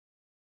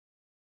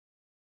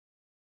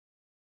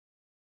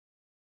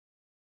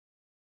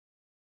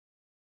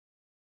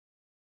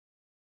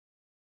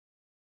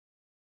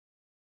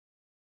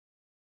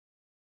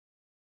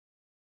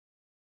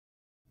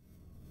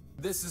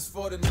This is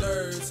for the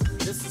nerds,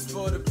 this is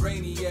for the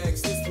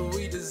brainiacs, this what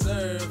we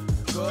deserve.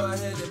 Go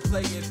ahead and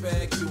play it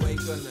back, you ain't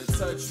gonna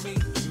touch me,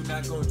 you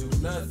not gonna do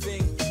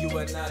nothing, you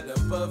are not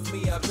above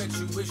me, I bet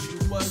you wish you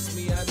was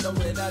me, I know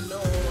it, I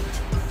know.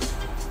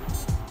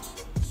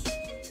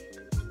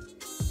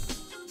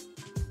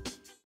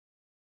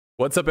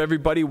 What's up,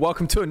 everybody?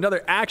 Welcome to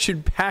another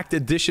action-packed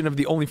edition of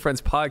the Only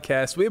Friends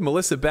podcast. We have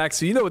Melissa back,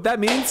 so you know what that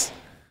means.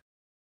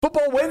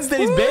 Football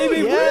Wednesdays,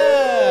 baby!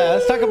 Yeah!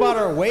 Let's talk about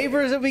our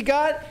waivers that we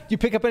got. Did you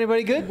pick up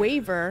anybody good?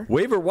 Waiver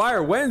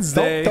Wire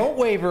Wednesday. Don't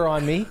waver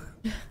on me.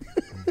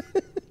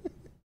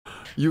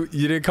 You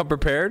didn't come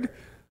prepared?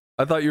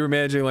 I thought you were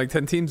managing like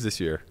 10 teams this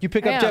year. You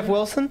pick up Jeff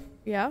Wilson?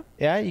 Yeah.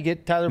 Yeah, you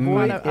get Tyler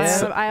Boyd?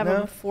 I have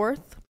him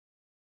fourth.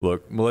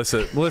 Look,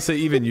 Melissa,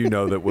 even you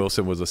know that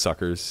Wilson was a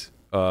sucker's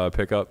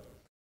pickup.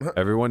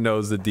 Everyone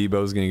knows that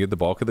Debo's going to get the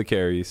bulk of the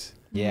carries.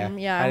 Yeah.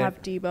 I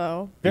have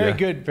Debo. Very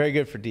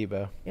good for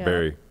Debo. Yeah.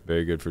 Very,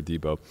 very good for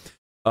Debo.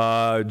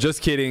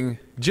 Just kidding.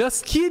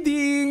 Joke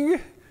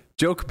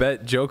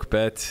bet.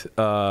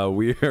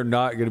 We are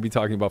not going to be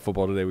talking about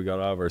football today. We got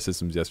out of our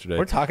systems yesterday.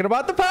 We're talking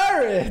about the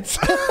Pirates.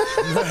 Go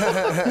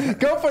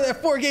for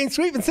that 4-game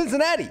sweep in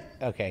Cincinnati.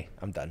 Okay,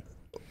 I'm done.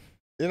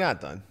 You're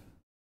not done.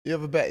 You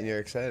have a bet and you're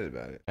excited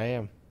about it. I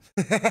am.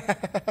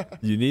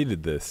 You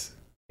needed this.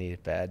 Need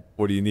it bad.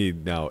 What do you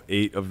need now?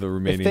 8 of the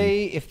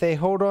remaining. If they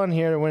hold on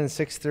here to win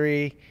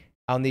 6-3,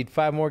 I'll need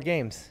 5 more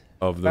games.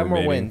 Of the 5 more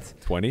remaining wins.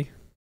 20?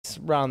 It's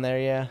around there,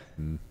 yeah.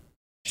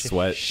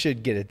 Sweat.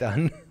 Should get it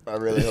done. I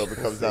really hope it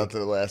comes down to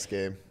the last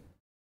game.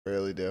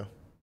 Really do.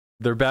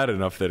 They're bad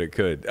enough that it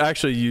could.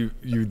 Actually, you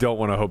don't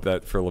want to hope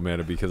that for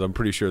Lamanna because I'm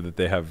pretty sure that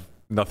they have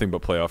nothing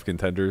but playoff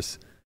contenders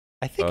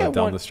I think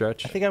down the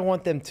stretch. I think I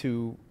want them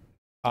to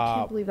I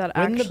can't believe that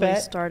win the actually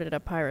bet. started a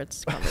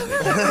Pirates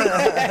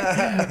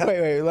conversation.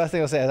 wait. Last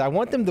thing I'll say is I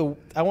want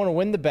to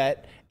win the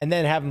bet and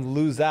then have them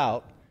lose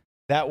out.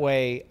 That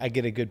way I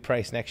get a good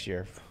price next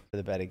year for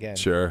the bet again.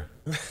 Sure.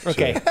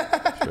 Okay.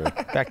 Sure.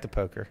 Back to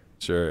poker.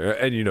 Sure.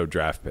 And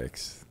draft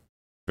picks.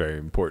 Very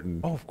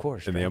important Oh, of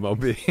course. in the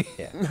MLB.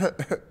 Yeah.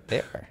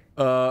 They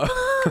are.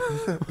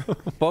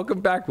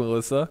 Welcome back,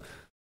 Melissa.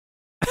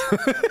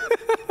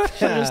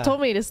 Should have just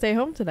told me to stay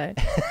home today.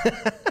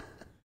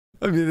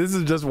 I mean, this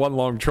is just one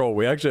long troll.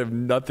 We actually have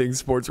nothing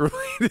sports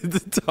related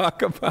to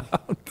talk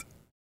about.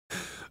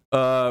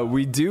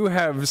 We do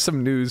have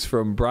some news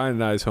from Brian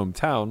and I's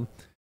hometown.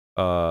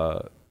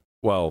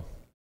 Well,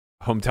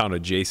 hometown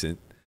adjacent.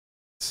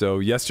 So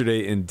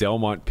yesterday in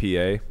Delmont,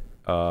 PA,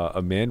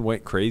 a man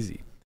went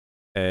crazy.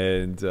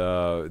 And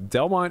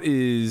Delmont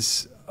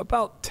is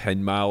about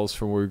 10 miles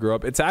from where we grew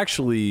up. It's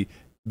actually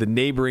the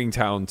neighboring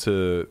town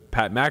to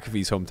Pat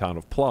McAfee's hometown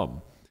of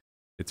Plum.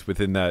 It's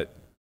within that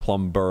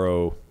Plum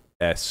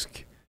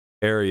Borough-esque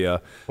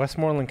area.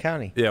 Westmoreland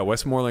County. Yeah,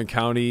 Westmoreland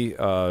County.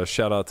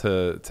 Shout out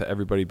to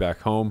everybody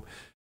back home.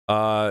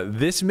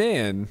 This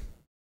man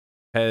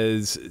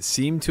has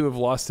seemed to have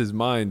lost his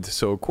mind.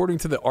 So according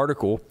to the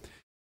article,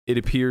 it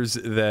appears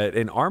that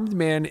an armed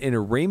man in a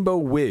rainbow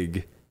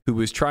wig who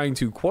was trying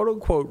to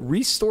quote-unquote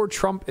restore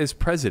Trump as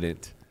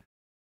president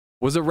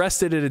was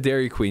arrested at a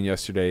Dairy Queen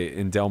yesterday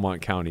in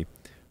Delmont County,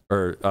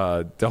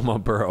 or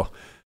Delmont Borough.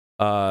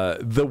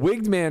 The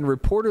wigged man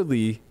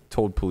reportedly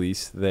told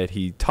police that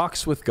he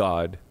talks with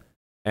God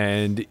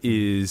and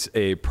is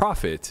a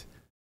prophet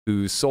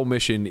whose sole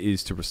mission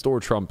is to restore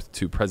Trump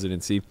to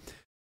presidency.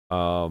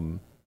 He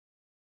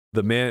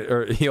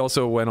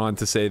also went on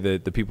to say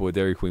that the people at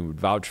Dairy Queen would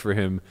vouch for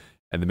him,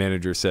 and the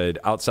manager said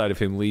outside of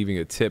him leaving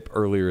a tip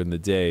earlier in the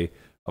day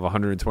of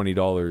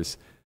 $120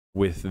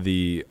 with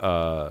the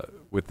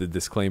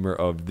disclaimer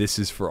of "this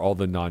is for all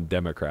the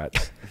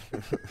non-Democrats,"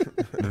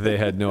 they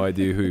had no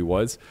idea who he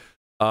was.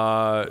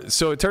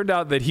 So it turned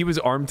out that he was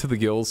armed to the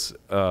gills,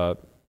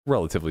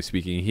 relatively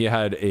speaking. He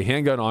had a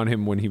handgun on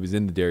him when he was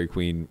in the Dairy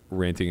Queen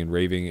ranting and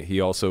raving.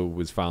 He also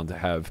was found to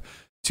have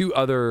 2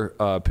 other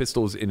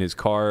pistols in his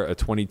car, a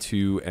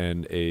 .22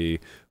 and a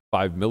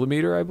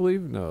 5mm, I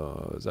believe.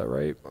 No, is that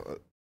right?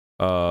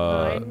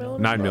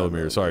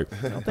 9mm. Sorry,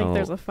 I don't think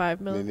there's a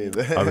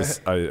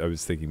 5mm. I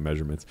was thinking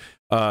measurements.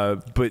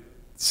 But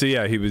so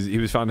yeah, he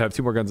was found to have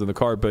 2 more guns in the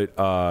car. But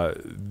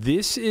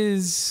this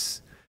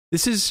is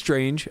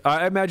strange.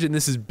 I imagine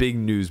this is big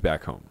news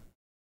back home.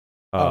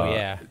 Oh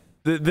yeah.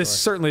 This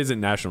certainly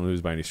isn't national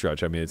news by any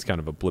stretch. I mean, it's kind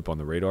of a blip on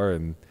the radar,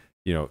 and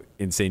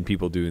insane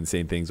people do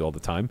insane things all the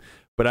time.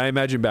 But I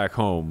imagine back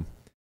home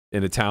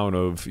in a town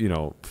of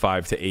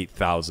 5,000 to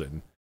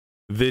 8,000,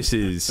 this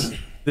is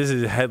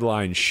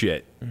headline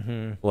shit.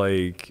 Mm-hmm.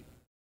 Like,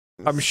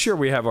 I'm sure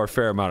we have our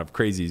fair amount of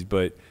crazies,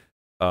 but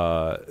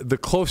the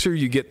closer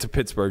you get to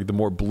Pittsburgh, the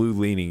more blue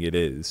leaning it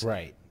is.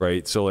 Right.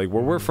 So like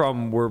where we're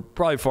from, we're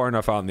probably far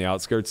enough out in the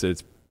outskirts that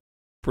it's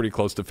pretty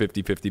close to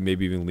 50-50,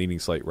 maybe even leaning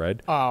slight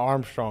red.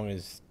 Armstrong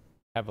is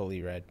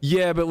heavily red.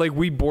 Yeah, but like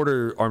we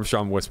border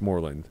Armstrong,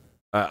 Westmoreland.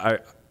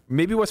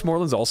 Maybe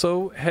Westmoreland's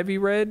also heavy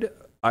red.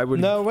 I would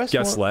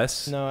guess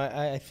less. No,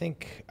 I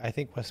think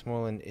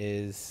Westmoreland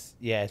is,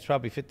 it's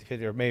probably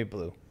 50-50 or maybe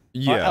blue.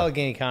 Yeah.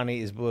 Allegheny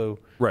County is blue.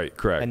 Right,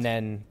 correct. And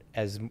then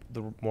as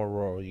the more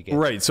rural you get.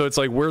 Right. So it's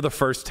like we're the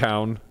first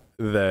town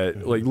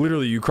that like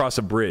literally you cross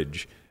a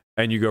bridge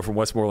and you go from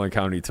Westmoreland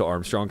County to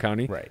Armstrong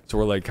County. Right. So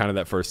we're like kind of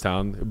that first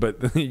town.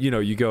 But,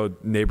 you go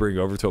neighboring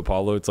over to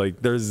Apollo. It's like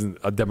there's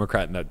a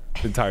Democrat in that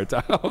entire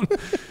town.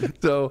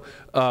 So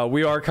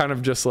we are kind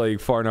of just like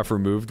far enough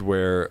removed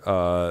where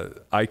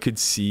I could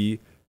see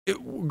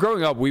it.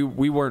 Growing up, we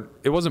weren't,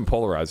 it wasn't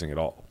polarizing at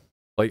all.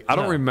 Like I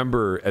don't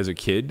remember as a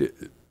kid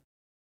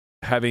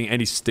having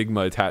any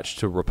stigma attached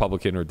to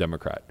Republican or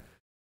Democrat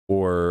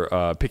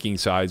or picking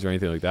sides or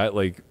anything like that.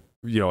 Like,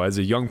 as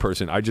a young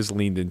person, I just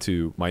leaned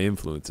into my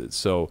influences.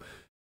 So,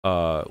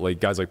 like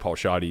guys like Paul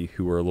Shoddy,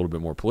 who were a little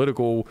bit more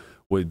political,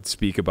 would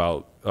speak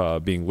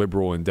about being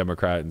liberal and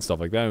Democrat and stuff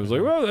like that. It was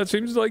like, well, that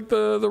seems like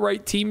the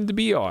right team to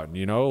be on,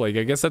 Like,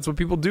 I guess that's what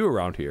people do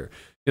around here.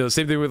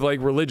 Same thing with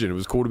like religion. It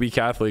was cool to be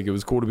Catholic. It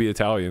was cool to be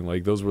Italian.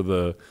 Like, those were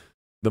the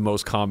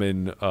most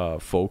common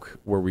folk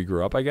where we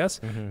grew up, I guess.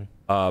 Mm-hmm.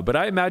 But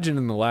I imagine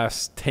in the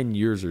last 10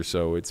 years or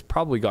so, it's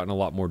probably gotten a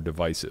lot more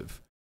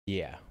divisive.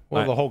 Yeah.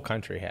 Well, the whole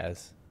country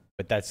has.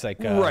 But that's like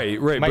right,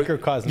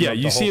 microcosm. Yeah, of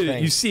you the see whole it.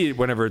 thing. You see it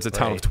whenever it's a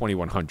town of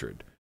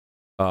 2,100,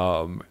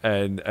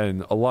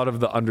 and a lot of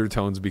the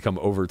undertones become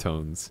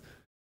overtones,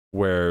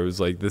 where it was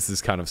like this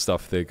is kind of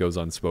stuff that goes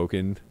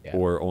unspoken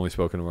or only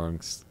spoken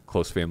amongst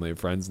close family and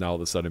friends. Now all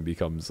of a sudden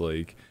becomes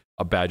like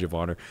a badge of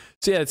honor.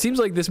 So yeah, it seems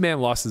like this man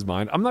lost his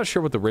mind. I'm not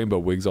sure what the rainbow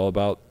wig's all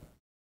about.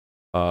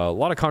 A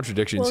lot of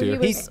contradictions here.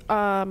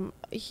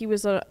 He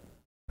was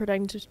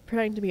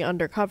pretending to be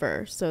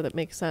undercover, so that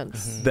makes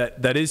sense.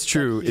 That is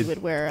true.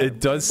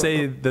 It does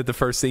say that the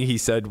first thing he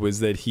said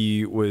was that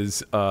he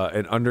was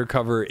an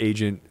undercover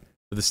agent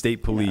for the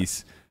state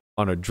police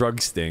on a drug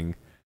sting,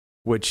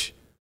 which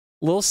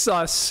a little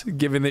sus,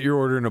 given that you're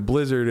ordering a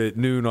Blizzard at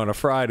noon on a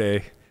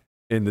Friday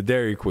in the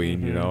Dairy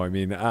Queen. I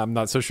mean, I'm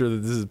not so sure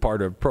that this is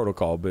part of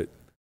protocol, but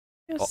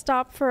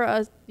stop for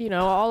a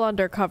all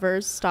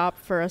undercovers stop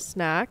for a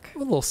snack. A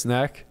little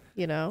snack.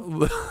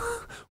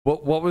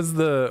 What was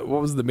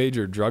the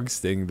major drug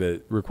sting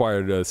that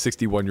required a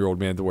 61-year-old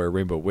man to wear a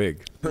rainbow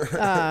wig?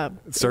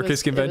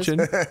 Circus convention?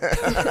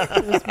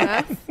 It was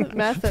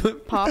meth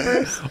and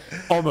poppers.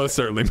 Almost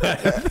certainly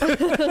meth.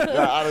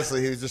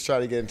 Honestly, he was just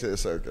trying to get into the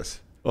circus.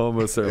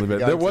 Almost certainly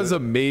meth. There was a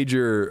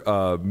major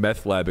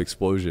meth lab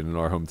explosion in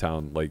our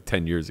hometown like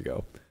 10 years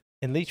ago.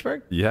 In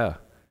Leechburg? Yeah.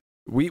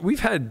 We've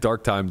had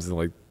dark times in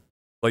like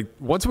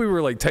once we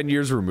were like 10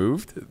 years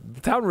removed,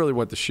 the town really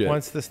went to shit.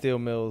 Once the steel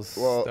mills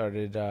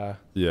started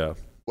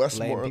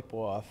laying people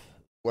off.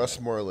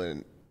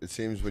 Westmoreland, it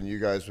seems when you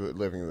guys were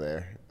living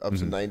there, up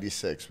to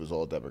 96 was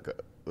all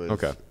Democrat.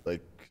 Okay.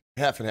 Like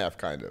half and half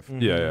kind of.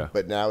 Yeah.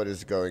 But now it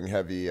is going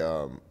heavy,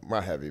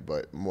 not heavy,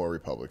 but more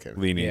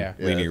Republican.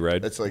 Leaning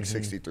red. It's like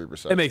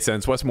 63%. It makes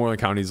sense. Westmoreland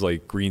County is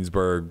like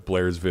Greensburg,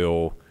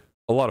 Blairsville,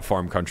 a lot of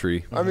farm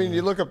country. I mean,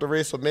 you look up the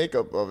racial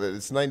makeup of it,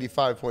 it's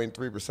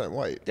 95.3%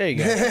 white. There you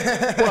go.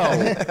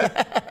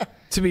 Well,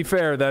 to be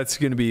fair, that's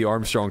going to be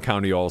Armstrong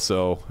County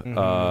also.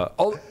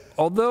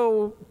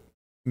 Although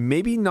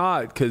maybe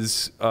not,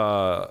 because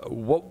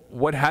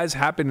what has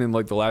happened in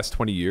like the last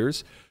 20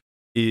 years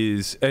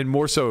is, and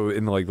more so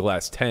in like the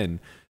last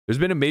 10, there's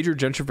been a major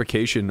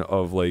gentrification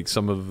of like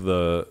some of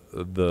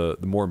the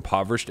more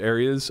impoverished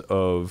areas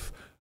of,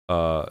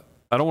 I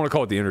don't want to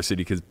call it the inner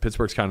city because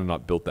Pittsburgh's kind of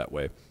not built that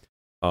way.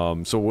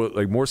 So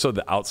like more so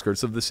the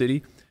outskirts of the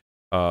city,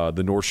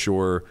 the North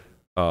Shore,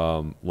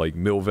 like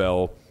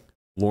Millvale,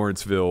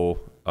 Lawrenceville,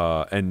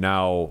 and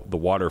now the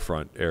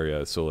waterfront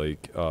area. So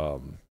like,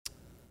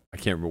 I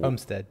can't remember.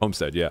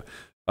 Homestead. Yeah.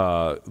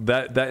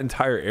 That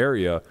entire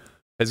area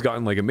has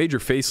gotten like a major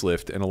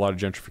facelift and a lot of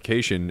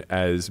gentrification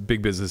as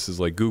big businesses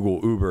like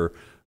Google, Uber,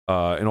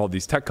 and all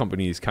these tech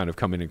companies kind of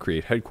come in and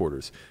create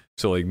headquarters.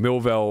 So like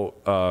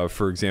Millvale,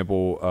 for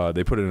example,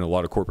 they put in a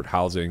lot of corporate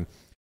housing.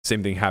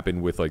 Same thing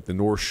happened with like the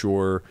North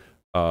Shore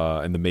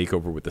and the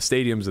makeover with the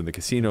stadiums and the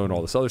casino and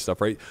all this other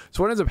stuff, right?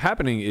 So what ends up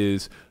happening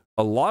is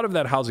a lot of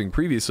that housing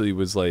previously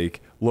was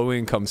like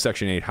low-income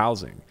Section 8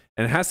 housing,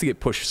 and it has to get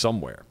pushed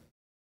somewhere.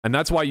 And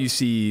that's why you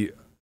see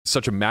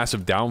such a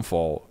massive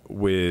downfall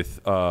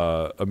with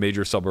a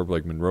major suburb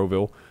like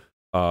Monroeville,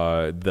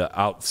 the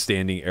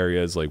outstanding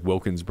areas like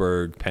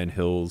Wilkinsburg, Penn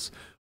Hills,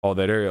 all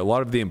that area. A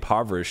lot of the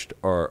impoverished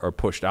are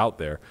pushed out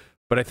there.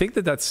 But I think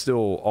that's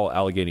still all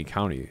Allegheny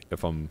County,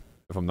 if I'm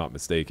not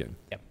mistaken.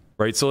 Yep.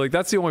 Right. So like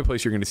that's the only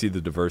place you're going to see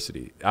the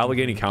diversity.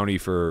 Allegheny County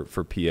for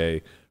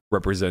PA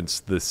represents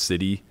the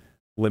city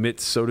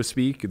limits, so to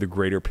speak, the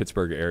greater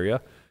Pittsburgh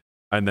area.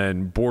 And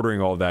then bordering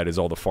all that is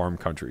all the farm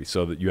country.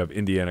 So that you have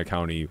Indiana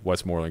County,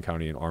 Westmoreland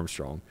County, and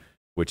Armstrong,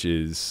 which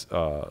is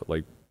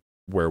like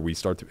where we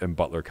start to, and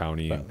Butler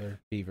County. Butler,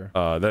 Beaver.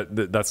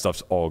 That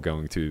stuff's all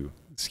going to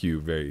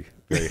skew very,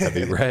 very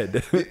heavy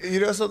red. You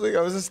know something?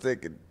 I was just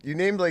thinking. You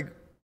named like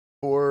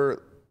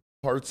 4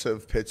 parts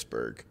of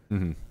Pittsburgh.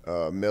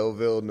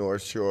 Millville,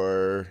 North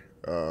Shore,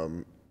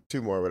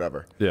 2 more,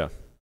 whatever. Yeah.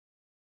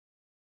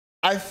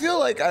 I feel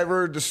like I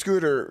rode the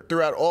scooter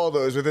throughout all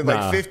those within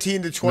like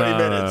 15 to 20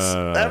 minutes.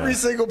 Every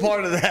single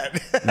part of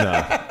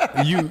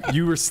that.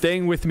 You were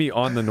staying with me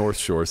on the North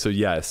Shore, so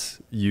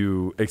yes,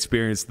 you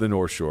experienced the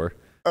North Shore.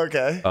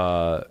 Okay.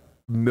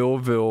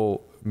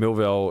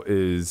 Millville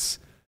is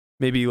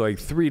maybe like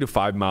 3 to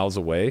 5 miles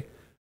away,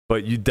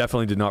 but you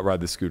definitely did not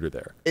ride the scooter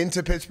there.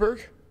 Into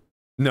Pittsburgh?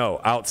 No,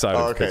 outside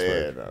of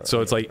Pittsburgh. Yeah, no,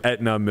 so it's like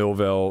Etna,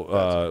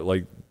 Millville,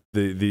 like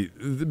the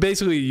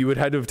basically you would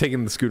have to have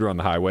taken the scooter on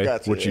the highway,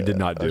 which you did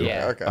not do.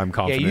 Yeah. Okay. I'm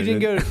confident. Yeah, you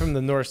didn't go from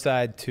the north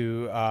side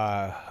to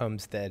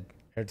Homestead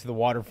or to the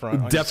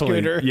waterfront on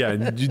Definitely, your scooter.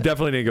 yeah, you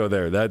definitely didn't go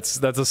there. That's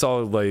a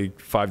solid like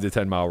 5 to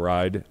 10 mile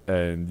ride,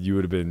 and you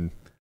would have been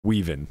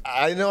weaving.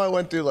 I know I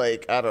went through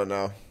like, I don't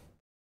know,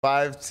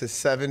 5 to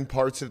 7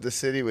 parts of the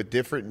city with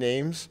different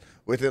names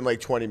within like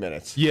 20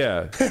 minutes.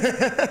 Yeah.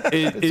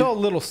 It's all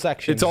little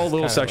sections. It's all little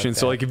kind of sections.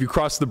 So like if you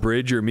cross the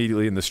bridge, you're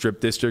immediately in the Strip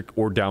District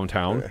or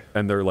downtown,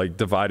 and they're like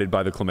divided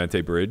by the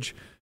Clemente Bridge.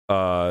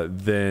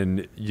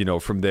 Then, you know,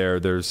 from there,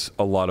 there's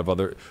a lot of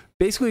other.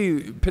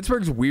 Basically,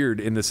 Pittsburgh's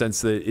weird in the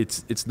sense that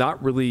it's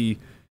not really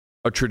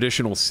a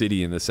traditional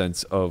city in the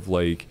sense of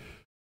like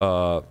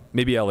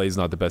maybe LA is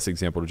not the best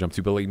example to jump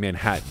to, but like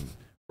Manhattan,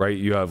 right?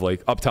 You have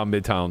like uptown,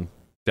 midtown,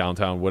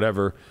 downtown,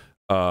 whatever.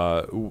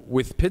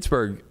 With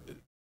Pittsburgh,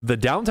 the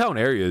downtown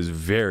area is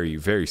very,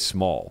 very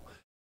small,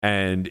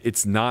 and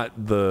it's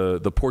not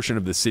the portion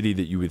of the city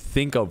that you would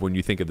think of when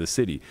you think of the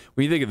city.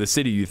 When you think of the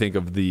city, you think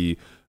of the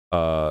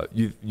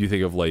you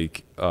think of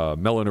like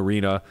Mellon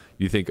Arena.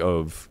 You think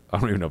of, I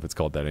don't even know if it's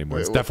called that anymore.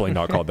 It's definitely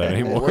not called that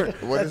anymore.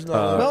 What is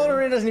Mellon? Mellon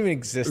Arena doesn't even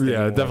exist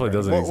anymore. Yeah, it definitely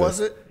doesn't What exist. was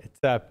it? It's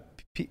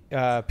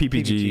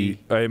PPG.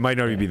 It might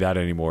not even be that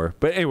anymore.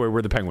 But anyway,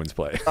 where the Penguins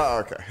play. Oh,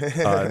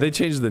 okay. They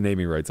change the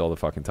naming rights all the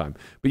fucking time.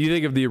 But you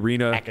think of the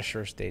arena.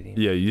 Acrisure Stadium.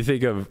 Yeah, you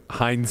think of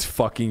Heinz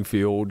fucking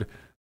Field,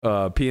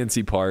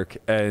 PNC Park,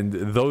 and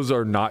those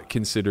are not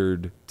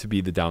considered to be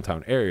the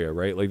downtown area,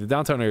 right? Like the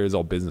downtown area is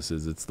all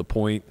businesses. It's the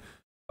Point.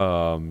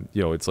 You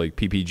know, it's like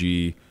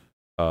PPG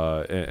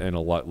and a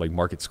lot like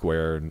Market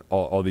Square and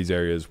all these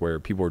areas where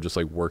people are just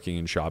like working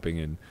and shopping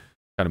and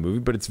kind of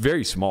moving. But it's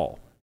very small.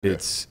 Yeah.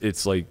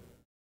 It's like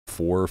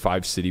 4 or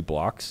 5 city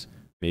blocks,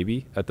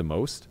 maybe at the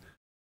most.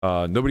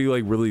 Nobody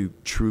like really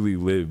truly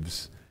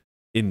lives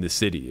in the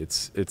city.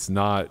 It's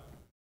not.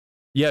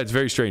 Yeah, it's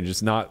very strange.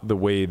 It's not the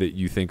way that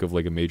you think of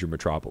like a major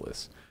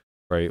metropolis,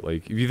 right?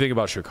 Like if you think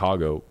about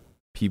Chicago,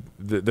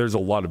 there's a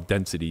lot of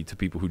density to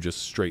people who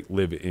just straight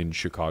live in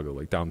Chicago,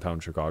 like downtown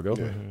Chicago.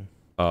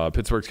 Yeah.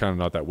 Pittsburgh's kind of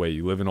not that way.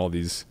 You live in all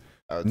these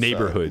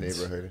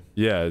neighborhoods.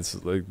 Yeah,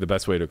 it's like the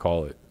best way to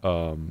call it.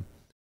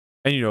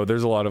 And you know,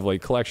 there's a lot of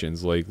like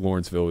collections. Like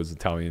Lawrenceville is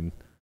Italian,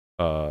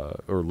 or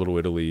Little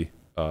Italy.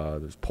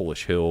 There's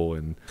Polish Hill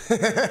and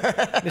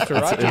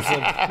Mr.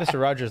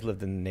 Rogers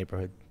lived in the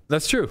neighborhood.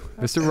 That's true.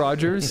 Mr.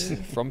 Rogers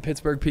from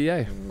Pittsburgh,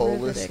 PA.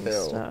 Polish Riveting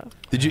Hill. stuff.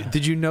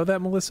 Did you know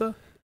that, Melissa?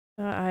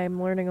 I'm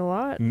learning a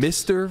lot.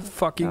 Mr.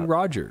 fucking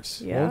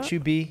Rogers. Yeah. Won't you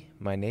be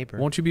my neighbor?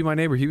 Won't you be my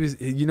neighbor? He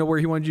was. You know where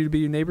he wanted you to be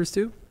your neighbors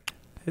to?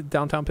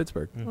 Downtown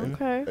Pittsburgh.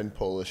 Okay. And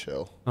Polish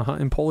Hill.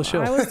 In Polish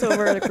Hill. I was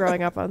over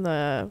growing up on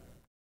the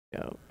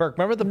Burke,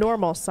 remember the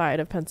normal side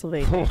of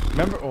Pennsylvania.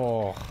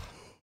 remember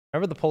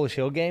the Polish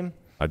Hill game?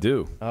 I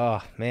do.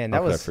 Oh man, How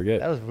that could I was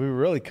forget? we were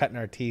really cutting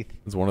our teeth.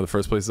 It was one of the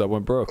first places I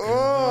went broke.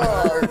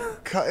 Oh,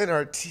 cutting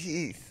our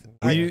teeth.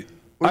 I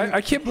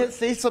can't.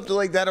 Say something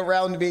like that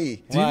around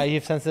me. Why, you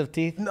have sensitive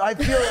teeth? I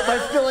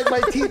feel like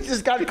my teeth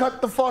just got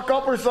cut the fuck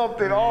up or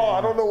something. Oh,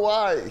 I don't know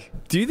why.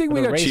 Do you think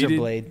we With a got razor cheated?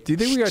 blade. Do you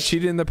think we got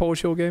cheated in the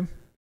Polish Hill game?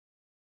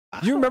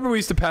 You remember we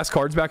used to pass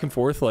cards back and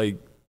forth like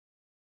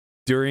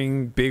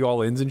during big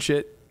all-ins and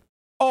shit?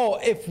 Oh,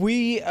 if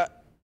we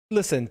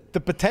listen, the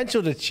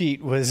potential to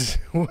cheat was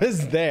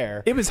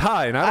there. It was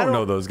high, and I don't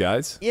know those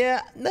guys.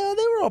 Yeah, no,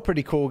 they were all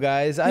pretty cool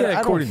guys. I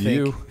According don't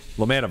to think,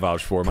 you, LaManna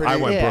vouched for him. I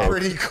went yeah.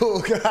 broke. Pretty cool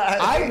guy.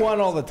 I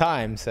won all the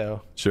time,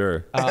 so.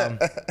 Sure.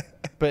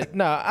 But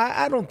no,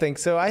 I don't think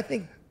so. I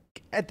think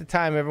at the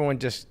time everyone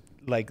just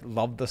like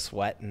loved the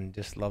sweat and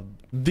just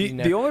loved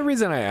The only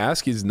reason I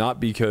ask is not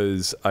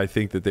because I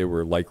think that they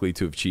were likely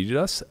to have cheated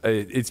us.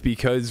 It's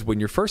because when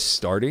you're first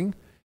starting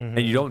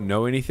and you don't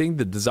know anything,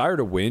 the desire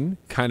to win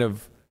kind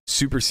of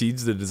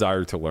supersedes the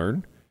desire to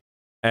learn.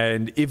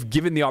 And if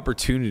given the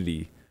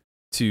opportunity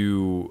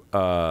to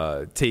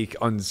take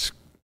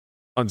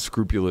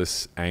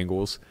unscrupulous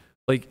angles,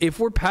 like if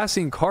we're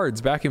passing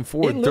cards back and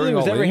forth it during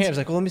was all every ins, hand. It's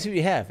like, well, let me see what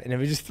you have, and then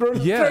we just throw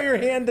your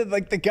hand at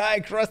like the guy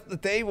across the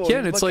table. Yeah,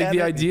 and it's like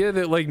the idea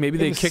that like maybe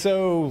they kick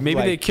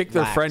they kick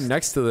their friend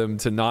next to them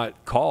to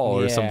not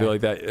call or something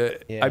like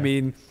that. I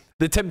mean,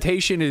 the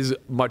temptation is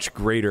much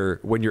greater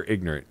when you're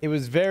ignorant. It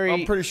was very.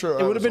 I'm pretty sure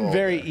it would have been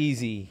very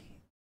easy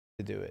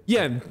to do it.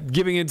 Yeah, and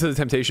giving into the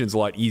temptation is a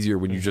lot easier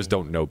when you just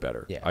don't know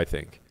better. Yeah. I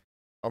think.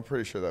 I'm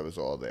pretty sure that was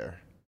all there.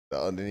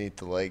 The underneath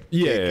the leg.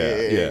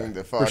 Yeah,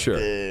 the for fucking.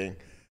 sure.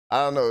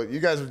 I don't know. You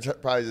guys were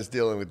probably just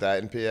dealing with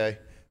that in PA.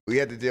 We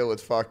had to deal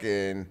with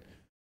fucking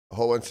a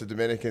whole bunch of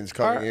Dominicans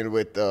coming in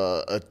with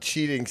a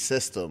cheating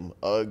system,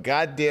 a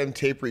goddamn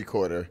tape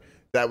recorder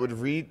that would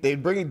read.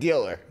 They'd bring a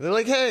dealer. They're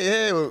like,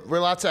 hey, we're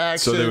lots of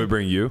action. So they would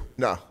bring you?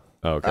 No.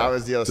 Oh, okay. I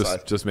was the other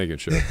side. Just making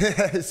sure.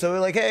 So we're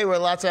like, hey, we're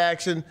lots of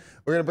action.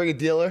 We're gonna bring a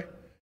dealer,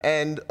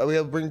 and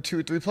we'll bring 2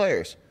 or 3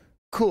 players.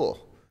 Cool.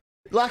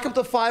 Lock up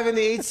the 5 and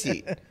the 8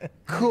 seat.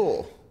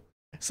 Cool.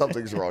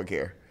 Something's wrong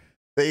here.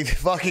 They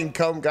fucking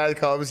guy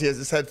comes, he has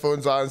his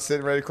headphones on,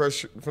 sitting right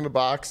across from the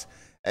box,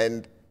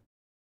 and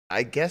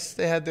I guess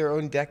they had their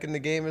own deck in the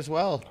game as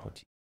well.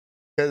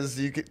 Because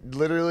you could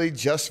literally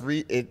just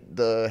read it,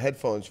 the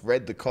headphones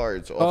read the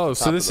cards. Off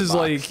the top this of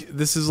the is box.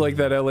 this is like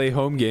that LA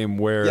home game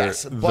where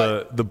Yes,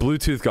 but- the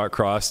Bluetooth got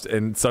crossed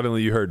and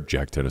suddenly you heard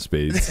Jack 10 of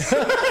spades.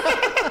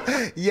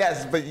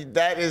 Yes, but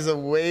that is a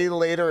way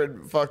later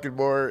and fucking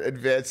more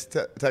advanced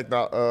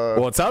technology.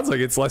 Well, it sounds like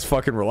it's less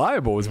fucking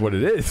reliable, is what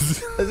it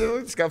is.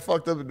 It just got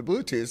fucked up in the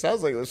Bluetooth.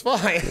 Sounds like it was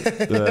fine.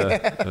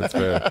 That's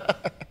fair.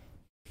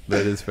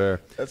 That is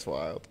fair. That's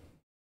wild.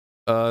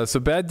 So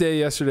bad day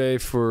yesterday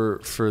for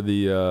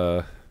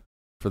the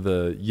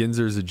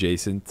Yinzers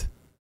adjacent.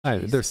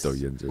 They're still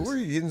Yinzers. Who are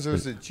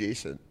Yinzers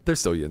adjacent? They're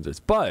still Yinzers,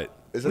 but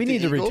Is that We the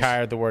need to Eagles?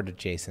 retire the word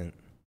adjacent.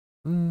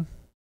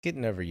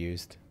 Getting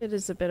overused. It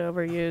is a bit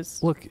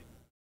overused. look,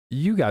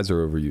 you guys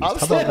are overused. I'm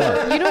How about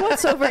that? You know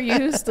what's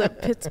overused? The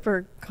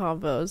Pittsburgh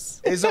combos.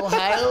 Is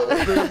Ohio the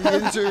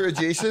Yinzer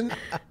adjacent?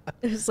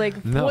 It's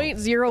like No.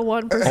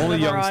 0.01% Only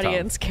of our Youngstown.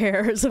 audience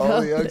cares All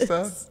about the this.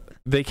 Youngstown?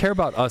 They care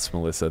about us,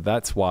 Melissa.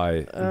 That's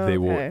why they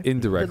will Okay.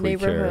 indirectly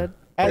The care. neighborhood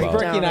As Well-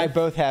 Berkey and I Down.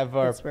 both have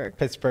our Pittsburgh.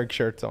 Pittsburgh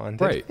shirts on.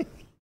 Right.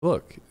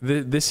 Look,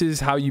 this is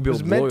how you It build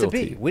was meant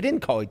loyalty. to be. We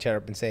didn't call each other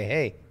up and say,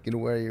 hey, you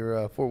gonna wear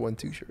your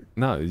 412 shirt?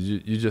 No,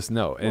 you just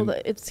know. And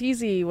Well, it's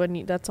easy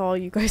when that's all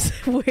you guys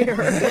wear.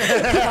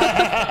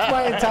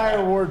 My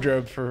entire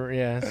wardrobe for,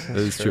 that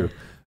is true.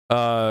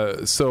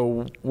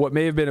 So what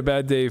may have been a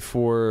bad day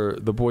for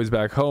the boys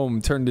back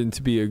home turned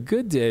into be a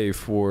good day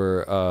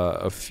for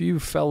a few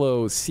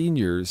fellow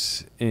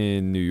seniors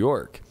in New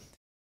York.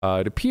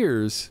 It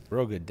appears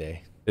Real good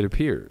day.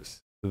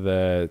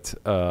 that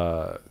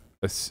I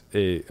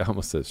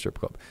almost said strip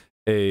club,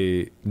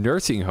 a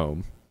nursing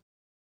home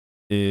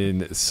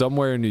in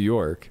somewhere in New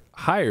York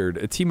hired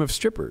a team of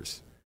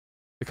strippers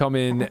to come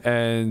in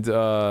and do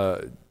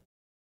a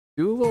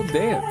little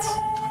dance.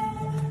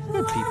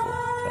 Good people, I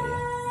tell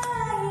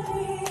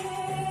you.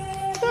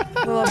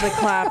 I love the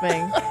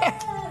clapping.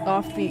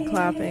 Offbeat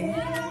clapping.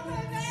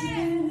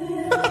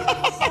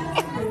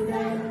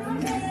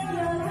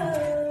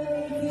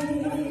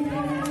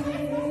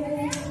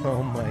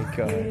 Oh my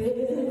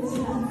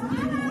god.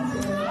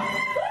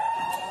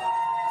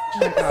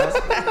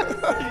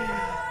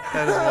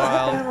 That is I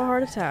wild. have a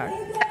heart attack.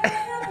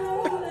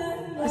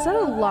 Is that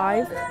a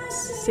live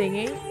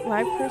singing?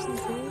 Live person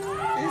singing?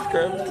 He's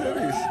grabbing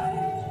titties.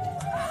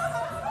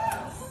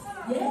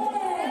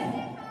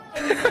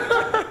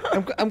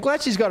 I'm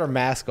glad she's got her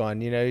mask on.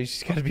 You know,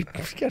 she's got to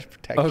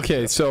protect.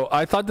 Okay, so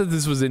I thought that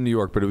this was in New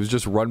York, but it was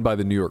just run by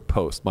the New York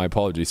Post. My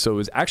apologies. So it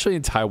was actually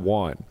in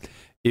Taiwan.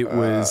 It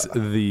was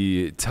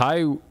the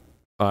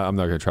I'm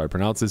not going to try to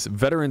pronounce this,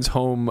 Veterans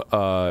Home,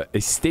 a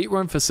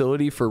state-run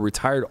facility for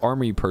retired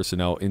Army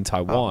personnel in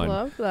Taiwan.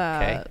 Love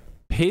that. Okay.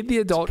 Paid the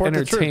adult Support the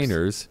troops.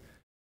 entertainers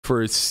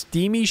for a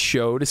steamy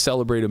show to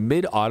celebrate a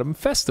mid-autumn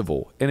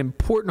festival, an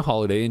important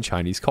holiday in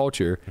Chinese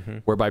culture,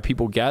 whereby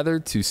people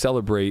gathered to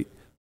celebrate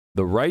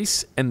the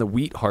rice and the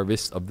wheat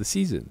harvest of the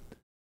season.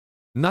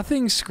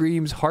 Nothing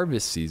screams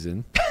harvest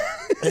season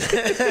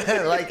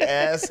Like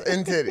ass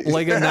and titties.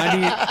 like a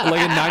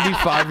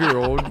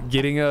 95-year-old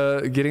getting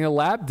a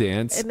lap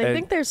dance. And I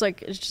think there's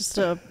it's just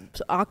a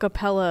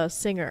cappella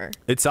singer.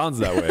 It sounds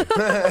that way.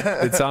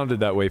 It sounded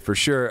that way for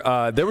sure.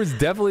 There was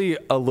definitely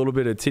a little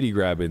bit of titty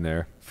grab in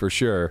there for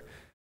sure.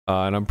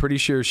 And I'm pretty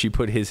sure she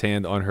put his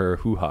hand on her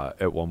hoo-ha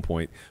at one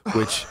point,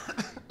 which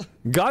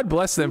God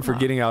bless them for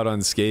getting out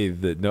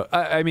unscathed.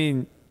 I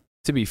mean,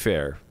 to be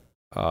fair,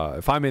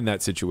 if I'm in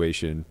that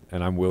situation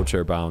and I'm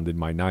wheelchair bound in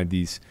my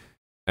 90s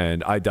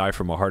and I die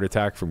from a heart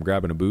attack from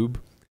grabbing a boob,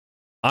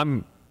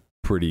 I'm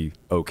pretty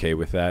okay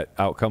with that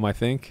outcome, I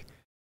think.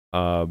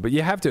 But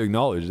you have to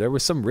acknowledge there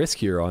was some risk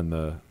here on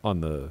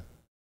the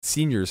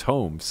seniors'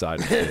 home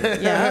side of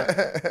it,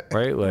 Yeah.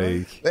 right?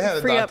 Like, They had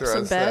a Free up doctor some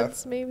on staff.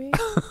 beds, maybe.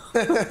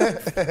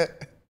 I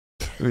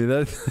mean,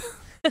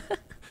 that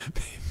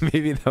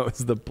maybe that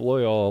was the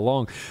ploy all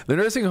along. The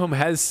nursing home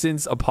has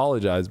since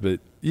apologized, but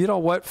you know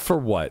what? For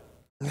what?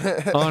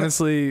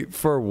 Honestly,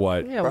 for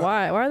what? Yeah,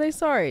 why? Why are they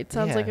sorry? It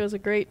sounds like Yeah. it was a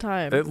great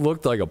time. It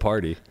looked like a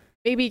party.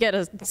 Maybe get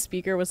a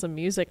speaker with some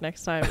music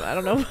next time. I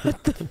don't know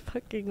what the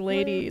fucking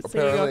lady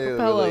singing a Apparently they were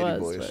cappella lady was.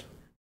 boys.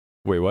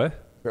 But Wait,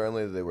 what?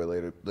 Apparently they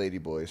were lady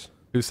boys.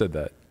 Who said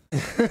that?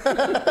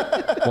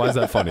 Why is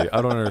that funny?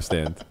 I don't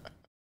understand.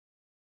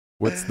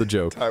 What's the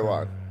joke?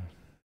 Taiwan.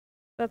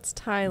 that's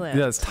Thailand.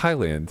 Yeah, it's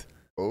Thailand.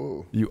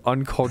 Oh. You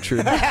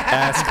uncultured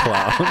ass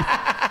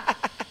clown.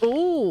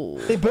 Ooh.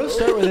 They both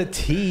start with a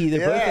T.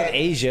 They're both Yeah, in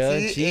Asia.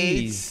 T-H.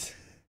 Jeez.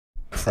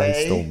 Christ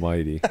Hey.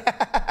 almighty.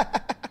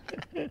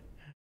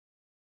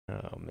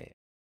 Oh man.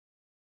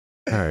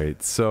 All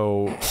right,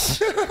 so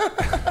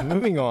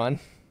Moving on.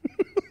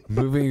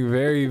 moving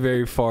very,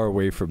 very far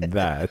away from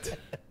that.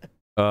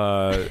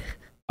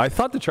 I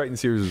thought the Triton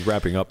Series was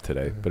wrapping up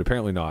today, but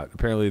apparently not.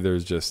 Apparently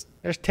there's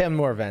 10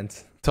 more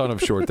events. ton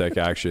of short deck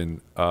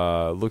action.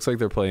 Looks like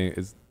they're playing,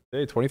 is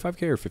they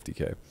 25K or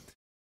 50K?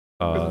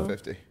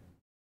 50.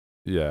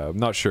 Yeah, I'm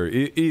not sure.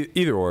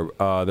 Either or.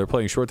 They're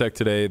playing short deck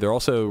today. They're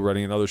also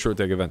running another short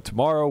deck event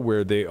tomorrow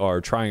where they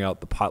are trying out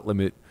the pot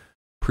limit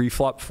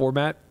pre-flop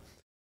format.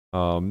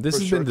 This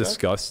has been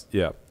discussed.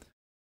 Yeah.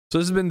 So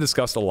this has been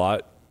discussed a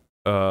lot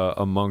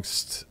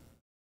amongst,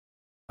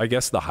 I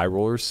guess, the high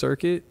rollers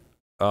circuit.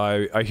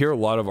 I hear a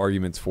lot of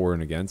arguments for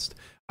and against.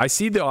 I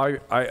see the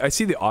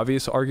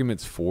obvious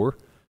arguments for,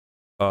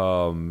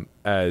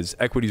 as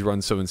equities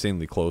run so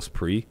insanely close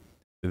pre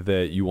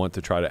that you want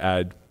to try to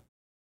add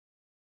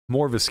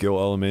more of a skill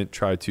element,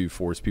 try to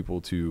force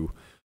people to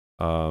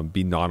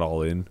be not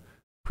all in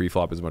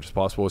pre-flop as much as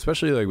possible,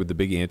 especially like with the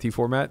big ante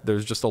format.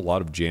 There's just a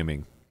lot of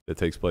jamming that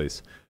takes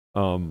place.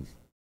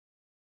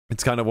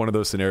 It's kind of one of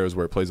those scenarios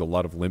where it plays a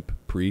lot of limp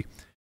pre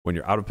when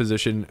you're out of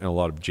position and a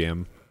lot of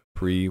jam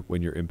pre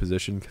when you're in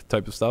position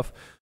type of stuff.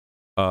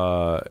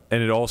 And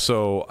it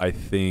also, I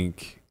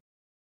think,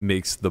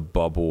 makes the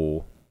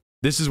bubble.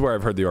 This is where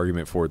I've heard the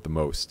argument for it the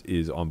most,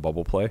 is on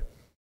bubble play.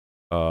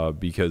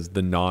 Because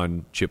the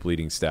non-chip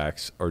leading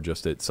stacks are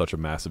just at such a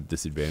massive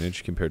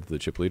disadvantage compared to the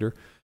chip leader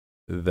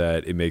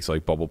that it makes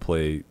like bubble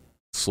play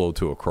slow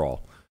to a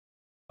crawl.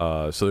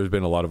 So there's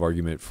been a lot of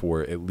argument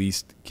for at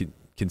least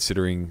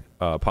considering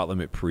pot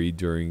limit pre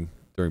during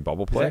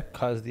bubble play. Does that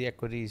cause the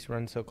equities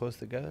run so close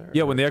together?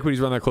 Yeah, when the equities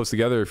run that close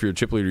together, if you're a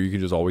chip leader, you can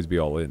just always be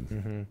all in.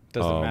 Mm-hmm.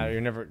 Doesn't matter.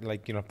 You're never you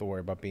don't have to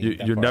worry about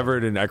being. You're never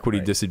at an equity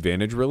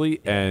disadvantage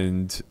really,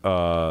 and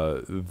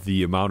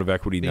the amount of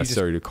equity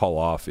necessary to call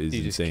off is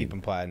you just insane. keep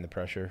applying the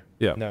pressure.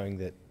 Yeah, knowing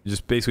that you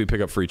just basically pick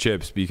up free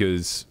chips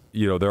because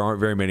there aren't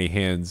very many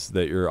hands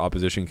that your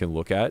opposition can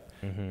look at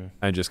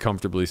and just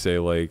comfortably say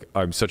like,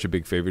 I'm such a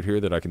big favorite here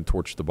that I can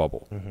torch the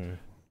bubble.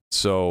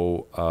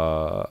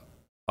 So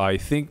I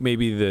think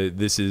maybe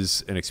this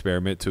is an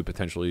experiment to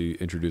potentially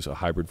introduce a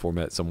hybrid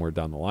format somewhere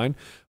down the line.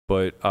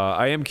 But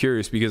I am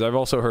curious because I've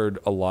also heard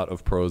a lot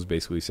of pros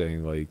basically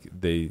saying like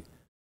they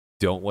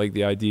don't like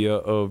the idea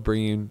of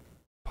bringing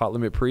pot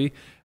limit pre.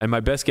 And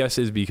my best guess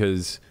is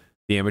because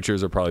the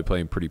amateurs are probably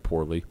playing pretty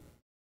poorly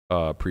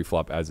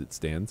pre-flop as it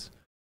stands.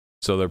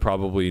 So they're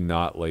probably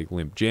not like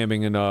limp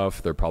jamming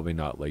enough. They're probably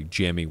not like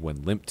jamming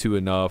when limp to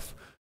enough.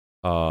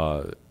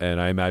 And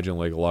I imagine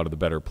like a lot of the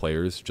better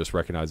players just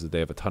recognize that they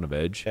have a ton of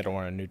edge. They don't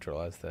want to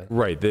neutralize that.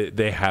 Right.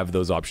 They have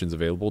those options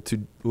available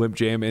to limp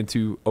jam and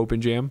to open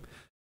jam.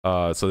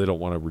 So they don't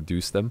want to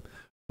reduce them.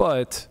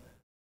 But,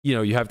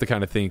 you have to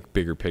kind of think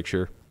bigger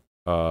picture.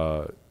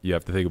 You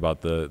have to think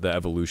about the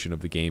evolution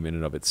of the game in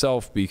and of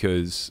itself,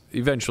 because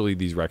eventually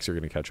these wrecks are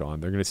going to catch on.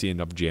 They're going to see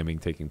enough jamming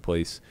taking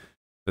place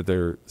that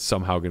they're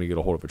somehow going to get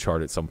a hold of a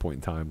chart at some point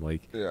in time.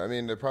 Like, yeah, I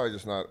mean, they're probably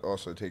just not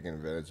also taking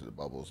advantage of the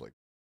bubbles. Like,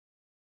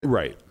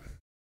 Right.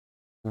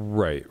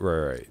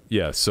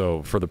 Yeah,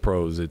 so for the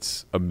pros,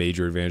 it's a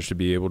major advantage to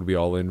be able to be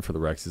all in. For the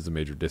Rex, it's a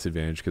major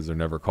disadvantage because they're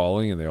never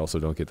calling, and they also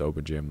don't get to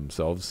open jam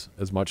themselves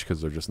as much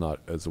because they're just not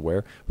as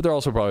aware. But they're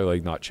also probably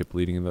like not chip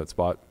leading in that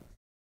spot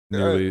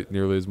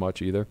nearly as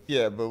much either.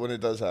 Yeah, but when it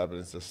does happen,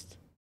 it's just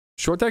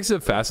short deck is a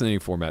fascinating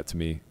format to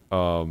me.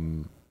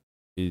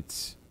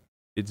 It's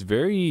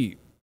very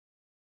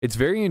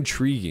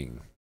intriguing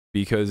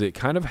because it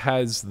kind of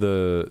has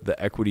the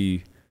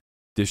equity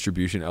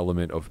distribution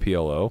element of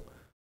PLO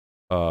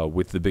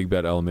with the big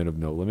bet element of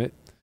no limit.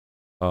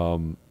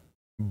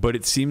 But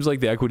it seems like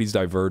the equities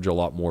diverge a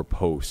lot more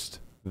post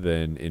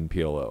than in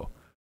PLO,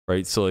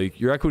 right? So like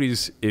your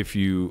equities, if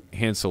you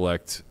hand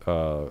select,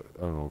 I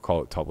don't know,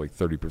 call it top like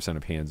 30%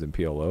 of hands in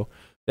PLO,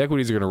 the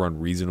equities are going to run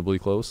reasonably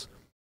close.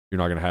 You're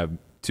not going to have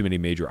too many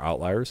major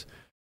outliers.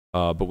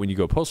 But when you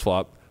go post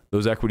flop,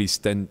 those equities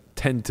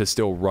tend to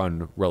still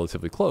run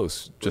relatively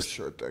close. Just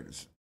short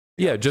decks.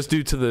 Yeah, just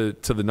due to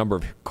the number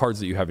of cards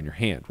that you have in your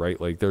hand, right?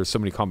 Like there's so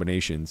many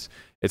combinations.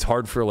 It's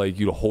hard for like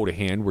you to hold a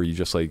hand where you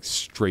just like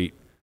straight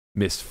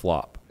miss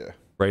flop. Yeah.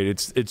 Right?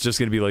 It's just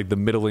gonna be like the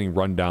middling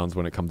rundowns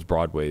when it comes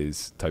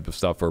broadways type of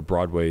stuff, or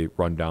Broadway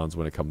rundowns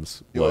when it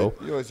comes low.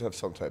 You always have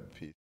some type of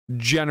piece.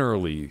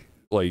 Generally,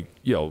 like,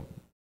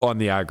 on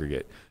the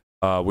aggregate.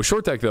 With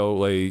short deck though,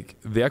 like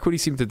the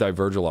equities seem to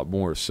diverge a lot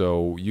more.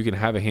 So you can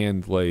have a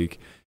hand like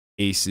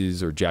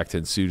aces or jack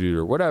 10 suited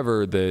or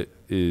whatever that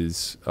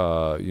is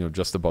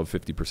just above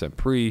 50%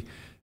 pre,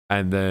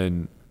 and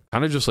then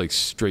kind of just like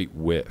straight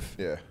whiff.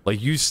 Yeah, like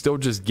you still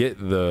just get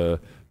the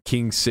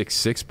king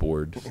 6-6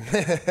 board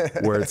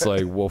where it's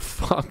like, well,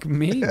 fuck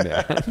me,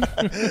 man.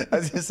 I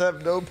just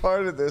have no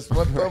part of this.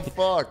 What the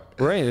fuck?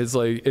 Right. It's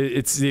like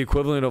it's the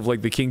equivalent of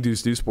like the king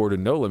deuce deuce board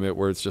in no limit,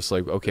 where it's just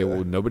like, okay,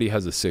 well, nobody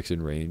has a 6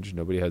 in range,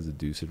 nobody has a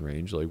deuce in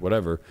range, like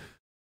whatever.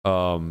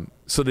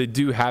 So they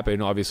do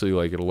happen, obviously,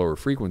 like at a lower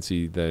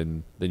frequency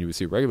than you would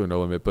see regular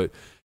no limit, but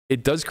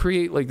it does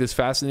create like this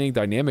fascinating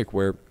dynamic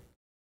where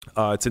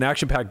it's an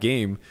action-packed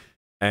game,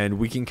 and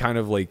we can kind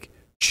of like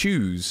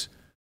choose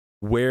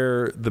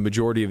where the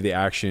majority of the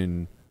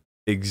action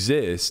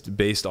exist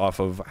based off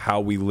of how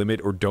we limit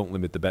or don't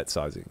limit the bet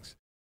sizings,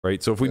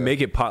 right? So if we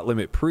make it pot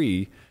limit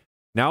pre,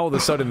 now all of a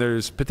sudden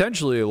there's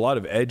potentially a lot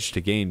of edge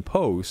to gain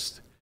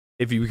post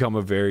if you become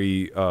a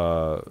very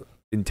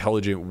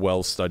intelligent,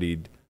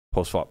 well-studied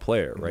post-flop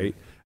player, right?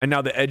 And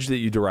now the edge that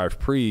you derive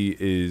pre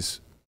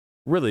is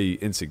really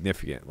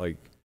insignificant. Like,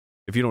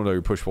 if you don't know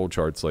your push-fold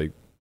charts, like,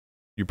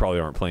 you probably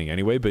aren't playing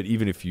anyway. But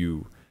even if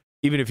you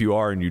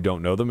are and you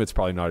don't know them, it's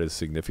probably not as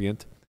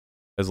significant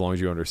as long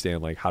as you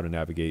understand like how to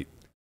navigate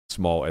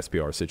small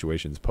SPR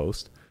situations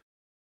post.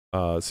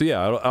 So yeah,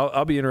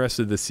 I'll be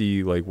interested to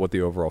see like what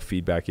the overall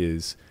feedback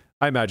is.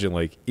 I imagine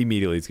like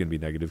immediately it's going to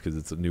be negative because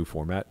it's a new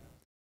format.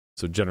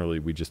 So generally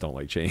we just don't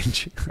like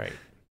change. Right.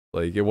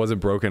 Like it wasn't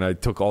broken. I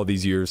took all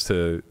these years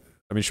to.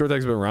 I mean, Short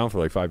Deck's been around for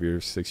like 5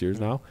 years, 6 years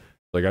now.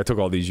 Like I took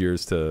all these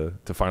years to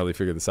finally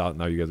figure this out. And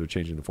now you guys are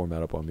changing the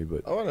format up on me.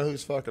 But I wonder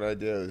whose fucking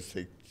idea is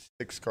to take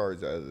 6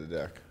 cards out of the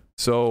deck.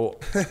 So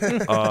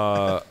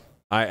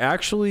I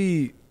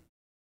actually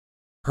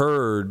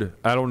heard,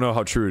 I don't know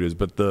how true it is,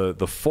 but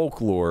the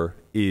folklore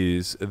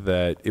is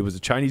that it was a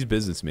Chinese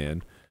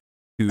businessman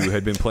who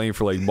had been playing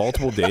for like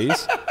multiple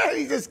days.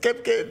 He just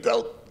kept getting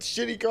dealt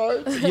shitty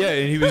cards. Yeah,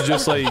 and he was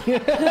just like,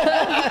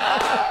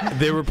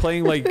 they were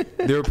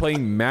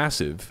playing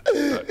massive.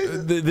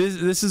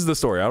 This is the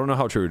story. I don't know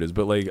how true it is,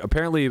 but like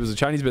apparently it was a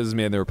Chinese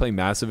businessman. They were playing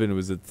massive, and it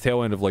was at the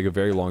tail end of like a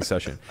very long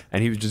session,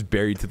 and he was just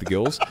buried to the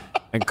gills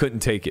and couldn't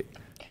take it.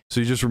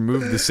 So he just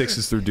removed the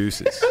 6s through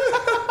deuces.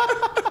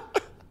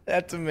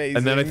 That's amazing.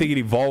 And then I think it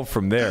evolved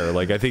from there.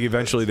 Like I think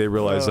eventually they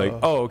realized like,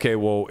 oh, okay,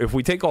 well, if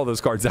we take all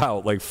those cards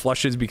out, like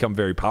flushes become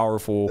very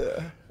powerful,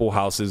 full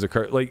houses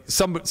occur. Like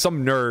some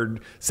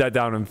nerd sat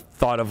down and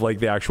thought of like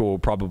the actual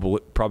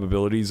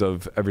probabilities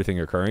of everything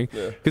occurring.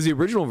 Because the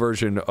original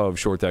version of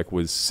Short Deck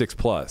was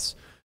 6+,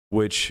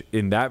 which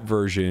in that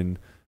version,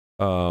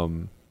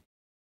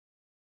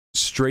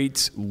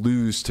 straights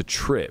lose to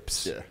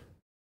trips,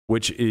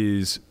 which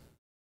is.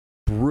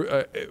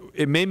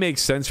 It may make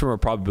sense from a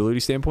probability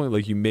standpoint.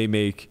 Like you may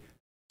make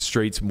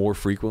straights more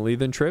frequently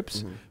than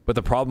trips, but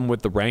the problem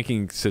with the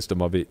ranking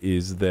system of it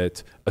is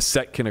that a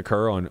set can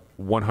occur on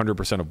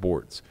 100% of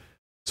boards.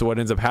 So what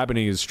ends up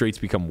happening is straights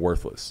become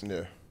worthless,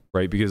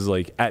 right? Because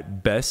like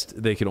at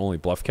best they can only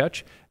bluff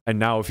catch, and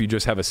now if you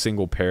just have a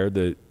single pair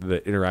that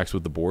interacts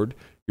with the board,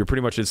 you're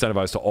pretty much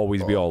incentivized to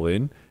always be all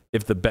in.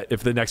 If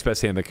the next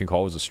best hand that can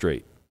call is a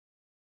straight,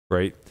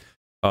 right?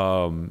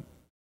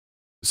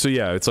 So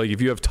yeah, it's like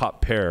if you have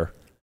top pair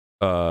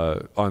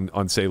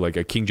on say like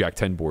a king jack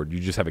 10 board, you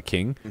just have a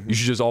king. You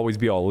should just always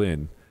be all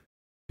in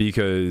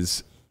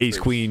because ace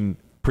queen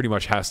pretty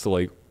much has to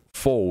like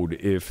fold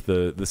if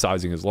the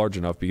sizing is large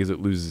enough because it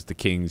loses to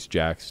kings,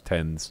 jacks,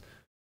 10s,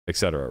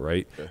 etc.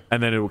 Right,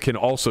 and then it can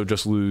also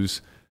just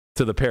lose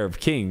to the pair of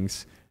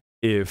kings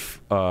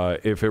if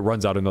it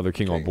runs out another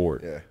king on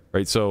board.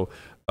 Right, so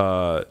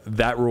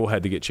that rule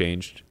had to get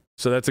changed.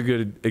 So that's a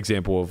good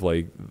example of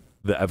like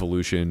the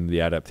evolution, the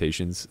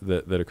adaptations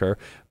that occur.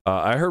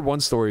 I heard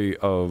one story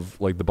of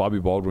like the Bobby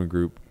Baldwin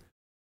group.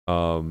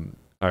 I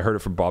heard it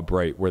from Bob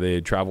Bright where they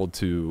had traveled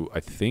to,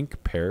 I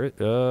think, Paris,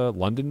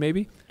 London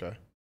maybe. Okay.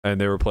 And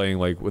they were playing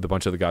like with a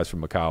bunch of the guys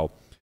from Macau.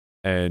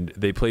 And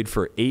they played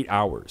for 8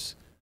 hours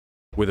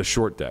with a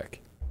short deck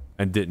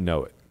and didn't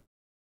know it.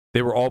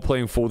 They were all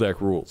playing full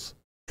deck rules.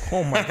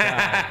 Oh my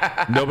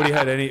God. Nobody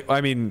had any, I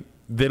mean,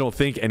 they don't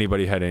think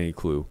anybody had any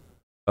clue.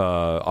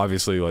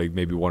 Obviously like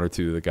maybe one or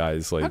two of the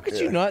guys like, how could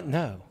you not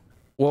know?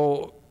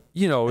 Well,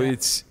 you know,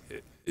 it's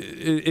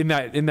in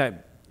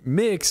that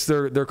mix,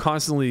 they're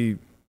constantly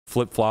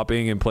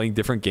flip-flopping and playing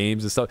different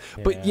games and stuff.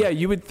 But yeah,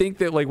 you would think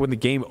that like when the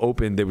game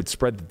opened, they would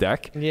spread the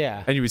deck.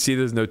 Yeah. And you would see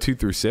there's no 2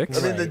 through 6.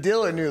 I mean, the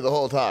dealer knew the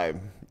whole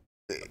time.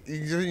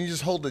 You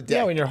just hold the deck.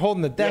 Yeah, when you're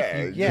holding the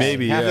deck,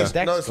 maybe. No,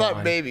 it's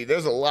not maybe.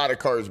 There's a lot of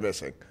cards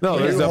missing. No,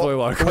 there's definitely a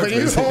lot of cards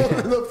missing. When you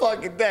hold the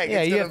fucking deck,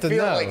 yeah, you have to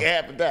feel know. like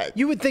half a deck.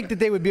 You would think that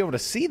they would be able to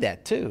see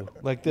that too.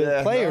 Like the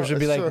players would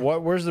be like,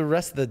 "What? Where's the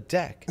rest of the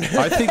deck?"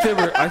 I think they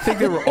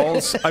were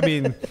all. I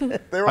mean,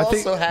 they were all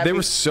so happy. They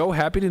were so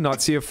happy to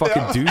not see a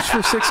fucking deuce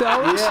for 6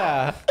 hours.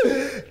 Yeah.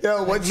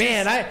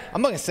 Man,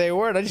 I'm not gonna say a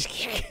word. I just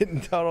keep getting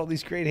taught all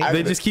these great hands.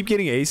 They just keep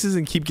getting aces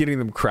and keep getting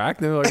them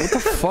cracked. And they're like, "What the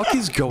fuck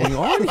is going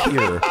on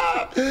here?"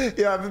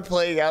 Yeah, I've been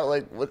playing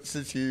out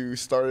since you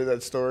started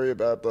that story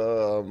about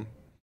the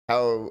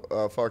how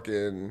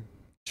fucking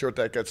short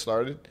deck got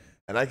started,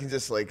 and I can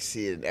just like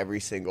see it in every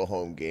single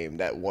home game.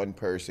 That one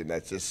person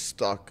that's just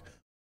stuck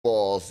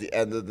balls. The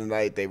end of the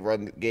night,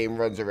 game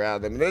runs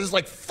around them, and they're just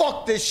like,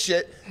 "Fuck this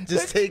shit."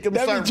 Just take them,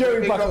 start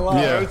ripping up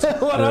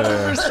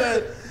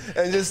 100%,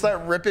 and just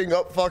start ripping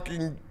up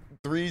fucking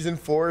 3s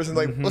and 4s, and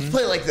like, let's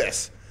play like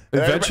this.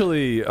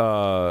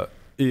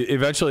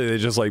 Eventually, they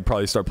just like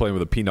probably start playing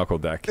with a pinochle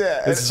deck.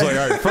 Yeah, it's just like,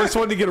 all right, first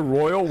one to get a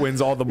royal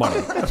wins all the money.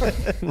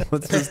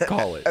 Let's just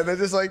call it. And then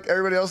just like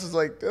everybody else is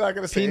like, they're not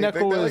gonna say anything.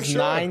 Pinochle is like,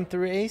 9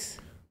 through ace.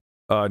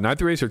 9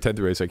 through ace or 10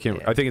 through ace? I can't.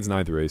 Yeah. I think it's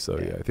 9 through ace. So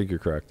yeah, I think you're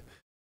correct.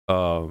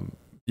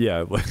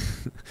 Yeah,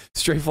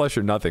 straight flush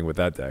or nothing with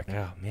that deck.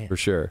 Oh man, for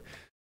sure.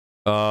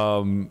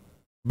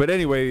 But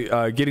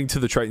anyway, getting to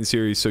the Triton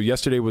series. So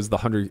yesterday was the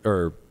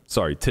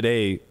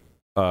today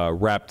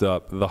wrapped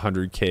up the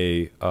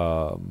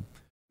 100K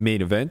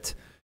main event,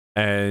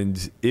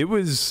 and it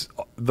was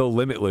the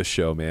Limitless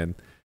show, man.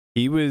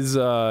 He was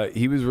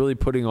really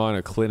putting on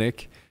a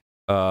clinic.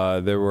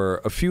 There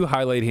were a few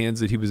highlight hands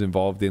that he was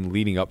involved in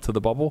leading up to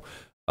the bubble,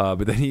 but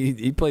then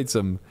he played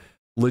some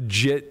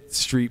legit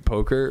street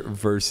poker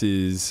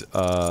versus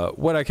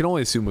what I can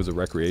only assume was a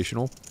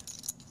recreational.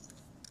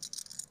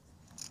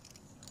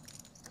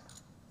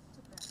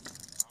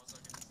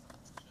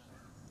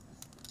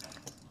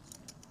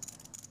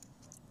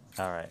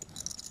 All right.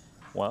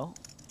 Well,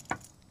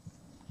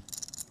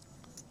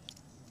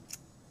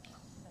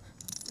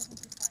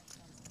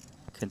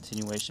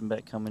 continuation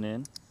bet coming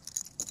in.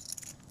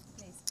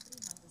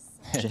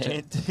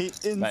 JT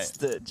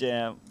insta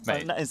jam.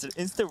 Mate. Not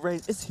insta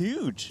raise. It's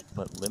huge,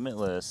 but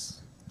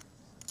Limitless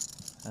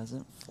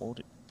hasn't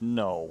folded.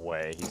 No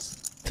way.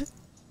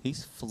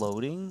 He's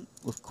floating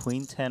with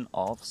Queen 10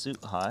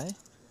 offsuit high.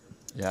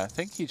 Yeah, I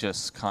think he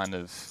just kind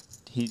of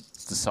He's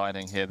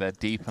deciding here they're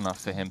deep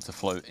enough for him to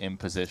float in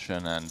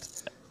position, and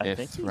I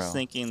think he's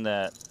thinking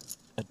that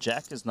a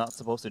jack is not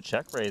supposed to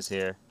check raise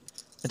here,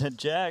 and a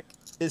jack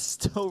is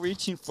still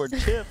reaching for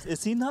chips.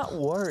 Is he not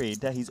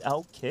worried that he's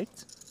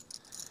outkicked?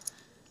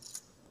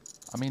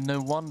 I mean,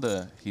 no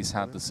wonder he's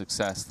had the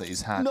success that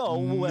he's had. No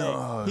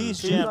way. He's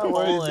He's jammed not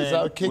worried all he's in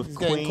outkicked. with He's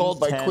getting Queen called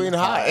by 10 Queen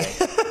high.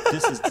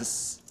 This is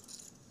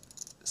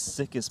the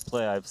sickest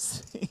play I've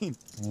seen.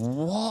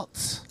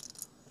 What?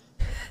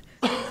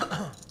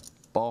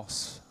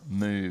 Boss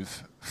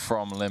move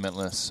from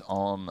Limitless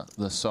on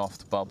the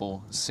soft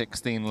bubble.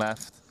 16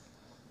 left.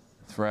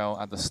 Threll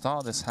at the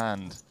start of this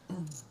hand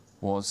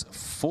was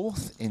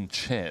 4th in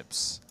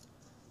chips.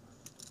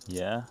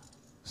 Yeah.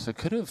 So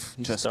could have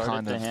He just started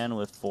kind the of hand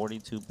with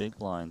 42 big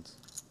blinds.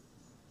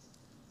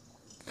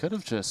 could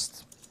have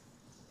just,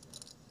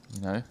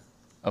 you know,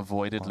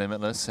 avoided Wow.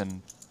 Limitless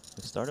and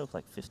He started with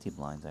like 50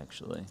 blinds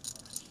actually.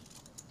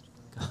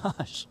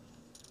 Gosh.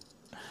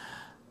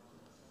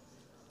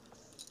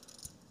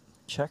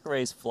 Check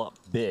raise flop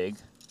big.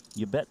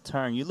 You bet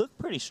turn. You look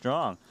pretty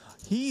strong.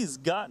 He's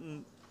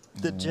gotten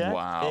the jack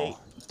Wow.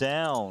 8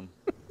 down.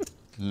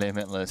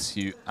 Limitless,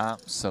 you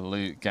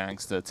absolute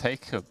gangster.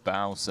 Take a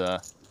bow, sir.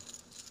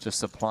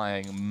 Just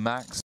applying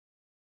max.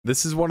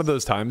 This is one of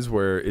those times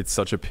where it's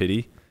such a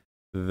pity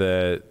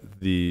that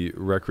the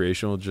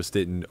recreational just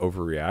didn't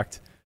overreact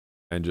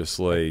and just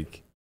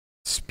like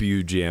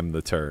spew jam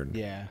the turn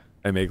Yeah.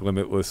 and make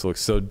Limitless look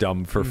so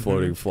dumb for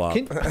floating flop.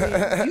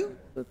 You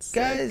That's sick.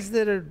 guys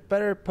that are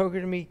better at poker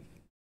than me,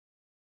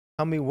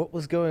 tell me what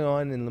was going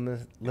on in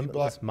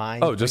Limitless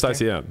Mind. Oh, just right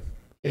there? ICM.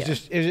 It's Yeah.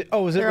 just, is it,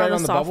 oh, is it They're right on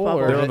on the the soft bubble? bubble.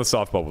 Or They're is on it- the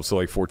soft bubble, so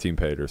like 14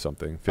 paid or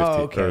something, 15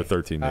 Oh, okay. or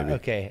 13 maybe.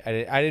 okay,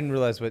 I didn't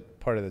realize what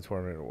part of the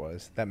tournament it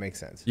was. That makes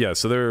sense. Yeah,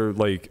 so they're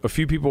like a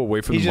few people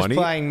away from He's the just money.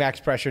 playing max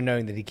pressure,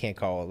 knowing that he can't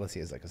call it unless he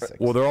has like a 6.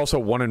 Well, they're also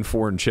 1 and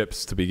 4 in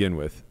chips to begin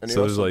with, And he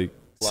so there's also like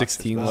blocks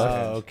 16 his left.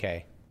 best. Oh,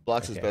 okay.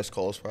 Blocks his Okay. best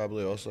calls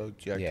probably also.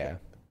 Jack Yeah.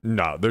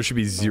 No, there should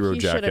be zero He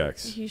Jack shouldn't-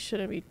 X, He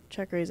shouldn't be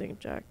check raising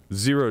Jack.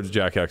 zero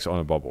Jack X on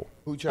a bubble.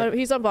 Who checked?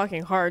 He's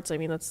unblocking hearts. I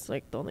mean, that's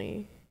like the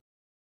only.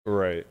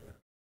 Right.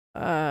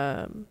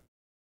 Um.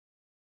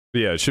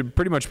 Yeah, it should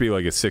pretty much be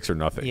like a 6 or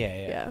nothing. Yeah,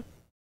 yeah. Yeah.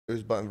 It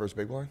was button versus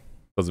big blind.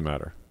 Doesn't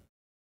matter.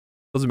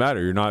 Doesn't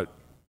matter. You're not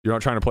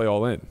trying to play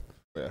all in.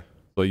 Yeah.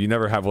 Like you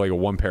never have like a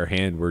 1-pair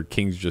hand where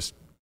kings just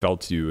fell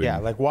to you. And, Yeah,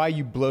 like why are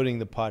you bloating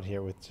the pot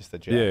here with just the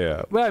jack?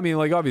 yeah. Well, I mean,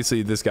 like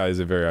obviously this guy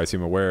isn't very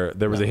ICM aware.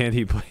 There was a hand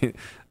he played.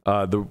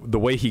 The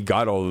way he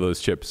got all of those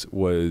chips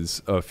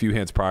was a few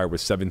hands prior with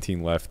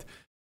 17 left.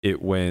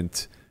 It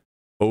went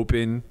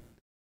open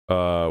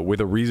with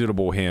a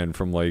reasonable hand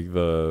from like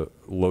the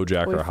low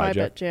jack We or high 5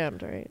 bet jack.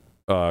 jammed,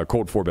 right?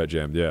 Cold 4-bet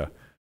jammed. Yeah.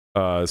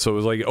 So it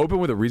was like open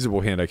with a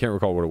reasonable hand. I can't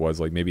recall what it was,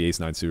 like maybe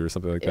ace-9 suit or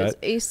something like It was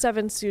that.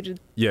 ace-7 suited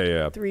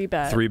Yeah. 3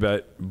 bet.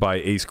 3-bet by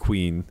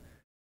ace-queen,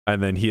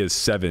 and then he has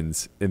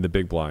 7s in the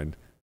big blind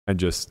and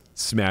just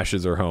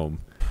smashes her home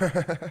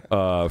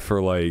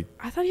for like,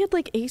 I thought he had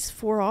like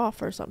ace-4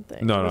 off or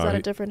something. No, Or was no, that a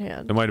he- different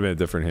hand? it might have been a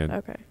different hand.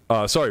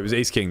 Okay. Sorry, it was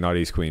ace-king, not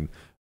ace-queen.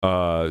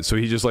 So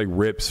he just like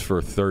rips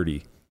for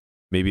 30,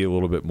 maybe a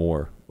little bit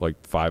more, like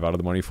 5 out of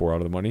the money, 4 out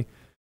of the money,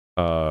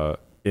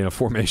 in a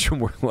formation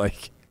where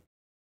like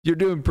you're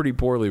doing pretty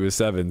poorly with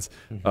 7s.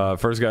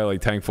 First guy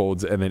like tank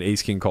folds, and then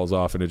ace-king calls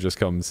off, and it just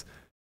comes.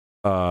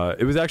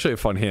 It was actually a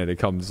fun hand. It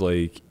comes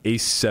like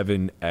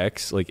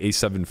ace-7x, like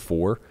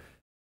ace-7-4,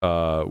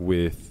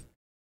 with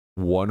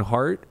 1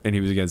 heart, and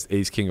he was against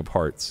ace-king of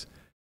hearts,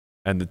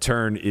 and the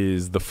turn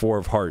is the 4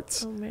 of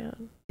hearts. Oh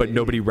man. But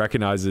nobody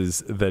recognizes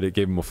that it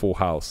gave him a full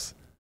house.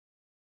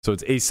 So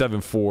it's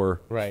ace-7-4,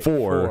 Right,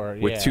 4 4,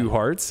 with yeah. 2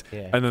 hearts,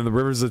 Yeah. and then the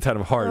river's a 10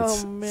 of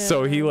hearts. Oh,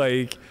 So he man.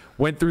 like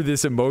went through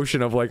this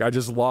emotion of like, I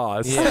just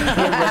lost. Yeah.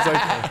 Everyone's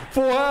like,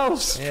 full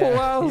house, full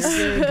house.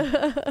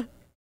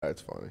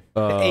 That's funny.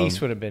 The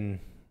ace would have been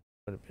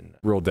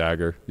real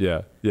dagger.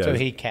 Yeah. So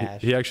he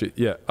cashed. He actually,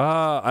 yeah.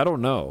 I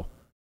don't know.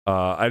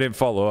 I didn't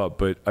follow up,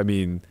 but I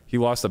mean, he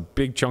lost a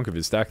big chunk of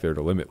his stack there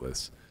to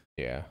Limitless.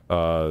 Yeah.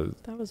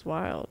 That was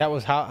wild. That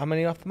was how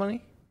many off the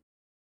money?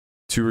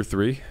 2 or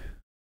 3.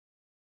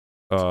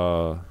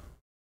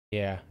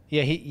 Yeah.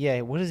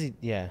 Yeah. What is he?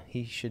 Yeah.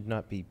 He should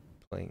not be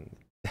playing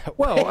that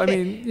Well, way. I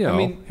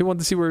mean, he wanted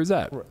to see where he was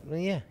at.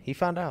 Yeah. He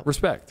found out.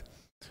 Respect.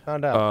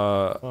 Found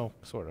out. Well,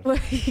 sort of. Well,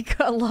 he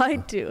got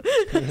lied to.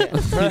 He did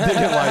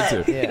get lied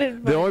to. Yeah.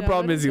 The only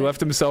problem is he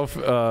left himself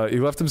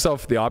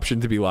the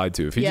option to be lied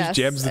to. If he just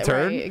jams the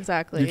turn, right,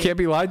 exactly. you can't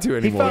be lied to He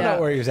anymore. found out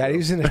where he was at. He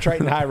was in a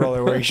Triton High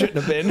Roller where he shouldn't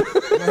have been.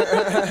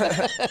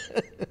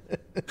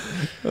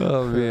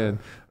 Oh man.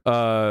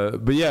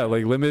 But yeah,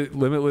 like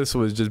Limitless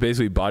was just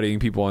basically bodying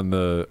people on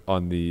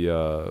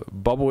the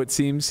bubble. It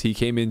seems he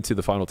came into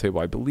the final table,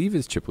 I believe,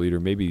 as chip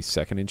leader, maybe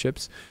second in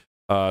chips.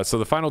 So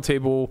the final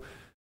table.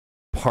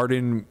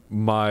 Pardon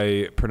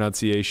my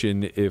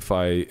pronunciation if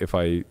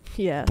I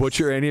Yes.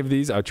 butcher any of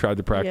these. I tried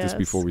to practice Yes,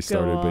 before we go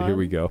started, but here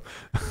we on.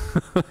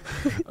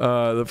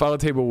 go. The final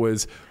table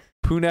was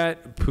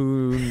Punat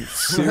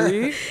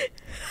Punsiri.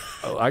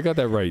 Oh, I got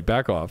that right.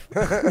 Back off.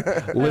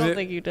 I don't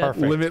think you did.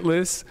 Perfect.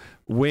 Limitless,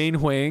 Wayne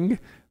Huang,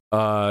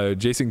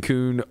 Jason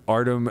Kuhn,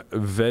 Artem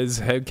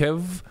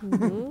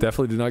Vezhekev.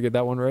 Definitely did not get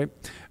that one right.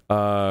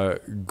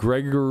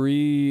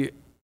 Gregory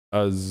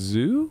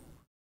Azu.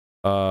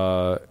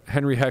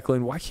 Henry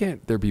Hecklin. Why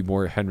can't there be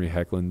more Henry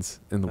Hecklins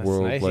in the That's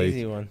world? a nice, Like,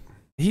 easy one.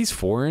 he's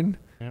foreign.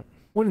 Yep.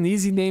 What an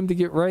easy name to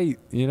get right,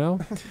 you know?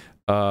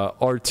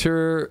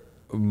 Artur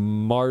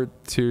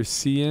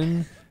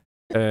Martirsian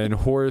and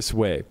Horace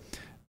Way.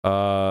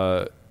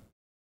 I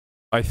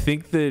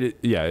think that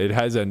it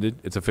has ended.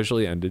 It's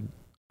officially ended.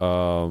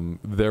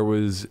 There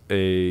was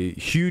a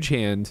huge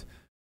hand,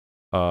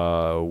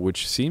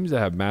 which seems to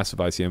have massive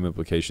ICM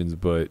implications,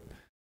 but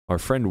our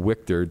friend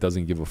Wichter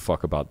doesn't give a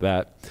fuck about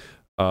that.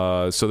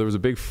 So there was a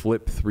big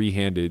flip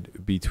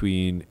 3-handed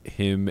between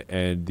him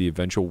and the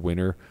eventual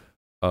winner,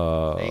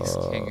 Ace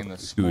King in the who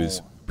small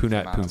is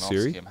Punat Malinowski.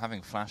 Punsiri. I'm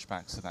having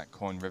flashbacks to that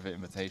Coin Rivet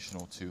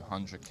Invitational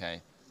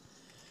 200K.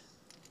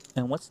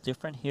 And what's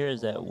different here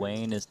is that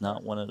Wayne is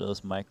not one of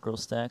those micro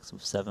stacks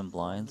with 7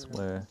 blinds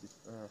where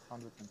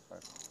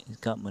he's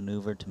got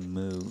maneuver to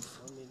move,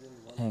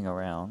 hang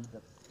around.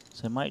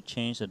 So it might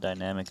change the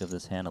dynamic of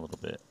this hand a little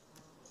bit.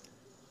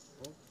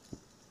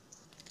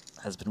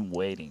 Has been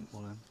waiting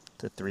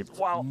to 3.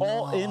 Wow,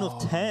 all in with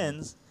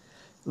 10s.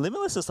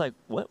 Limitless is like,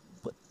 what?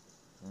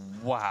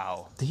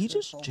 Wow. Did he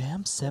just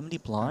jam 70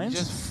 blinds?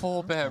 Just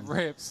 4-bet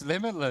rips,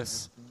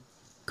 Limitless.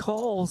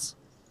 Calls.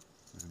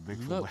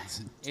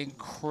 Looked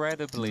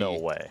incredibly No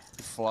way.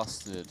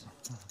 flustered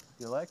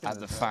at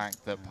the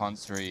fact that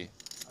Punsiri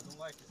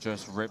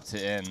just ripped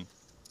it in.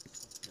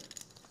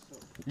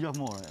 You have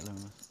more, right,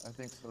 Limitless? I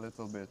think a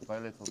little bit, by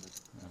a little bit.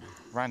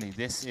 Randy,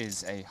 this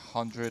is a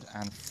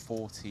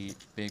 140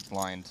 big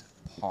blind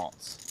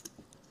pot.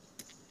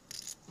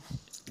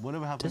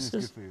 Whatever happens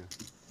This is is good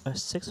for you. a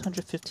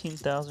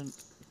 615,000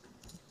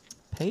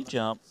 pay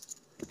jump.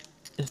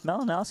 If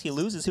Malinowski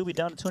loses, he'll be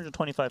down to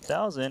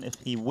 225,000. If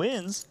he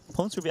wins,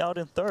 Ponce will be out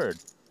in third.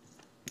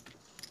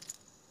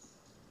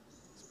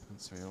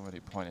 Punsiri already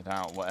pointed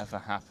out, whatever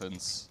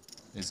happens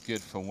is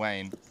good for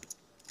Wayne.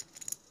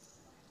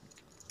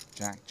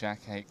 Jack,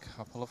 a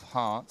couple of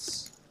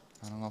hearts.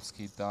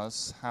 Malinowski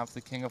does have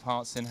the King of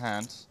Hearts in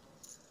hand.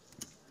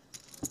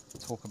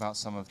 Talk about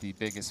some of the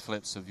biggest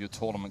flips of your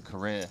tournament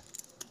career.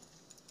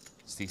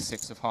 As the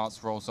 6 of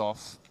Hearts rolls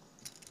off.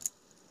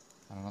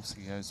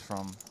 Malinowski goes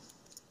from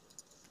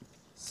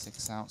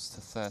 6 outs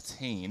to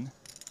 13.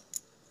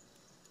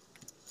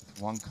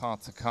 With 1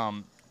 card to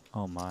come.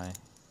 Oh my.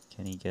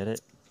 Can he get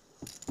it?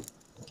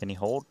 Can he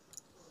hold?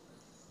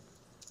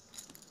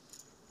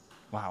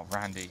 Wow,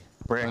 Randy.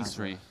 Brick.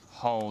 Punsiri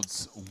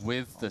holds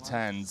with the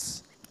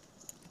 10s.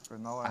 For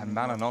now, I And need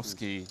not to-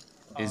 Malinowski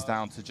is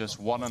down to just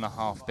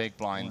 1.5 big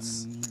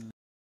blinds.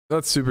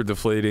 That's super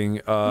deflating.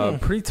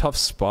 Pretty tough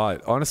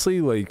spot.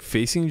 Honestly, like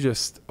facing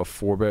just a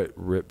 4-bet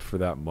rip for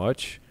that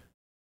much,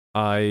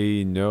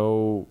 I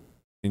know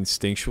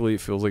instinctually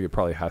it feels like it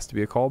probably has to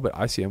be a call, but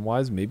ICM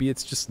wise, maybe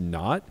it's just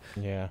not.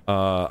 Yeah.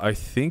 I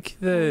think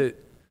that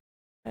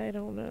I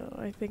don't know.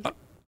 I think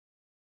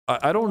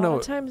I don't a lot know.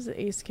 of times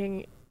the Ace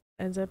King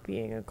ends up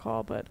being a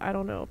call, but I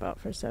don't know about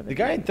for 70. The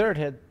guy in third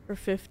had. For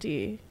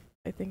 50,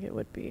 I think it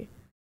would be,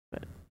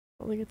 but I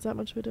don't think it's that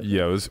much of a difference.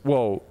 Yeah, it was.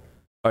 Well,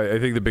 I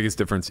think the biggest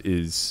difference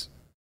is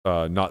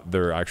not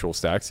their actual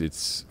stacks.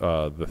 It's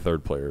the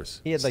third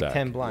player's. He had like stack.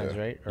 10 blinds,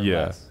 right? Or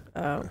Yeah. less.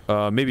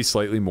 Oh. Maybe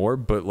slightly more,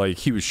 but like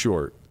he was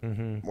short.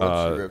 Mm-hmm.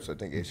 Once he rips, I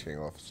think Ace King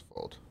off is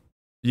fold.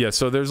 Yeah,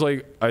 so there's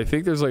like I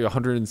think there's like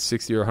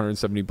 160 or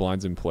 170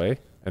 blinds in play,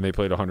 and they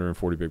played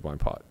 140 big blind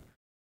pot.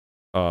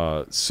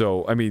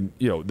 So I mean,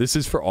 this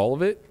is for all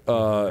of it.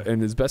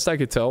 And as best I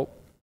could tell,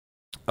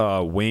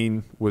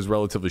 Wayne was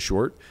relatively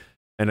short,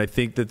 and I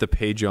think that the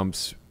pay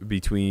jumps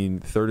between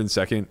third and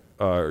second,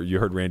 you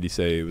heard Randy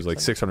say it was like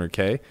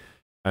 600K,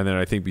 and then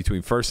I think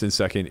between first and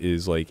second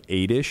is like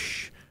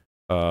 8-ish,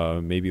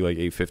 maybe like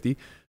 850.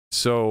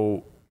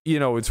 So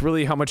it's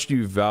really how much do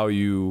you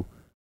value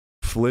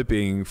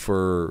flipping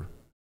for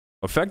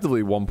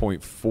effectively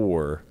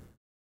 1.4.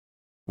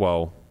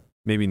 Well,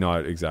 maybe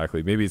not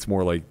exactly. Maybe it's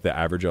more like the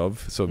average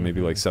of. So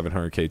maybe like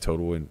 700K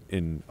total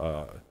in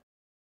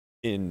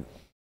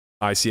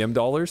ICM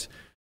dollars.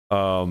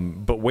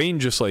 But Wayne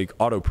just like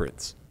auto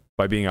prints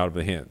by being out of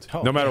the hand.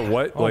 No matter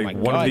what, like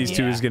one of these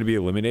two is going to be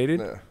eliminated.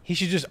 Yeah. He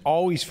should just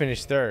always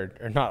finish third,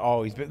 or not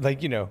always, but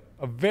like, a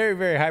very,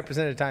 very high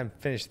percentage of the time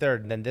finish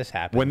third, and then this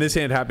happens. When this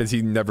hand happens,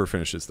 he never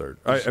finishes third.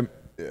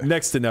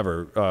 Next to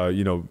never.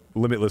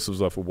 Limitless was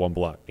left with one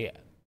block. Yeah.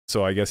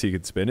 So I guess he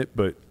could spin it,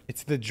 but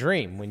It's the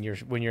dream when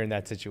you're in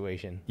that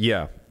situation.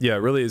 yeah, it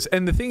really is.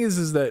 And the thing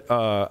is that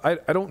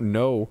I don't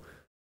know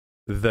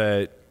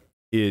that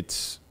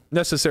it's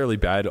necessarily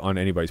bad on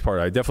anybody's part.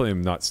 I definitely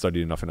am not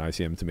studied enough in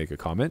ICM to make a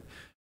comment.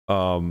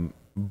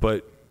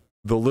 But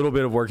the little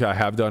bit of work I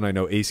have done, I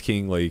know Ace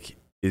King like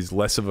is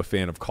less of a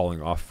fan of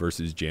calling off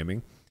versus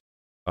jamming.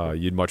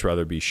 You'd much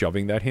rather be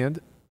shoving that hand,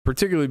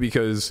 particularly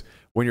because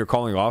when you're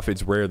calling off,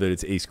 it's rare that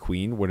it's Ace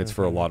Queen when it's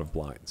for a lot of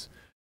blinds.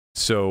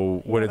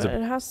 So when it's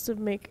it has to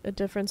make a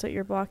difference that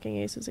you're blocking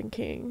aces and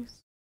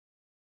kings.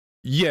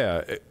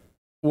 Yeah.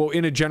 Well,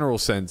 in a general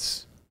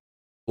sense,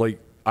 like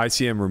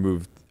ICM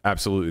removed,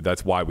 absolutely.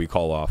 That's why we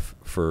call off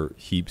for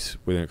heaps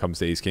when it comes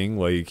to Ace King.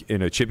 Like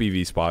in a chip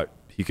EV spot,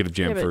 he could have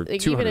jammed for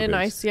 200 even in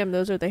bigs. ICM,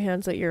 those are the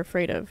hands that you're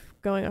afraid of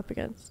going up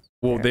against.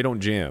 Well, they don't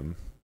jam.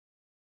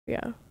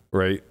 Yeah.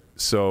 Right?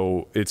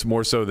 So it's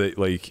more so that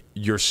like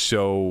you're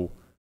so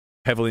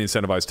heavily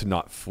incentivized to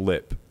not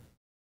flip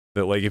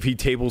that like if he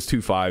tables 2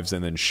 5s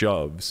and then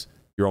shoves,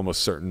 you're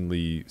almost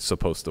certainly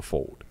supposed to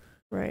fold.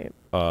 Right.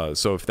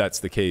 So if that's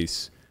the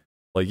case,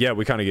 like, yeah,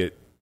 we kind of get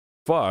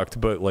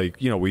fucked, but like,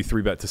 we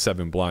 3-bet to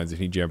 7 blinds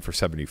and he jammed for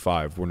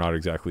 75. We're not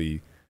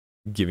exactly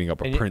giving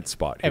up a print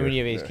spot here. And when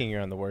you have Ace King, you're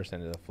on the worst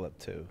end of the flip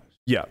too.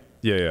 Yeah.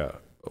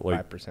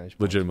 Like 5%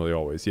 legitimately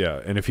always.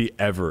 Yeah. And if he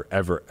ever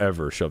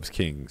shoves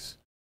kings,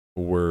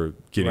 we're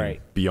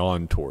getting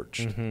beyond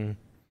torched.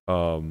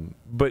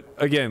 But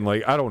again,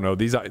 like, I don't know,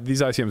 these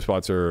ICM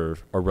spots are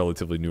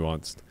relatively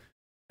nuanced,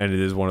 and it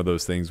is one of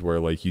those things where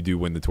like you do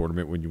win the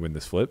tournament when you win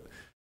this flip.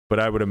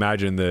 But I would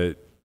imagine that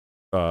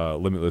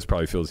Limitless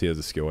probably feels he has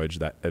a skill edge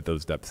that at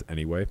those depths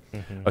anyway,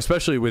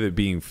 especially with it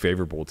being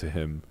favorable to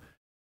him,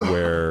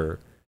 where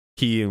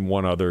he and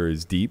one other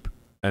is deep,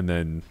 and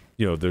then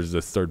there's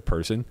a third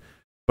person.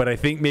 But I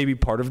think maybe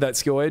part of that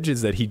skill edge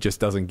is that he just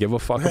doesn't give a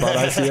fuck about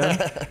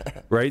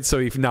ICM, right? So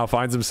he now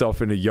finds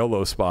himself in a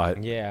YOLO spot,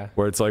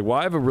 where it's like, well,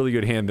 I have a really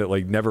good hand that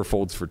like never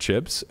folds for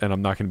chips, and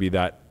I'm not going to be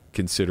that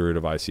considerate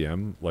of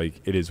ICM.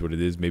 Like, it is what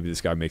it is. Maybe this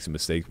guy makes a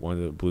mistake, one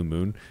of the blue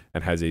moon,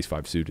 and has ace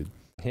 5 suited.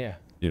 Yeah.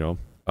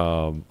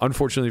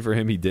 Unfortunately for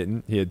him, he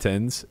didn't. He had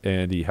 10s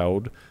and he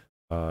held.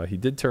 He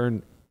did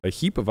turn a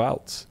heap of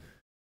outs.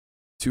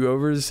 2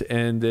 overs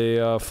and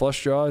a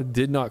flush draw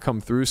did not come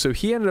through. So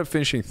he ended up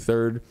finishing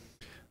third.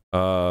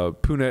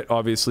 Punet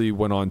obviously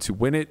went on to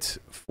win it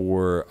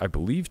for, I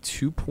believe,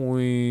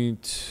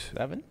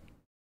 2.7.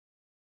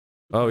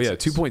 Oh yeah,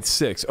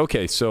 2.6.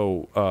 Okay,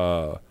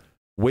 so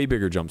way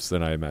bigger jumps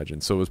than I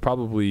imagined. So it was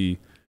probably,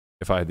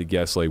 if I had to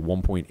guess, like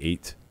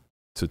 1.8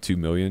 to 2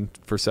 million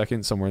per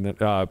second, somewhere in that.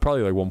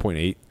 Probably like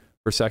 1.8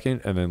 per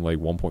second, and then like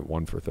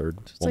 1.1 for third.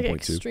 It's like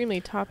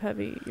extremely top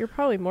heavy. You're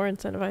probably more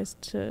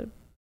incentivized to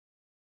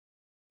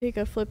take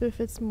a flip if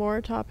it's more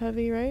top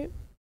heavy, right?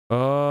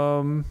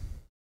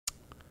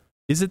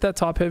 Is it that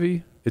top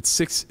heavy? It's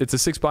a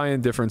 6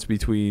 buy-in difference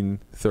between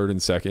third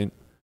and second,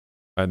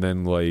 and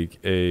then like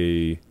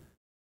a,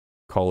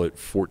 call it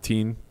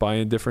 14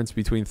 buy-in difference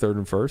between third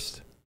and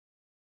first.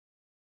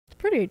 It's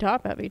pretty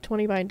top heavy.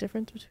 20 buy-in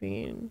difference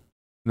between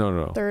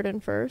no third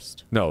and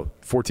first. No,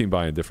 14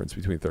 buy-in difference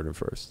between third and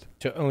first.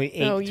 So only 8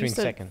 between you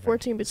said second.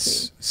 14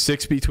 between.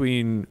 6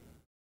 between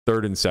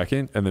third and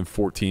second, and then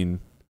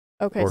 14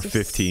 or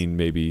 15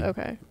 maybe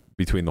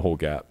between the whole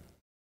gap.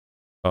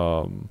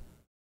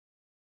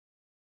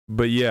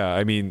 But yeah,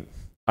 I mean,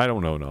 I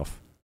don't know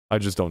enough. I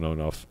just don't know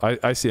enough.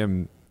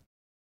 ICM,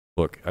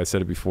 look, I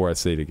said it before, I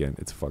say it again.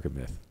 It's a fucking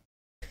myth.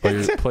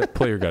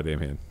 Play your goddamn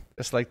hand.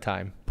 Just like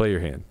time. Play your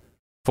hand.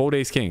 Fold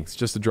ace king. It's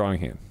just a drawing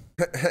hand.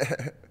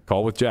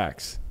 Call with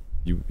jacks.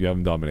 You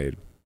haven't dominated.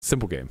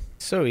 Simple game.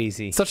 So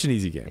easy. Such an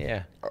easy game.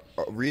 Yeah. A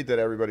read that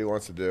everybody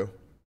wants to do.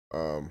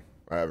 I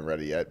haven't read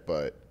it yet,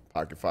 but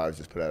Pocket Fives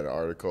just put out an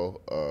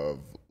article of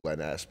Len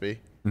Aspie.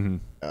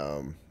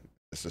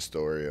 It's a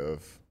story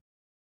of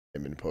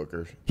him in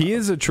poker. He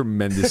is a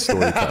tremendous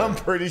storyteller. I'm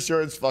pretty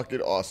sure it's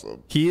fucking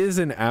awesome. He is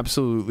an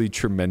absolutely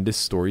tremendous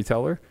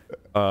storyteller.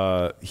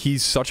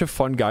 He's such a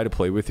fun guy to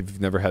play with if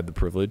you've never had the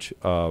privilege,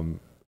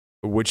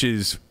 which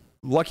is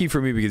lucky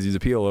for me because he's a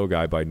PLO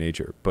guy by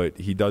nature, but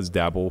he does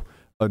dabble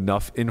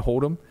enough in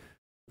Hold'em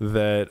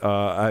that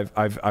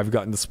I've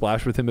gotten to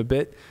splash with him a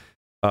bit.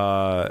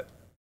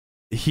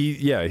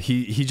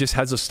 He just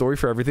has a story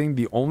for everything.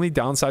 The only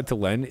downside to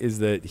Len is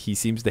that he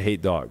seems to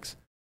hate dogs.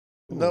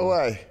 No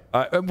way.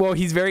 Well,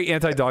 he's very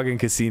anti-dog in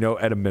casino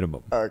at a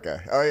minimum. Okay.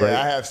 Oh yeah, right?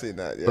 I have seen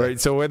that. Yeah. Right.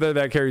 So whether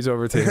that carries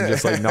over to him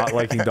just like not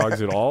liking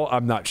dogs at all,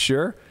 I'm not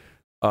sure.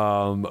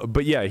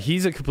 But yeah,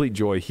 he's a complete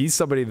joy. He's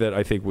somebody that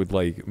I think would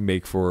like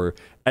make for,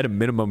 at a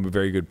minimum, a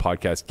very good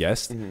podcast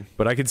guest.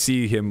 But I could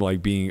see him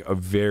like being a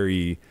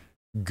very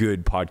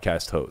good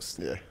podcast host.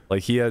 Yeah.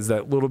 Like he has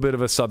that little bit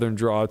of a Southern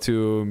draw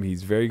to him.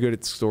 He's very good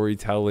at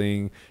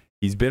storytelling.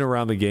 He's been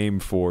around the game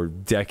for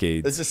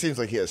decades. It just seems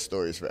like he has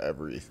stories for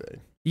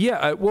everything.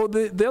 Yeah, well,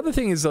 the other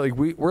thing is like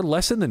we're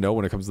less in the know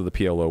when it comes to the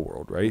PLO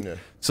world, right? Yeah.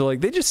 So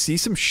like they just see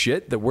some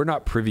shit that we're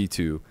not privy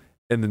to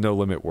in the No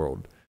Limit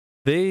world.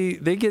 They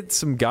get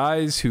some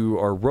guys who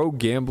are rogue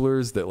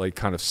gamblers that like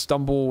kind of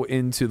stumble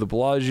into the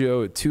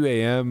Bellagio at 2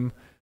 a.m.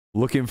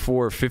 looking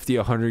for a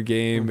 50-100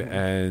 game,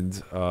 and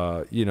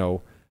you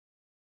know,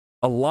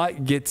 a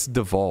lot gets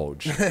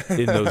divulged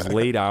in those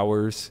late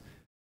hours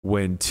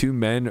when two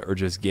men are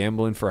just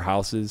gambling for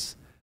houses.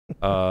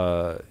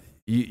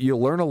 You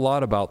learn a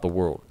lot about the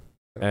world,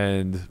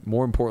 and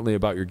more importantly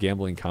about your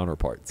gambling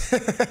counterparts.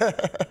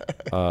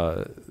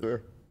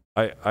 Sure.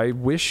 I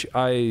wish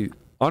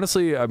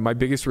honestly, my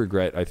biggest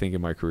regret I think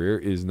in my career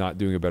is not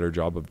doing a better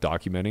job of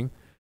documenting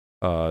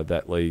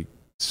that like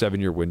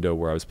 7-year window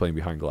where I was playing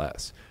behind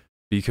glass,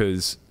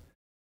 because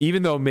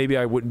even though maybe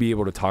I wouldn't be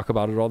able to talk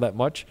about it all that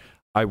much,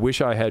 I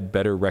wish I had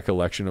better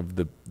recollection of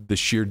the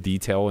sheer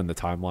detail and the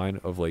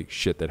timeline of like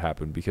shit that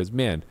happened, because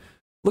man,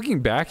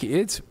 looking back,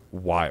 it's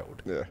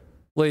wild. Yeah.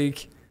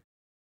 Like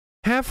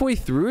halfway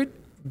through it,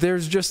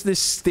 there's just this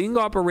sting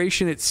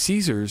operation at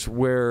Caesars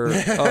where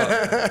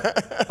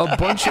a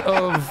bunch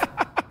of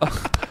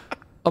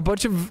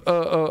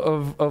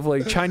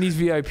like Chinese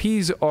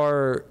VIPs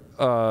are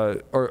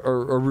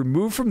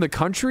removed from the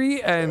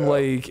country, and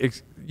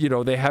like you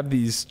know, they have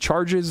these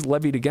charges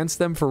levied against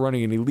them for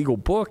running an illegal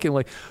book, and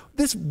like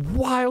this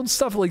wild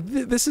stuff. Like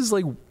this is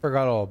like,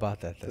 forgot all about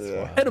that. That's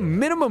wild. At a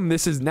minimum,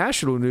 this is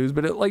national news,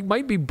 but it like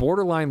might be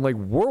borderline like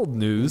world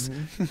news.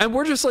 And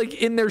we're just like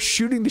in there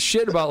shooting the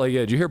shit about like, yeah,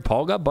 did you hear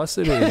Paul got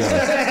busted in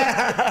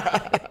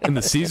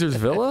the Caesars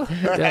Villa?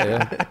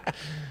 Yeah.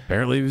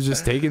 Apparently he was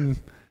just taking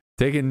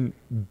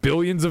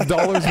billions of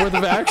dollars worth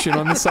of action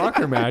on the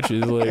soccer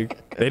matches.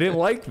 Like they didn't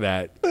like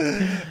that.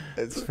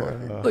 It's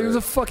funny. Like it was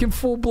a fucking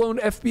full-blown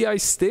FBI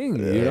sting,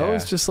 you know?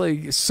 It's just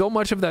like so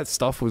much of that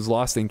stuff was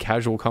lost in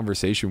casual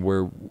conversation,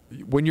 where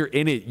when you're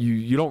in it,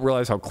 you don't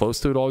realize how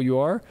close to it all you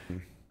are.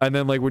 And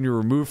then like when you're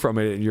removed from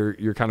it and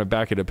you're kind of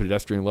back at a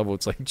pedestrian level,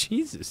 it's like,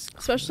 Jesus.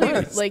 Especially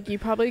like you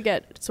probably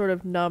get sort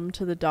of numb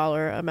to the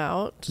dollar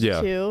amount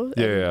too.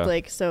 And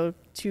like, so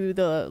to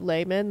the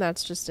layman,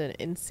 that's just an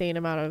insane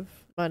amount of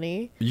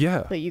money.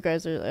 Yeah. But you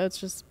guys are, it's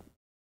just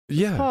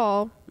Yeah.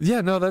 Paul.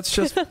 Yeah, no, that's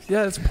just,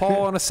 it's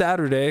Paul on a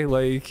Saturday.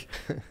 Like,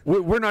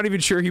 we're not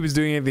even sure he was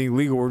doing anything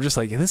illegal. We're just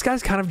like, this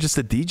guy's kind of just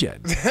a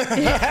degen.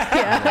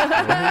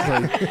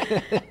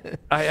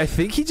 I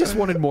think he just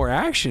wanted more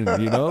action,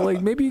 you know?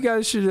 Like, maybe you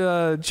guys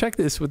should check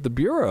this with the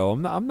Bureau.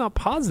 I'm not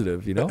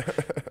positive, you know?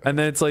 And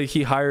then it's like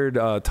he hired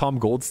Tom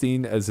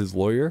Goldstein as his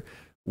lawyer,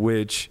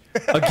 which,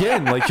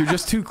 again, like, you're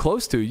just too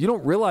close to. You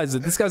don't realize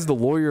that this guy's the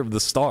lawyer of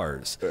the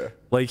stars. Yeah.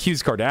 Like, he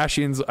was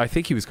Kardashian's. I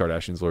think he was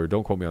Kardashian's lawyer.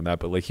 Don't quote me on that.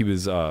 But like, he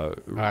was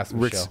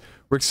Rick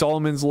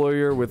Solomon's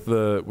lawyer with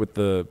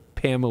the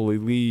Pamela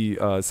Lee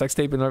sex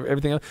tape and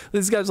everything else.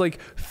 This guy's like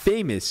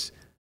famous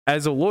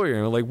as a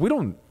lawyer. And like,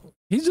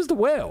 he's just a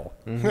whale.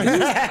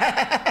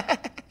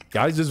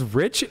 Guy's just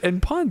rich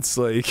and punts.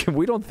 Like,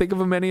 we don't think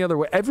of him any other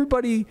way.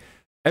 Everybody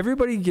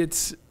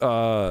gets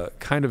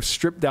kind of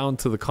stripped down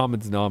to the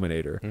common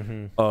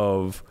denominator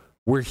of,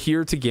 we're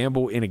here to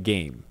gamble in a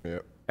game.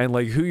 Yep. And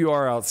like, who you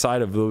are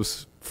outside of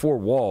those four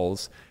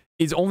walls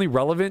is only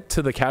relevant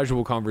to the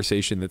casual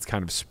conversation that's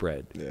kind of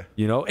spread. Yeah.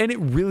 You know? And it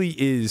really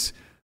is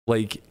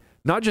like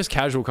not just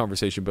casual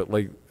conversation,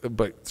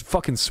 but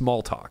fucking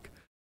small talk.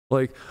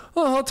 Like,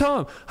 oh,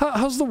 Tom,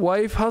 how's the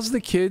wife? How's the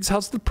kids?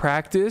 How's the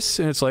practice?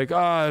 And it's like,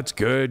 it's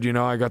good. You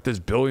know, I got this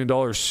 $1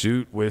 billion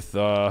suit with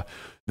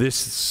this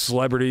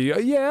celebrity.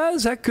 Yeah,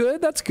 is that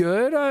good? That's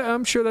good.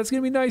 I'm sure that's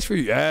going to be nice for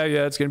you. Yeah,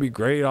 it's going to be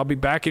great. I'll be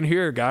back in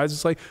here, guys.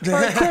 It's like, all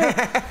right, cool.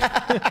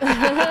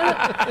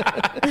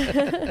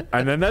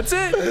 And then that's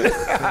it.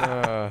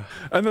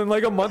 And then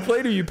like a month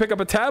later, you pick up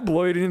a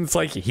tabloid and it's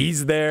like,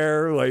 he's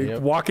there,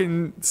 like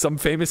walking some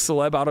famous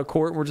celeb out of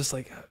court. And we're just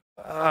like,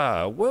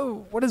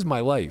 what is my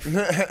life?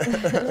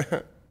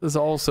 This is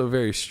also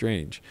very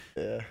strange.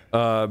 Yeah.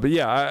 But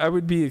yeah, I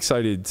would be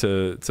excited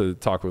to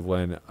talk with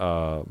Len.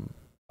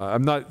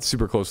 I'm not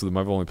super close with him.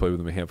 I've only played with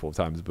him a handful of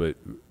times, but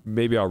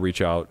maybe I'll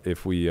reach out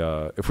if we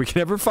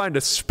can ever find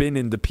a spin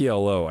into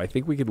PLO. I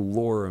think we could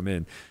lure him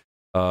in.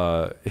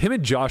 Him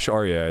and Josh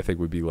Arya, I think,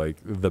 would be like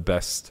the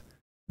best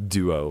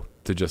duo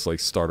to just like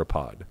start a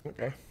pod.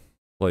 Okay.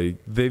 Like,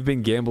 they've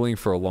been gambling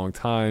for a long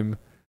time.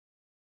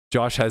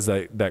 Josh has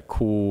that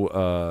cool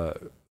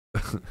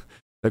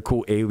that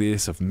cool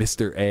alias of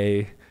Mr.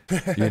 A.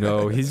 You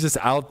know, he's just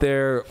out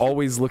there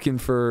always looking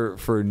for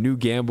a new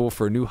gamble,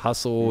 for a new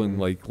hustle, and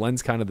like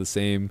Len's kind of the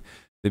same.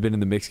 They've been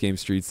in the mixed game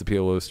streets, the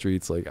PLO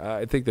streets. Like,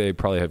 I think they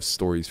probably have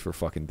stories for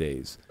fucking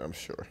days. I'm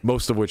sure.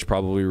 Most of which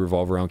probably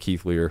revolve around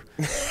Keith Lear.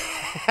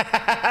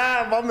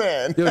 My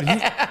man. Yo,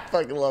 I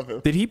fucking love him.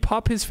 Did he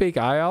pop his fake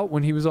eye out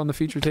when he was on the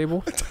feature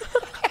table?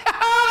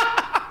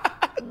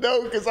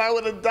 No, because I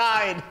would have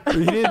died.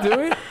 He didn't do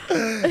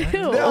it?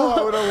 No,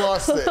 I would have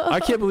lost it.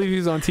 I can't believe he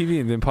was on TV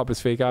and didn't pop his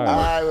fake eye out.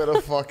 I would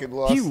have fucking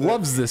lost it. He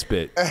loves this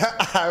bit.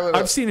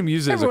 I've seen him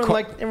use it as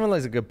Everyone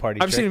likes a good party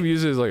I've seen him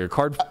use it as like a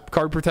card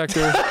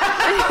protector.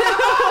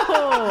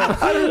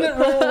 How didn't it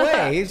roll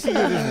away? He should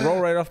just roll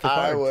right off the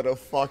card. I would have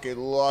fucking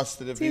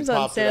lost it if Seems he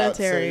popped it out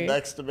unsanitary. sitting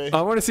next to me.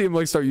 I want to see him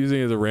like start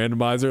using it as a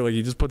randomizer. Like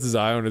he just puts his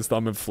eye on his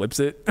thumb and flips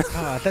it.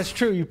 That's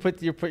true. You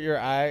put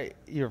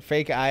your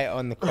fake eye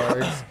on the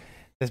cards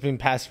that's been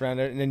passed around,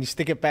 and then you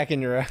stick it back in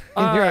your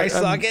eye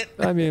socket.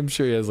 I mean, I'm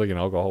sure he has like an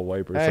alcohol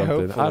wipe or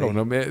something. I don't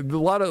know, man. A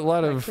lot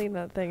of clean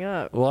that thing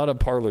up. A lot of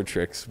parlor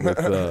tricks with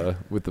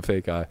the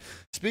fake eye.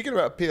 Speaking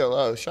about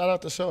PLO, shout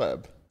out to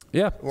Soeb.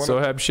 Yeah,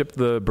 Sohab shipped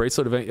the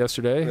bracelet event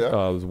yesterday. Yeah.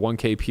 It was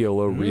 1K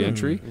PLO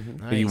re-entry.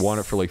 Nice. He won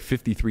it for like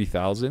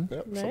 53,000.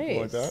 Yep, Nice.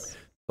 something like that. It's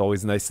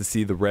always nice to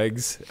see the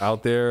regs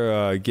out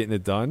there getting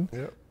it done.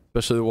 Yep.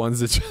 Especially the ones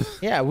that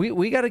just Yeah,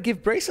 we got to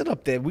give bracelet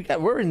up there.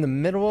 We're in the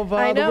middle of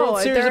I the know. World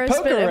Series of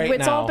Poker right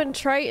it's now. all been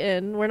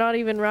Triton. We're not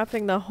even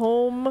wrapping the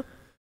home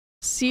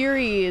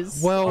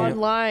series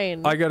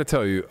online. I got to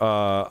tell you,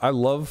 I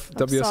love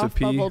I've WSOP. soft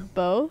bubbled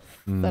both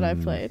that I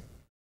played.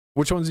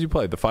 Which ones did you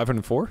play? The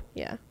 504?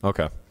 Yeah.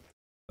 Okay.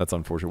 That's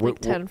unfortunate. Like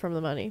 10 from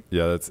the money.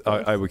 Yeah, that's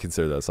I would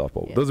consider that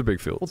softball. Yeah. Those are big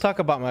fields. We'll talk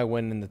about my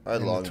win in the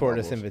long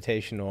Tortoise bubbles.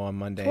 Invitational on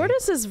Monday.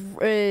 Tortoise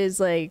is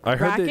like I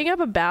heard racking up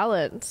a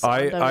balance.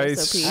 I- on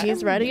WSOP.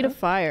 He's ready to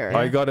fire.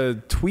 I got a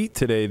tweet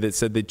today that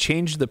said they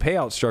changed the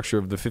payout structure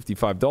of the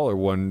 $55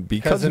 one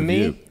because of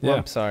me? you. Well, Yeah.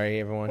 I'm sorry,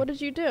 everyone. What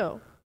did you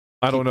do?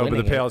 I don't know, but the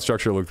winning it. payout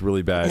structure looked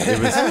really bad. It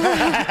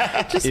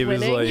was Just it was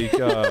winning.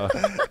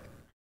 like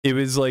it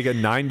was like a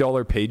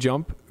 $9 pay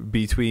jump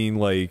between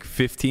like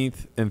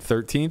 15th and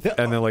 13th,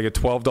 and then like a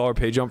 $12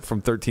 pay jump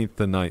from 13th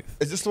to 9th.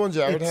 Is this the one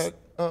Jared had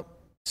up?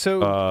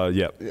 So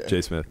Yeah,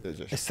 Jay Smith.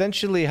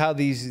 essentially, how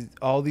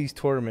all these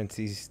tournaments,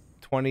 these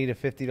 $20 to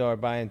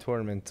 $50 buy-in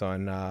tournaments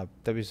on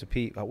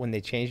WSOP, when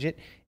they changed it,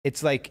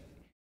 it's like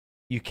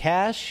you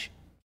cash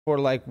for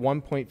like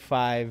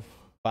 1.5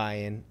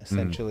 buy-in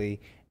essentially,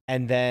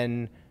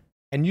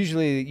 and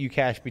usually you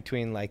cash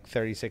between like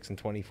 36 and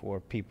 24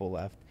 people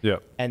left. Yeah.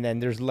 And then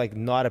there's like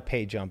not a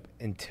pay jump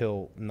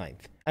until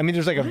 9th. I mean,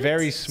 there's like a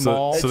very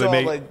small. So It's they all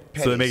make like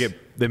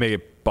they make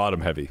it bottom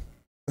heavy.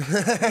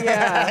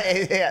 Yeah.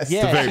 Yes.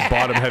 It's a very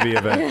bottom heavy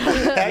event.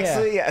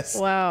 Actually, yes.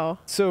 Wow.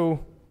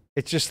 So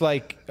it's just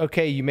like,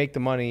 okay, you make the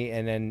money,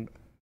 and then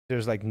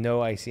there's like no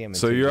ICM.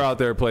 So you're out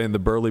there playing the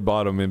Burley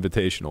Bottom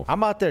Invitational.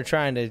 I'm out there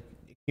trying to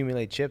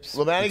accumulate chips.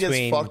 Lamani gets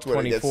between fucked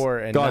when it gets- 24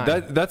 and God,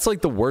 9. that's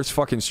like the worst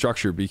fucking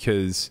structure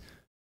because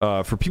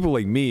for people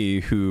like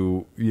me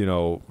who, you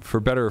know, for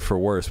better or for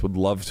worse, would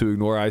love to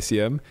ignore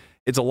ICM,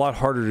 it's a lot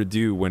harder to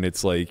do when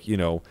it's like, you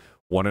know,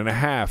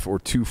 1.5 or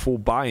 2 full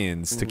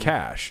buy-ins to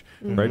cash,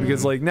 right?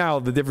 Because like now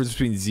the difference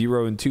between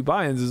 0 and 2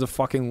 buy-ins is a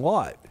fucking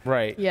lot.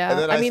 Right. And Yeah.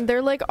 then I mean,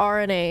 they're like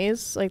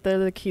RNAs, like they're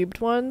the cubed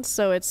ones,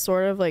 so it's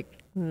sort of like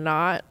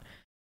not.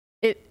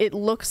 It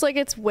looks like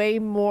it's way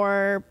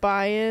more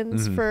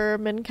buy-ins for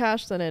min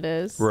cash than it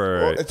is. Right.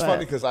 Well, it's But-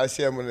 funny because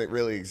ICM wouldn't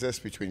really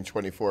exist between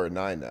 24 and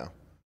 9 now.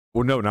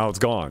 Well, no, now it's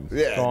gone.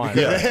 Yeah. Gone.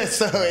 because-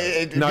 so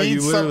it Now you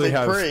means literally something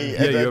have- free, yeah,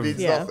 and you that have- means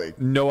Yeah. nothing.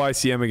 No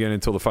ICM again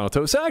until the final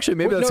total. So actually,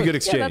 maybe Well, that's a no, good Yeah,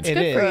 exchange. that's good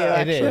It for you, is. It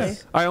actually.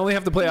 is. I only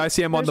have to play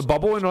ICM on the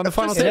bubble and on the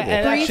final just- table.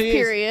 and- Brief actually is.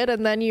 period,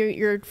 and then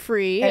you're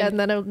free, And- and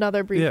then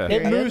another brief Yeah.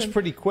 period. It moves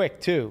pretty quick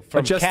too,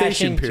 from gestation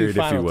cashing period, to if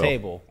you final will.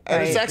 table.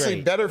 And it's Right. actually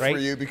Great, better right? for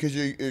you because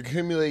you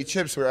accumulate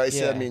chips where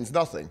ICM Yeah. means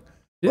nothing.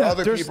 Yeah. Where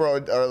other There's- people are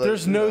like,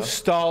 There's you no know.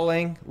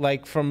 stalling,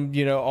 like from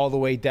all the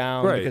way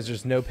down, Right. because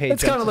there's no pay.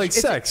 It's kind of like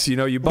sex, you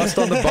know, you bust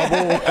on the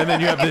bubble and then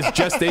you have this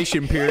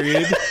gestation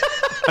period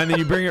and then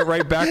you bring it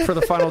right back for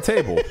the final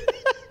table.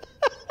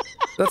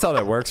 That's how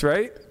that works,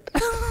 right?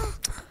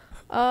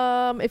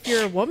 If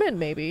you're a woman,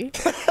 maybe.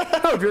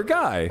 No, if you're a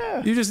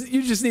guy, you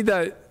just need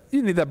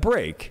that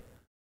break,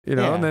 you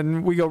know, Yeah. and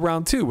then we go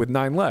round 2 with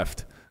 9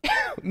 left.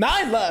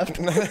 9 left.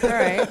 All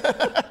right.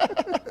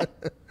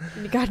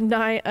 You got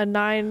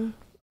nine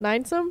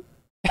some.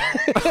 I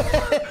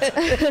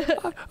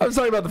was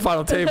talking about the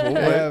final table.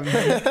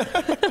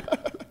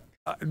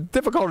 But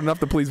difficult enough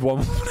to please one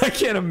woman. I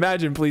can't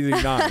imagine pleasing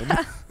 9.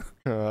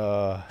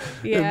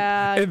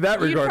 Yeah. in that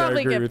regard, I you'd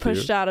probably agree get with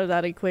pushed you. out of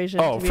that equation.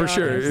 Oh, to be for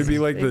sure. honest. It'd be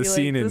like They'd the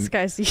scene in this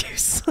guy's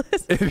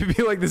useless. It'd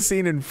be like the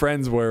scene in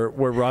Friends where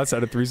Ross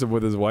had a threesome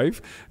with his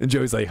wife, and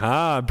Joey's like,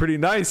 pretty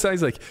nice.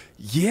 He's like,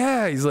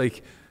 yeah. He's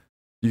like,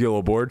 you get a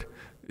little bored?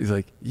 He's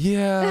like,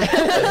 yeah.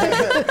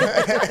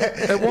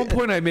 At one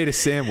point, I made a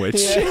sandwich.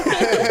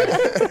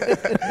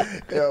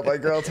 Yeah, my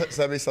girl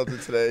sent me something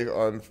today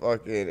on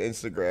fucking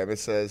Instagram. It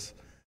says,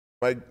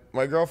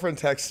 my girlfriend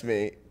texts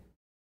me,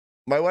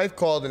 my wife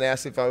called and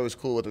asked if I was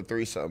cool with a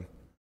threesome.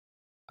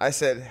 I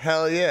said,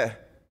 hell yeah.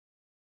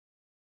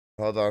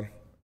 Hold on.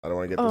 I don't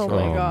want to get this Oh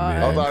wrong. my God.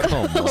 man. Hold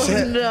on.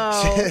 Oh, no.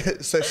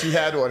 So she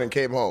had one and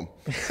came home.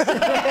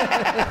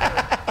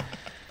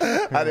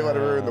 I didn't want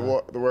to ruin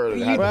the word.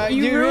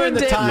 You ruined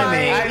the it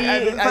timing.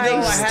 I know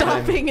I by had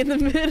stopping in the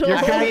middle. Your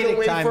I had to comedic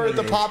wait for timing it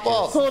to is pop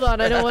up. Hold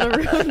on, I don't want to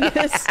ruin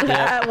this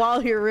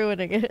while you're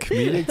ruining it.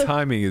 Comedic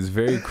timing is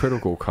very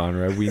critical,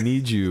 Conrad. We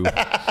need you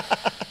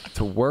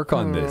to work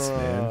on this,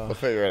 man. We'll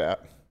figure it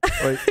out.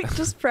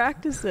 Just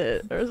practice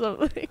it or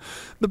something.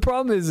 The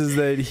problem is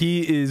that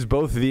he is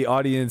both the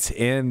audience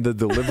and the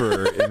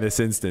deliverer in this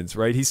instance,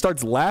 right? He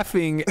starts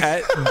laughing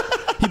at,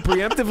 he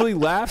preemptively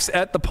laughs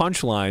at the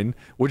punchline,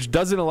 which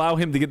doesn't allow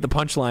him to get the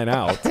punchline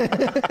out. And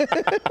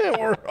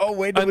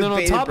then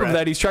on top of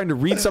that, he's trying to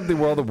read something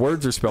where all the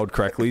words are spelled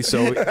correctly,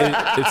 so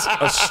it's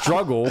a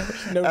struggle.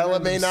 No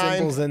LMA9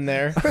 symbols in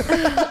there.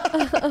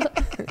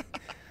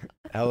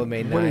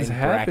 LMA9. What is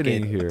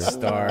happening bracket, here?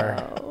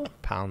 Star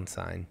pound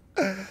sign.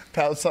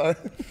 Pound sign.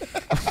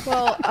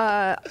 Well,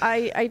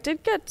 I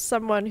did get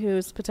someone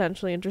who's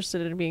potentially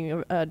interested in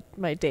being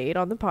my date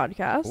on the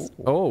podcast.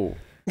 Oh,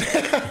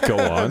 go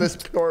on. This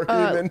poor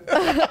human.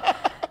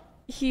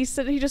 He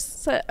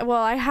just said,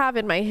 well, I have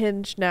in my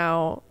Hinge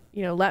now,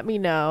 let me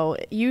know.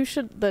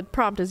 The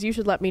prompt is, you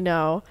should let me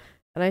know.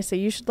 And I say,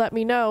 you should let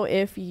me know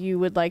if you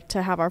would like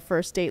to have our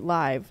first date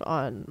live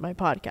on my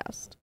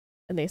podcast.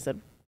 And they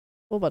said,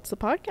 well, what's the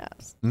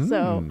podcast?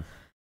 So,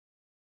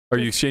 are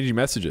you exchanging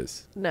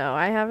messages? no,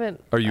 I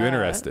haven't. Are you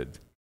interested?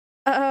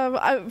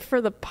 For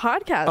the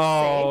podcast.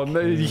 Oh, sake. no,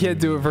 you can't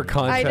do it for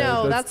content. I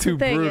know that's too the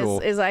thing brutal.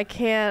 is I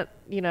can't,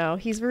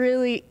 he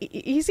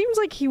seems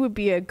like he would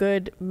be a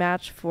good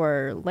match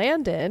for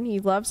Landon. He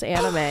loves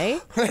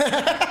anime,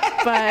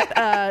 but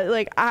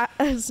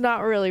it's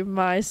not really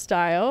my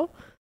style.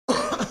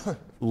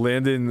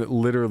 Landon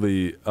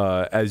literally,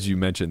 as you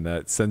mentioned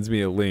that, sends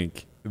me a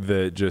link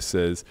that just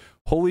says,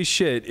 holy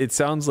shit, it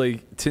sounds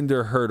like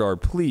Tinder heard our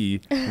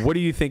plea. What do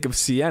you think of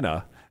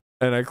Sienna?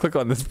 And I click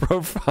on this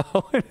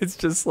profile and it's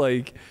just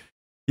like,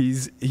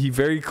 he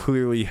very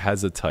clearly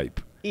has a type.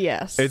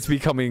 Yes. It's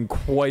becoming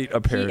quite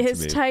apparent to me.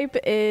 His type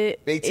is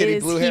Big titty,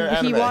 blue hair he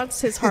anime.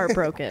 wants his heart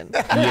broken.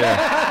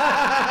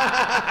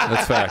 Yeah.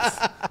 That's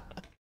facts.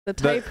 The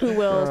type who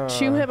will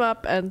chew him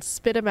up and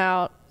spit him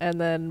out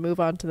and then move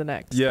on to the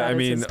next. Yeah, That I is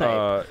mean, his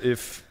type.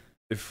 if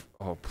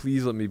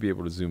please let me be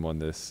able to zoom on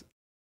this.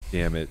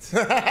 Damn it.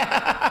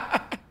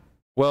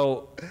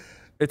 Well,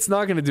 it's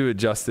not going to do it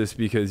justice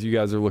because you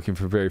guys are looking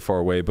from very far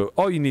away. But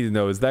all you need to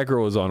know is that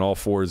girl is on all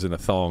fours in a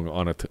thong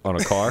on a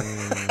car.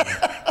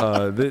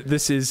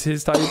 This is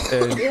his type,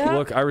 and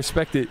look, I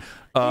respect it.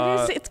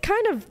 It's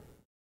kind of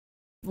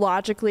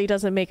logically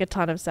doesn't make a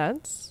ton of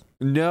sense.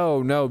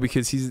 No,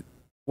 because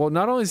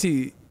not only is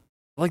he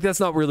like, that's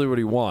not really what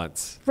he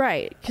wants.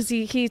 Right, because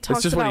he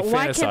talks just what about he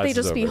why can't they fantasizes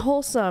just be over.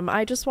 wholesome?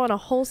 I just want a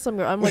wholesome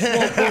girl. I'm like,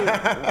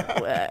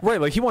 well, Right,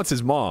 like he wants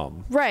his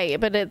mom. right,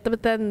 but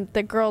then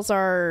the girls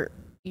are,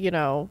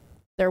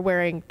 they're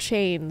wearing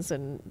chains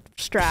and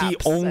straps. He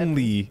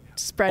only and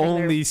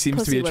spreading their seems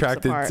to pussy be lips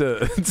attracted apart.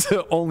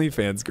 to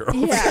OnlyFans girls.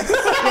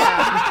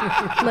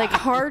 Yeah, like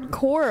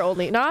hardcore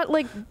only,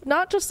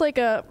 not just like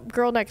a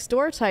girl next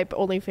door type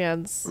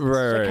OnlyFans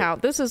Right.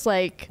 account. This is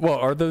like, Well,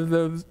 are there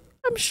those?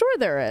 I'm sure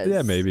there is.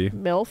 Yeah, maybe.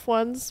 MILF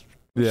ones.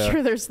 I'm Yeah.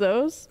 sure there's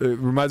those. It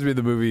reminds me of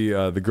the movie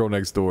The Girl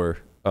Next Door.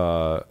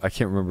 I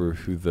can't remember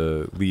who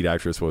the lead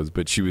actress was,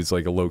 but she was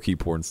like a low-key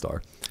porn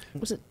star.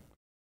 Was it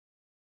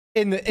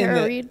In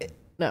Tara the Reid?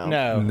 No.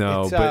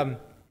 No, it's, but-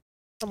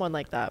 Someone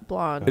like that,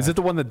 blonde. Is it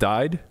the one that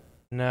died?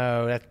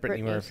 no, that's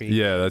Brittany Britney. Murphy.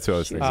 Yeah, that's what I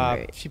was She was thinking.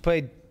 great. She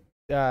played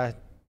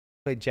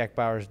Jack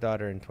Bauer's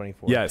daughter in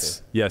 24.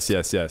 Yes.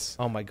 too.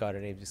 Oh my God,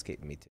 her name just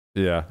escaped me too.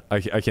 Yeah, I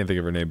can't think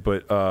of her name.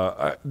 But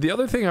the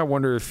other thing I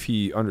wonder if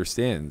he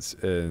understands,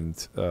 and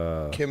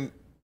Kim,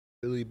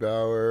 Billy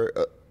Bauer,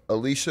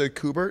 Alicia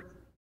Kubert.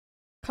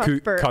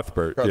 Cuthbert.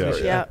 Cuthbert. Cuthbert,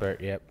 Yeah. Yeah.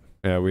 Cuthbert, yep.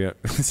 Yeah, we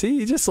see.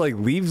 He just like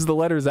leaves the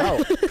letters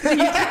out. He's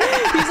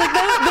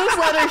like, those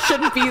letters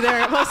shouldn't be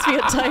there. It must be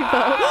a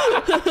typo.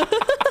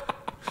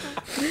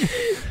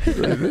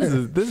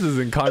 This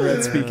isn't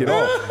Conrad speak at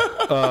all.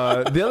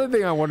 The other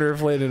thing I wonder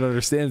if Landon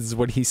understands is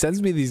when he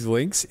sends me these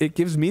links, it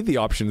gives me the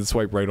option to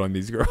swipe right on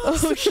these girls.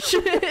 Oh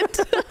shit!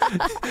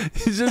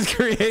 He's just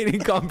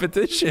creating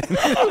competition.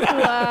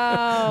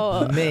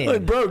 Wow. Man.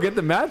 Like, bro, get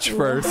the match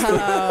first.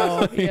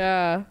 Wow.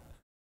 Yeah.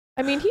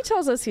 I mean, he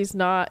tells us he's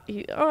not.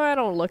 I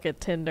don't look at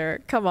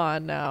Tinder. Come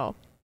on now.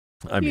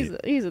 I mean,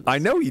 he's a, I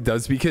know he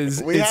does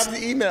because We it's, have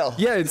the email.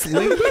 yeah, it's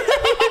linked.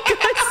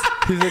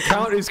 His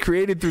account is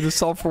created through the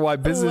Solve for Why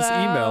business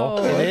Wow.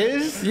 email. It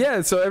is?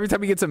 Yeah, so every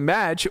time he gets a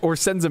match or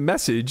sends a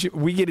message,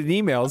 we get an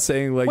email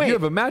saying like, Wait, you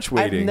have a match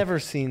waiting. I've never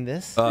seen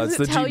this. It's Does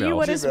the it tell Gmail. you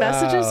what his Oh,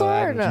 messages I are? Or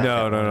haven't no. checked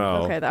No, no,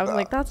 no. Okay, I was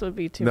like, that would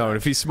be too. No, much. and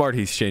if he's smart,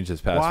 he's changed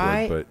his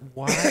password.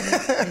 Why?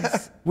 But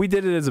Is, we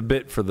did it as a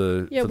bit for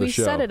the Yeah, for the we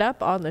show. set it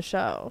up on the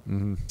show.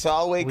 So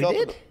I'll wake we up.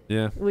 did?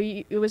 Yeah,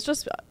 It was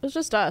just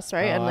us,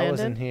 right? and Oh, I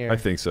wasn't Landon. here. I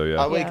think so.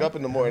 Yeah. I wake Yeah. up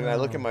in the morning and I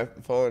look at my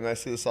phone and I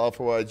see the Solve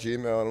for Why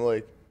Gmail and I'm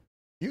like,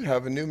 you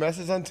have a new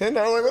message on Tinder?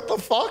 I'm like, what the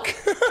fuck?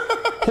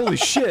 Holy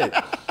shit!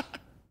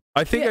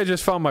 I think I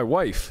just found my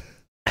wife.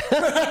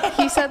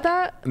 He said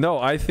that? No,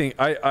 I think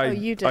I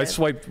you did. I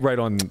swiped right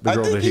on the I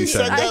girl think that he he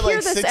said said. that. I hear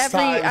like this 6 every.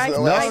 times in the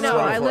I last know.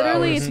 I 24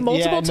 literally, hours. it's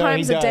multiple Yeah, no, he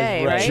times a does,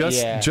 day, right. right?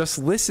 Yeah. Just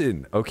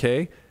listen,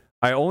 okay?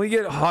 I only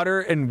get hotter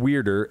and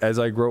weirder as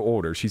I grow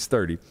older. She's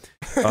 30.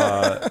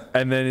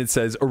 And then it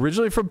says,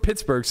 originally from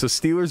Pittsburgh, so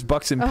Steelers,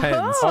 Bucks, and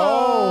Pens.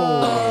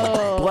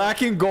 Oh.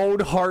 Black and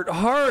gold,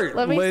 heart.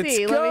 Let me Let's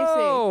see,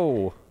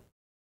 go.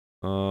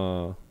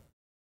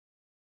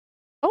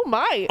 Oh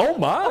my. Oh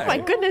my. Oh my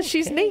goodness,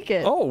 she's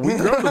naked. Oh, we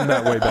grew them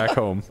that way back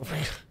home.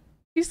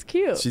 She's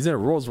cute. She's in a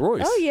Rolls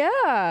Royce. Oh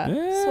yeah.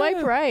 Yeah.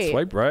 Swipe right.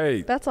 Swipe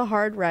right. That's a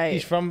hard right.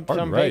 He's from Hard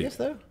right. Vegas,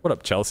 though? What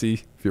up,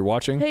 Chelsea? If you're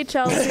watching. Hey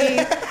Chelsea.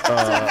 So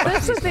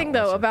that's the thing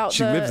though about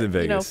She the lives in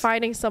you know Vegas.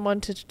 finding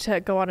someone to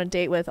go on a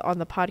date with on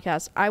the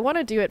podcast. I want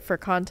to do it for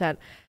content.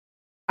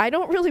 I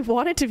don't really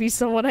want it to be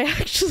someone I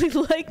actually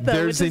like though.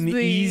 There's which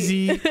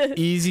is an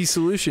easy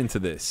solution to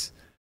this.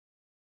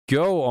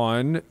 Go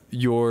on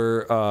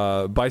your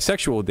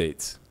bisexual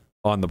dates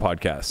on the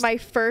podcast. My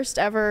first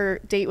ever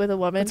date with a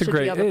woman It's a should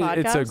great be on the podcast.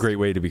 it's a great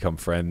way to become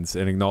friends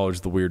and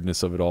acknowledge the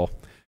weirdness of it all.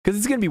 Because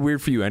it's going to be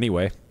weird for you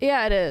anyway.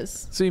 Yeah, it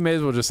is. So you may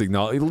as well just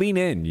lean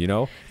in, you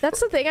know?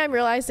 That's the thing I'm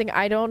realizing.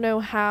 I don't know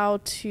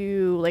how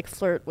to like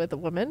flirt with a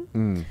woman.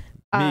 Me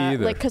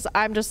either. Like, cause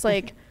I'm just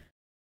like,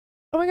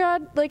 oh my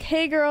god, like,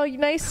 hey girl, you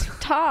nice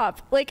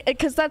top. Like,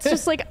 cause that's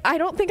just like, I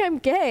don't think I'm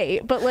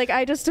gay, but like,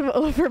 I just am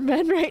over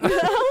men right now.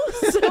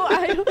 So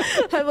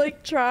I'm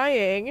like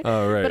trying.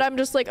 Oh, right. But I'm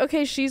just like,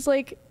 okay, she's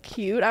like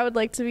cute. I would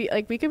like to be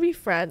like, we could be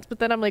friends. But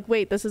then I'm like,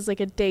 wait, this is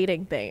like a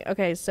dating thing.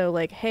 Okay, so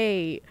like,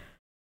 hey,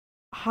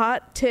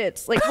 hot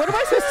tits. Like, what am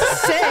I supposed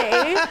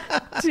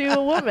to say to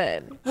a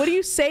woman? What do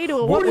you say to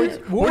a woman?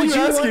 What are you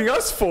asking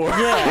us for?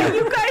 Yeah.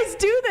 You guys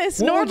do this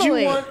What normally. would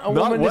you want a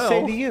Not woman to say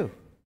well. to you?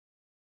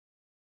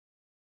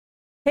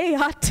 Hey,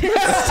 hot tits.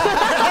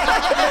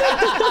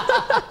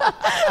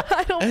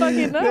 I don't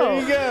fucking know.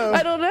 There you go.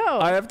 I don't know.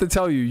 I have to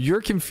tell you,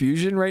 your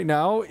confusion right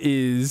now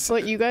is...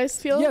 What you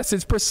guys feel? Yes,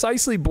 it's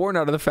precisely born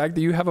out of the fact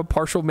that you have a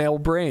partial male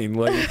brain.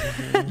 Like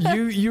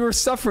you are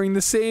suffering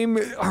the same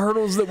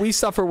hurdles that we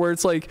suffer, where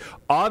it's like,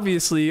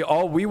 obviously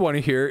all we want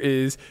to hear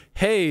is,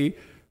 hey,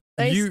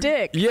 Nice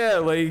dick. Yeah,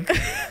 like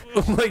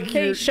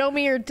Hey, you're- show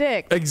me your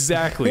dick.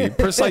 Exactly.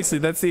 Precisely.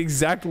 That's the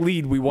exact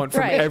lead we want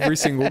from Right. every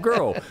single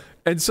girl.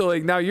 And so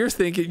like now you're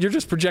thinking, you're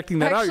just projecting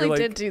that I out. actually You're like,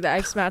 did do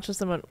that. I matched with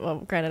someone. Well,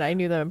 granted, I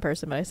knew them in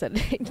person, but I said,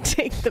 hey,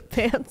 take the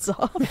pants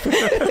off.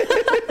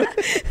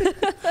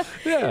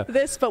 yeah.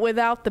 This, but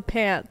without the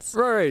pants.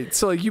 Right.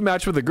 So like you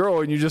match with a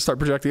girl and you just start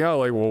projecting out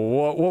like, well,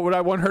 what would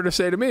I want her to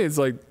say to me? It's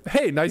like,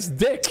 hey, nice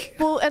dick.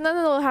 Well, and then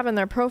they'll have in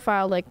their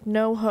profile like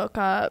no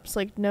hookups,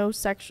 like no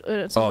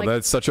sexual. So Oh, like,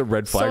 that's such a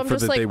red so flag I'm for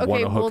just that like, they okay,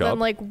 want to well hook then up.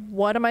 like,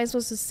 what am I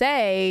supposed to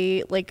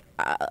say? Like,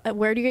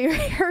 where do you get your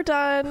hair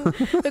done?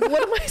 Like,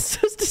 what am I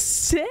supposed to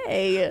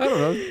say? I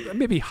don't know.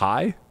 Maybe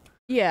hi.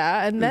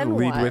 Yeah, and then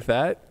lead what? with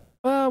that.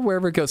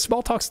 Wherever it goes.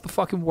 Small talk's the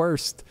fucking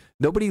worst.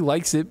 Nobody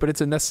likes it, but it's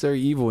a necessary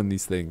evil in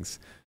these things.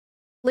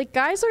 Like,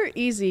 guys are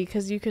easy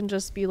because you can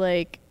just be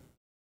like,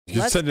 You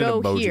just let's send an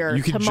go emoji. here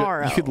You could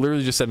tomorrow. you could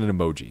literally just send an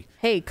emoji.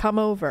 Hey, come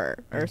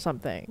over or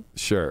something.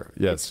 Sure.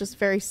 Yes. It's just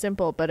very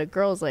simple. But a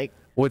girl's like,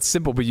 Well, it's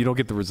simple, but you don't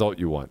get the result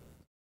you want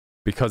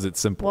because it's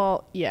simple.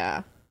 well,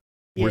 yeah.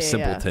 We're Yeah.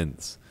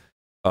 simpletons.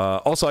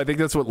 Also, I think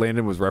that's what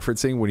Landon was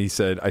referencing when he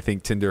said, I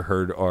think Tinder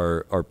heard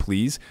our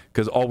pleas,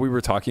 because all we were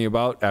talking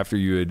about after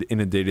you had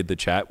inundated the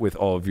chat with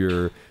all of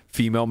your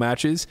female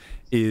matches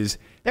is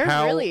They're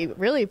how, really,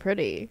 really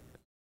pretty.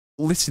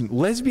 listen,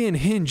 Lesbian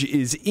Hinge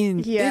is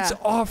Yeah. it's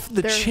off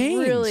the They're chain.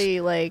 really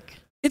like,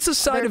 It's a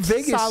side they're of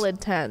Vegas. solid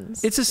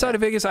 10s. It's a side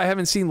of Vegas I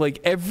haven't seen. Like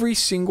every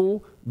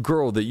single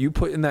girl that you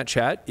put in that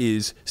chat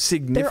is They're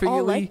significantly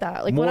all like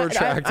that. Like more when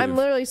attractive. I'm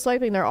literally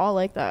swiping, they're all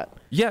like that.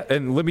 Yeah,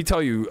 and let me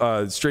tell you,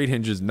 Straight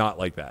Hinge is not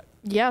like that.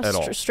 Yeah, At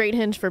all. straight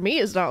hinge for me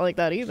is not like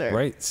that either.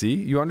 Right? See,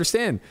 you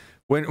understand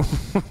when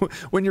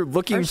when you're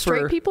looking Are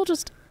straight for. people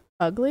just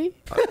ugly?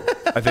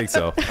 I think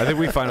so. I think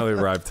we finally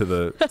arrived to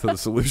the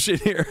solution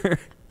here.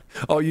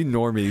 All you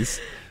normies,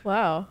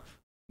 Wow.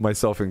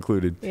 myself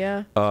included.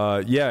 Yeah.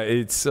 Yeah,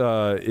 it's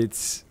tough.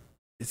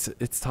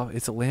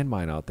 It's a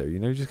landmine out there. You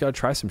know, you just gotta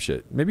try some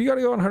shit. Maybe you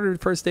gotta go on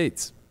 100 first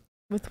dates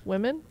With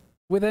women?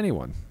 with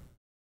anyone.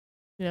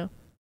 Yeah.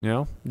 You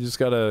know, you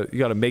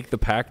gotta make the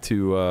pact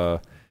to.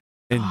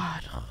 And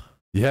God.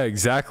 yeah,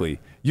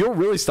 exactly. You'll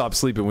really stop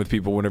sleeping with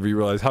people whenever you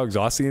realize how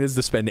exhausting it is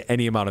to spend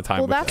any amount of time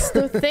Well, with that's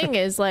them. the thing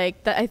is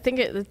like that. I think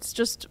it's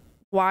just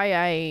why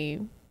I,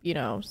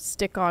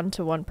 stick on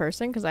to one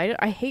person because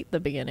I hate the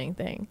beginning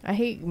thing. I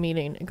hate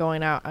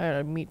going out. I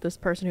gotta meet this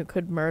person who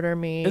could murder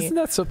me. Isn't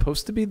that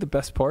supposed to be the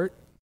best part?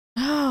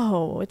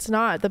 No, it's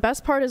not. The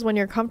best part is when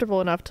you're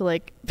comfortable enough to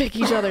like pick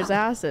each other's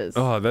asses.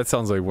 Oh, that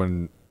sounds like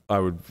when I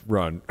would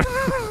run.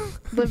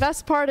 The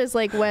best part is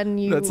like when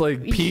you. That's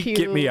like peak,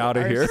 get me you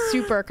outta are here.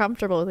 Super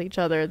comfortable with each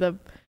other. The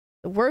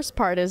worst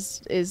part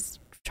is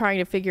trying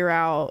to figure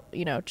out,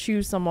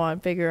 choose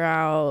someone, figure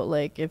out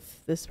like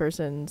if this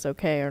person's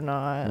okay or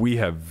not. We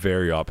have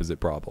very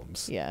opposite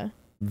problems. Yeah.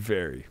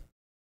 Very.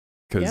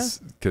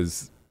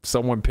 Because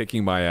someone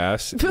picking my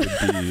ass, it would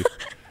be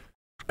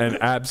an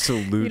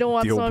absolute You don't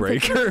want deal someone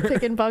breaker.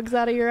 picking bugs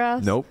out of your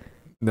ass? Nope.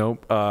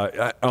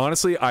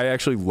 Honestly, I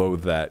actually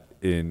loathe that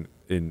in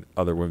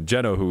other women.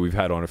 Jenna, who we've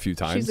had on a few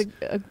times,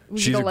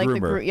 She's a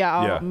groomer.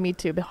 Yeah. Me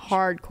too. But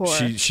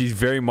hardcore. She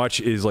very much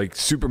is like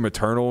super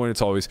maternal, and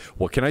it's always,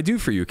 what can I do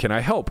for you? Can I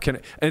help?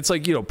 And it's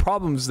like,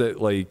 problems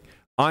that like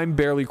I'm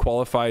barely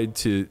qualified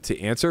to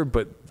answer,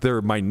 but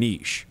they're my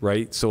niche,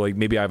 right? So like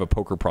maybe I have a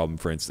poker problem,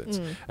 for instance,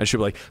 and she'll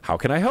be like, how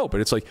can I help?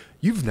 And it's like,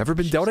 you've never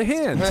been dealt a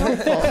hand.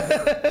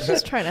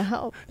 She's trying to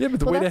help. Yeah, but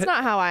that's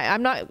not how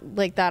I'm not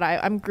like that.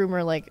 I'm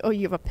groomer like, oh,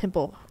 you have a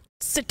pimple.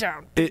 Sit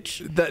down.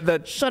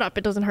 That shut up.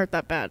 It doesn't hurt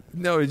that bad.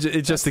 No, it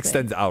just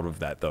extends out of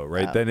that though,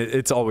 right? Then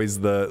it's always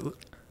the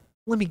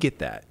let me get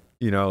that.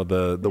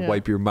 The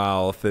wipe your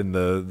mouth and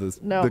the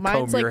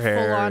mine's comb your like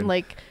hair. full on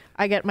like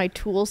I get my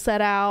tool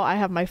set out. I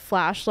have my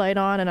flashlight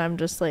on, and I'm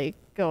just like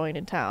going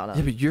to town.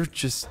 Yeah, but you're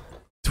just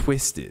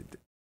twisted.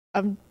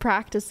 I'm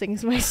practicing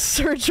my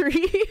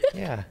surgery.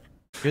 Yeah,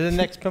 you're the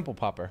next pimple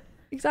popper.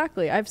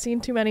 Exactly. I've seen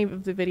too many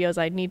of the videos.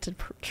 I need to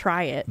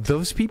try it.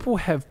 Those people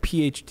have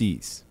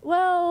PhDs.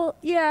 Well,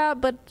 yeah,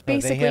 but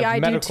basically I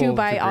do too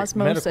by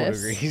osmosis.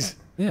 Medical degrees.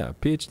 Yeah,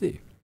 PhD.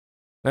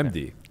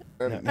 MD.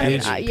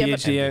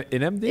 PhD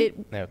in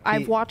MD?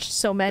 I've watched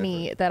so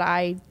many that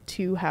I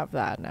too have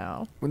that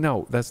now.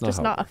 No, that's not just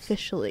how not it works.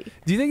 officially.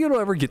 Do you think it'll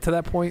ever get to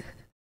that point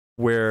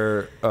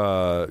where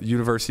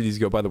universities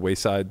go by the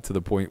wayside to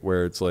the point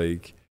where it's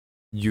like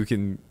you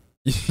can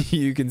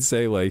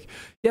say like,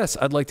 yes,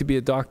 I'd like to be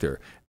a doctor,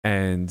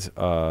 and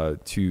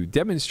to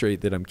demonstrate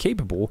that I'm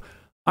capable,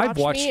 I've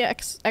watched me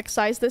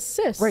excise this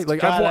cyst. Right,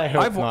 like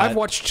I've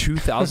watched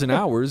 2,000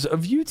 hours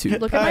of YouTube.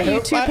 Look at my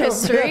YouTube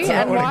history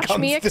and watch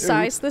me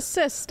excise the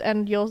cyst,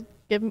 and you'll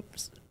give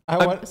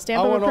a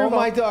stamp of approval. all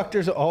my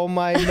doctors, all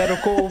my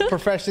medical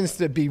professions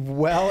to be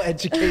well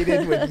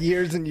educated with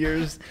years and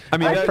years. I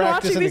mean, I've been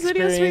watching these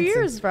videos for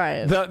years,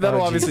 Brian.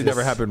 That'll obviously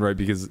never happen, right?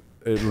 Because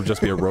it will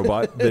just be a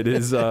robot that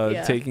is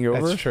taking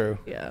over. That's true.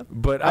 Yeah,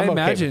 but I'm I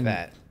imagine okay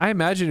with that. I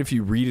imagine if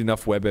you read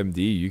enough WebMD,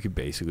 you could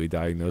basically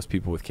diagnose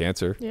people with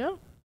cancer. Yeah.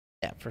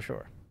 Yeah, for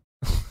sure.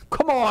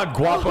 Come on,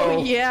 Guapo.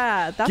 Oh,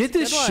 yeah, that's get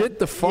this a good shit one.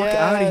 the fuck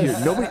out of here.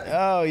 Nobody.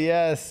 Oh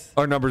yes.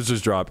 Our numbers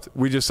just dropped.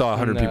 We just saw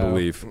 100 people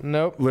leave.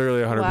 Nope.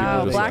 Literally 100 Wow,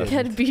 people just left.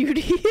 blackhead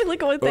beauty.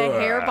 Look with the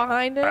hair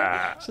behind it.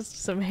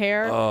 Just some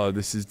hair. Oh,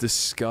 this is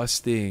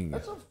disgusting.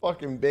 That's a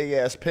fucking big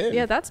ass pin.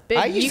 Yeah, that's big.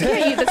 You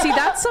can't use. See,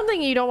 that's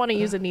something you don't want to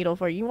use a needle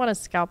for. You want a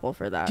scalpel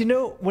for that. You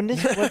know, when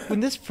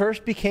this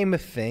first became a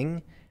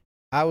thing,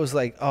 I was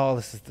like, "Oh,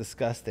 this is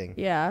disgusting."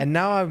 Yeah. And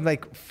now I'm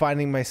like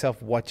finding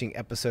myself watching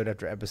episode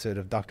after episode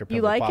of Dr. Pimple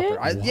You like Popper.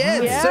 it?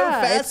 Yeah, it's so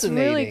fascinating.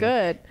 It's really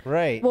good.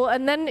 Right. Well,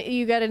 and then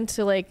you get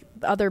into like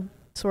other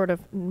sort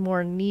of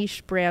more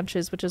niche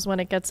branches, which is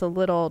when it gets a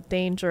little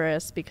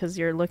dangerous because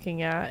you're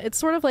looking at. It's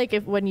sort of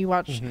like when you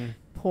watch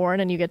porn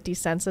and you get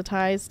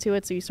desensitized to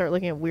it, so you start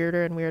looking at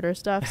weirder and weirder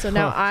stuff. So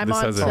now I'm this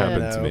on hasn't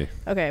happened to me.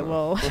 Okay,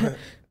 well.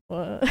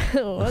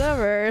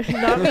 Whatever.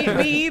 Not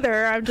me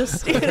either. I'm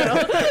just, Don't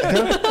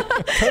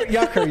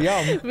yuck or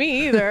yum.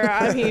 Me either.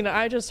 I mean,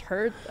 I just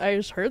heard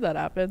that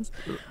happens.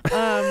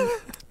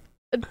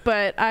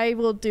 But I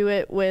will do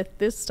it with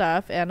this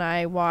stuff, and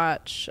I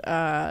watch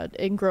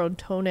ingrown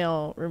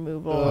toenail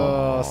removal.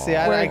 Oh, see,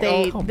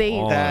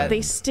 where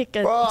they stick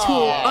a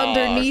tool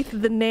underneath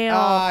the nail.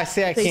 I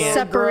see. I they can't.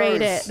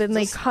 separate it, then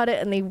they cut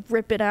it and they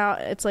rip it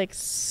out. It's like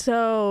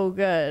so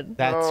good.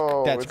 That's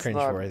it's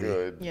cringeworthy. not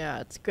good.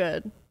 Yeah, it's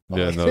good.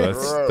 Yeah, no,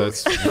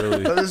 that's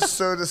really That is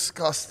so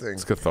disgusting.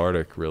 it's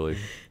cathartic, really.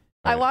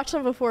 I watch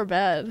them before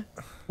bed.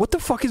 What the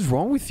fuck is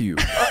wrong with you?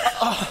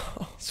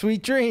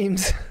 Sweet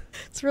dreams.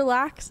 It's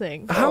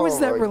relaxing. How is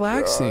that my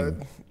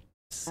relaxing?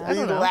 I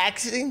don't know.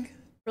 Relaxing?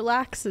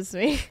 Relaxes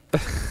me.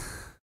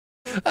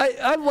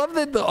 I love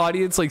that the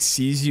audience like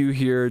sees you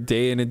here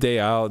day in and day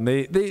out, and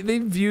they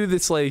view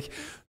this like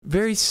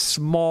very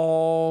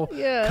small,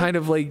 kind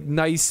of like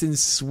nice and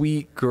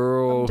sweet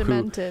girl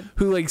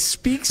who like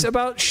speaks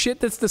about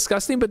shit that's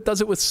disgusting, but does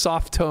it with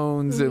soft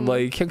tones and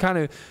like can kind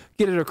of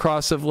get it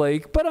across of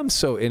like, but I'm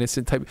so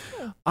innocent type.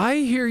 I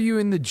hear you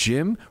in the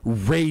gym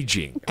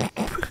raging,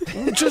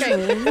 just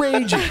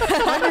raging.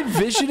 I'm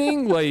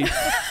envisioning like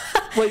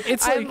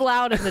it's I'm like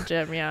loud in the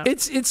gym, yeah.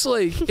 It's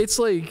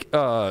like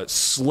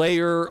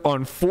Slayer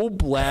on full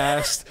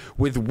blast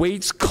with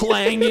weights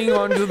clanging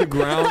onto the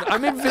ground.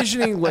 I'm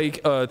envisioning like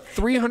a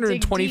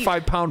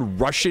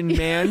 325-pound Russian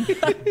man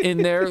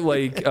in there,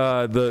 like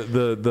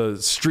the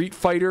Street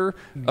Fighter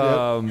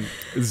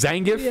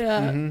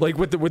Zangief, like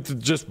with the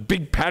just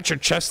big patch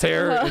of chest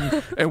hair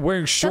and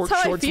wearing short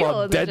shorts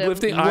while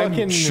deadlifting.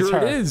 I'm sure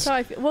it is.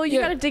 Well, you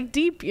gotta dig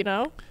deep, you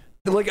know.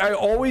 Like I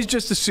always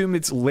just assume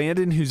it's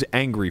Landon who's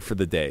angry for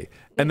the day,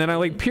 and then I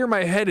like peer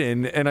my head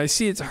in and I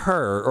see it's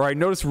her, or I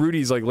notice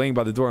Rudy's like laying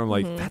by the door. I'm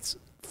like, that's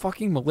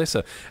fucking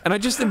Melissa, and I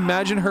just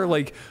imagine her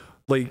like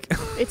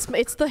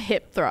it's the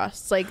hip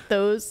thrusts, like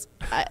those.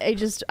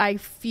 I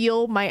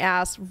feel my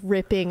ass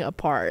ripping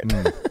apart.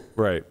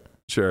 Right,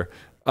 sure.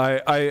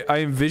 I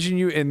envision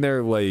you in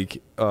there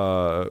like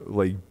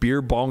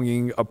beer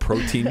bonging a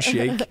protein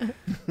shake.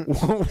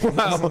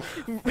 Wow.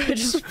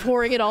 Just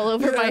pouring it all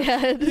over my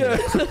head. Yeah.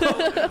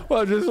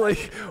 while just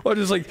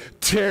like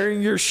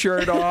tearing your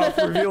shirt off,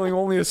 revealing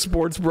only a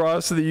sports bra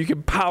so that you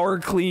can power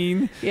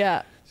clean.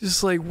 Yeah.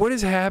 Just like, what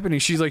is happening?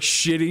 She's like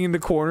shitting in the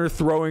corner,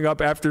 throwing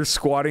up after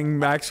squatting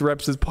max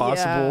reps as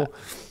possible.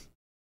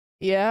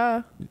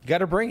 Yeah.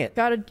 Gotta bring it.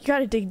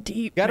 Gotta dig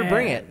deep. Gotta man.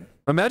 bring it.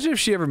 Imagine if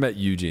she ever met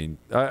Eugene.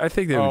 I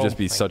think they would just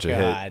be such a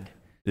hit.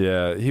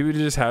 Yeah, he would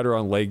have just had her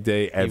on leg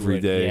day every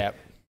day. Yep.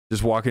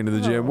 Just walk into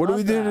the gym. What do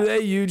we do today,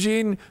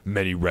 Eugene?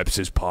 Many reps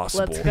as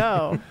possible. Let's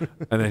go.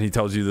 And then he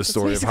tells you the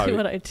story of how. That's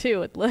what I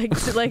do with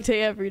leg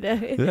day every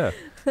day. Yeah.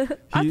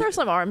 I'll throw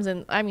some arms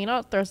in. I mean,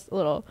 I'll throw a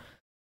little,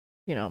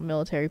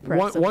 military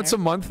press. Once a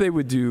month, they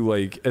would do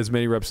like as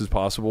many reps as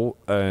possible,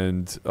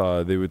 and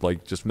they would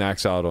like just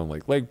max out on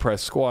like leg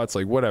press, squats,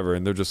 like whatever,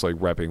 and they're just like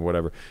repping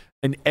whatever.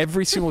 And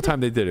every single time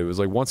they did it, it was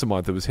like once a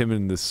month. It was him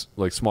and this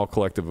like small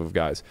collective of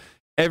guys.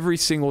 Every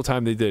single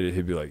time they did it,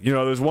 he'd be like,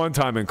 there's one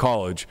time in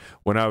college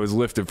when I was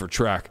lifting for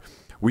track,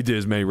 we did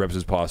as many reps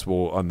as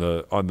possible on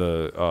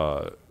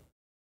the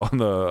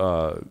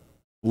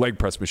leg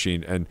press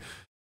machine, and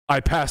I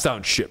passed out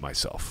and shit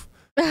myself.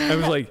 I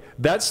was like,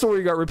 that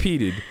story got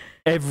repeated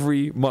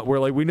every month. We're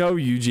like, we know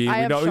Eugene. I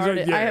have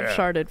Like,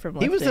 sharded from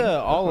lifting. He was an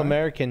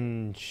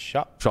all-American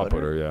shot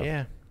putter. Yeah.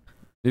 Yeah.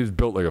 He was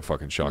built like a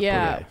fucking shot putter.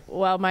 Yeah.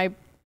 Well,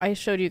 I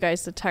showed you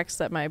guys the text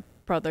that my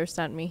brother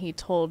sent me. He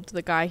told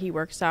the guy he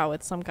works out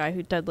with, some guy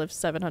who deadlifts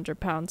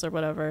 700 pounds or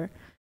whatever,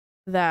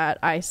 that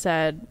I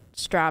said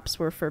straps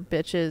were for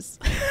bitches.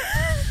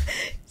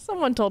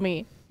 Someone told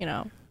me,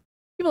 people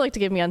like to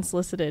give me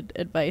unsolicited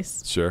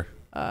advice. Sure.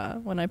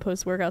 When I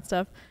post workout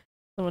stuff.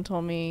 Someone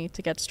told me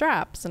to get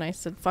straps, and I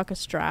said, fuck a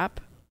strap.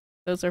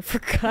 Those are for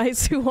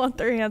guys who want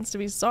their hands to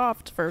be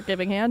soft for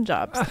giving hand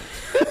jobs.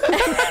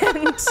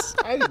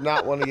 I do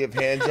not want to give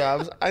hand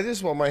jobs. I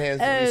just want my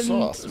hands to be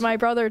soft. My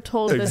brother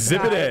told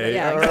Exhibit this guy. A.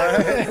 Yeah,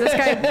 Right. this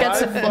guy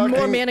gets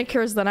more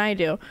manicures than I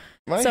do.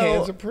 My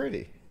hands are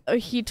pretty.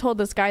 He told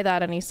this guy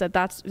that, and he said,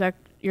 that's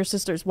your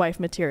sister's wife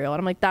material. And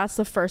I'm like, that's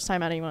the first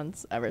time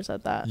anyone's ever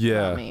said that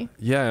about me.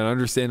 Yeah, and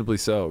understandably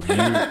so.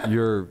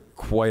 You're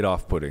quite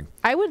off-putting.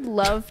 I would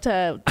love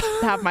to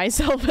have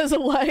myself as a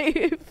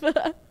wife.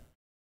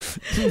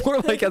 More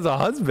like as a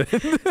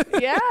husband.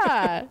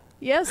 Yeah.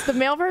 Yes, the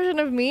male version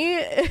of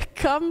me,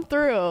 come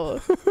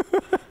through.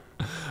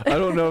 I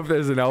don't know if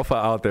there's an alpha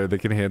out there that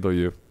can handle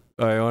you.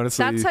 I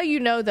honestly. That's how you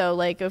know, though.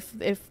 Like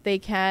if they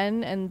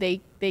can and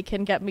they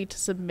can get me to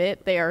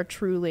submit, they are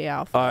truly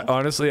alpha.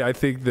 Honestly, I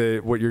think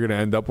that what you're going to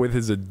end up with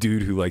is a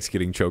dude who likes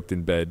getting choked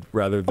in bed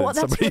rather than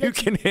somebody who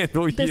can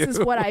handle you. This is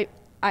what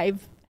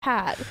I've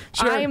had.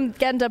 Sure. I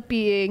end up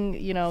being,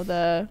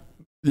 the.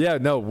 Yeah,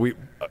 no,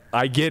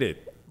 I get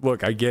it.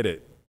 Look, I get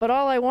it. But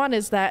all I want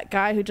is that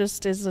guy who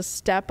just is a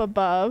step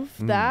above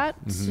that,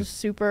 just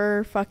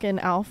super fucking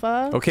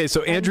alpha. Okay,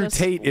 so Andrew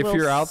Tate, if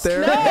you're out there.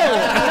 No,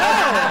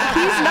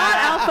 he's not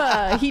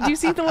alpha. Do you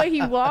see the way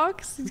he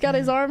walks? He's got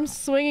his arms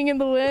swinging in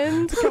the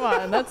wind. Come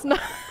on, that's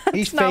not.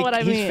 He's not fake. what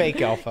I mean. He's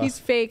fake alpha. He's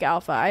fake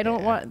alpha. I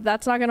don't want.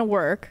 That's not gonna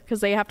work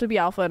because they have to be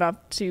alpha enough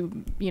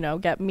to,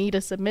 get me to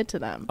submit to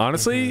them.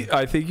 Honestly,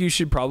 I think you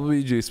should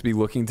probably just be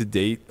looking to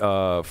date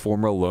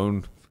former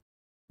loan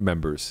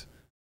members.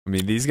 I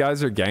mean, these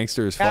guys are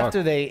gangsters.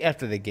 After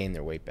they gain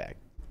their weight back.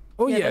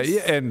 Oh yeah,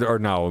 and are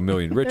now a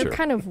million richer. They're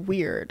kind of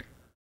weird.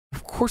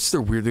 Of course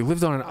they're weird. They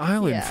lived on an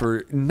island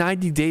for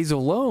 90 days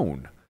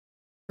alone.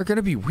 They're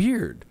gonna be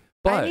weird.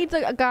 But I need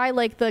a guy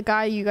like the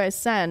guy you guys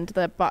send,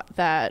 that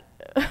bearded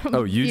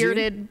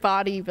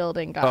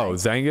bodybuilding guy. Oh,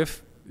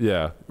 Zangief?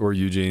 Yeah, or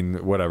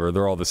Eugene, whatever.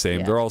 They're all the same.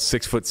 Yeah. They're all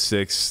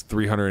 6'6",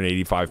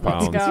 385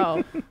 pounds. Let's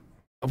go.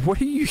 What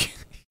are you?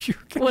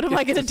 What am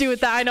I gonna do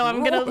with that? I know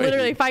I'm gonna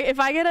literally if I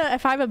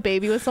have a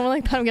baby with someone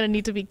like that, I'm gonna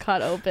need to be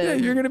cut open. Yeah,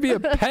 you're gonna be a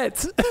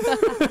pet.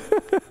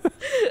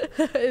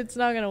 It's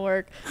not gonna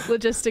work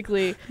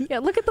logistically. Yeah,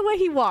 look at the way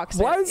he walks.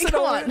 Why is it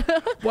Come always,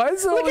 on? Why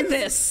is it Look always, at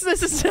this.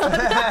 This is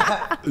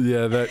not.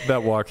 Yeah,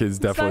 that walk is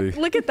definitely.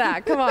 Look at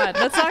that. Come on.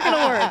 That's not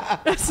gonna work.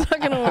 That's not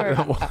gonna work.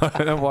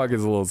 That walk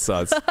is a little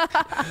sus.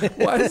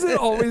 Why is it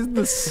always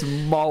the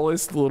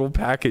smallest little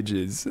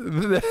packages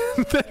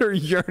that are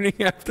yearning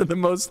after the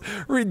most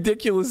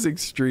ridiculous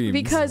extremes?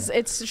 Because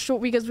it's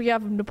short. Because we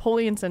have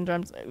Napoleon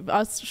syndromes.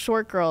 Us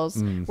short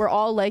girls, we're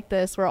all like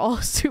this. We're all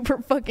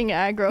super fucking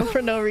aggro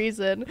for no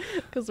reason.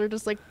 Because we're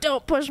just like,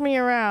 don't push me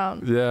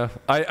around. Yeah,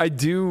 I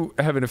do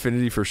have an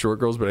affinity for short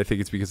girls, but I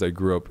think it's because I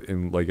grew up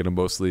in a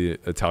mostly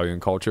Italian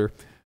culture.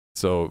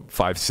 So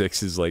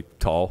 5'6" is like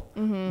tall.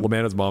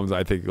 Lamanna's mom's,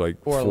 I think,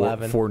 like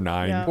 4'11",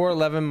 4'9". Yeah.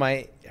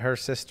 4'11". Her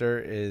sister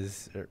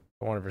is, or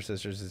one of her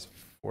sisters is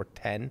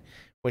 4'10",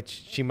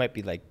 which she might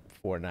be like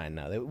 4'9"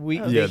 now.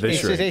 They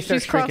shrink. They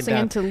start She's shrinking crossing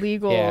down. into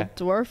legal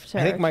dwarf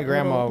territory. I think my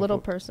grandma, little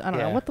person. I don't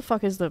know yeah. what the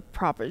fuck is the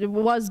proper. It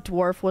was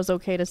dwarf was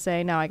okay to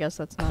say. Now I guess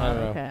that's not I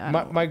don't okay. know. I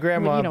My don't-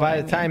 grandma, you know by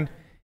what the I mean.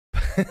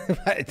 time,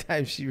 by the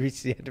time she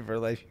reached the end of her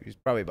life, she was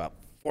probably about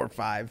 4 or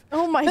 5.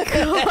 Oh my god,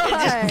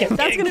 that's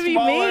getting gonna be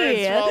smaller and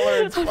me. smaller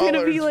and I'm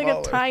gonna be smaller like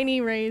and a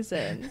tiny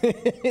raisin.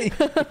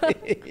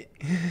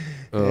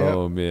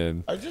 Oh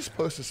man. I just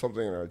posted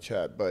something in our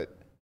chat, but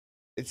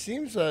it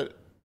seems that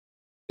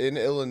in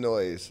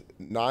Illinois,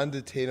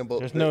 non-detainable.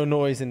 There's no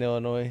noise in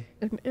Illinois.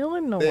 In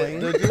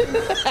Illinois.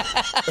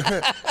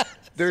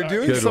 They're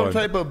doing Good some one.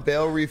 type of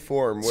bail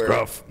reform where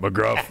Scruff,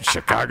 McGruff,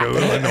 Chicago,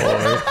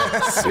 Illinois,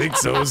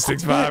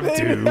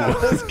 60652.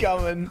 It's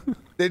coming.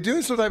 they're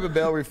doing some type of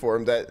bail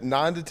reform that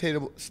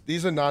non-detainable.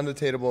 These are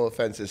non-detainable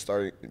offenses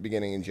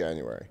beginning in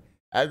January: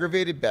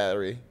 aggravated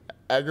battery,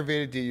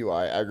 aggravated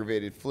DUI,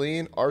 aggravated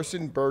fleeing,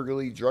 arson,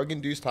 burglary,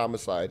 drug-induced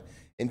homicide,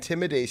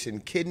 intimidation,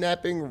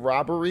 kidnapping,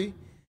 robbery,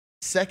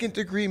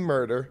 second-degree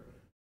murder,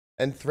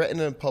 and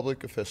threatening a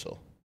public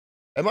official.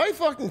 Am I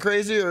fucking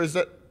crazy, or is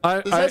that?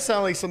 Does that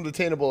sound like some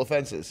detainable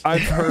offenses?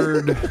 I've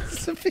heard.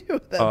 It's a few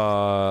of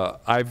them.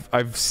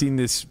 I've seen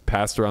this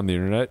passed around the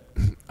internet.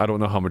 I don't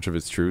know how much of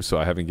it's true, so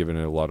I haven't given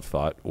it a lot of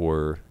thought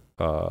or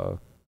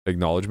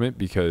acknowledgement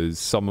because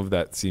some of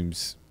that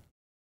seems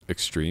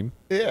extreme.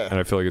 Yeah. And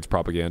I feel like it's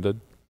propaganda.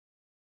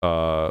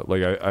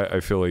 I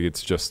feel like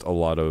it's just a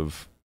lot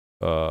of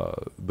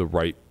the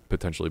right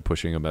potentially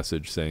pushing a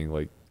message saying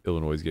like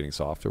Illinois is getting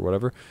soft or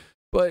whatever.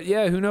 But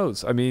yeah, who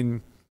knows? I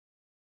mean,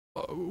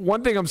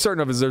 one thing I'm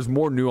certain of is there's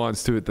more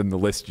nuance to it than the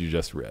list you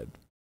just read,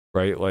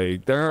 right?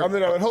 Like there. I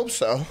mean, I would hope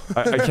so.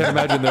 I can't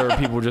imagine there are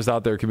people just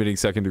out there committing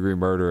second-degree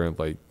murder and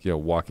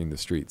walking the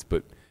streets.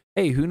 But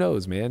hey, who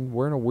knows, man?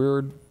 We're in a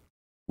weird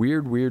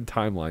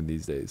timeline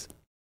these days.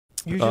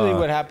 Usually,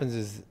 what happens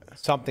is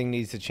something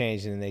needs to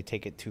change, and then they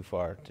take it too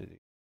far to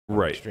the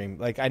extreme.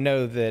 Like I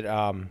know that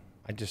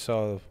I just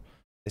saw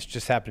this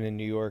just happened in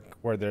New York,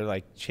 where they're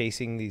like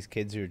chasing these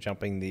kids who are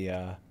jumping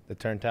the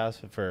turnstiles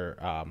for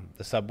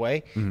the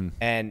subway,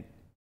 and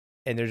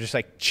they're just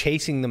like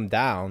chasing them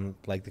down,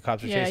 like the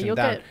cops are chasing them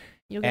down.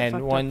 You'll get And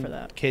fucked one up for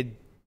that. kid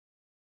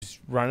was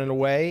running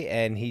away,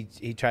 and he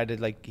tried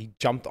to he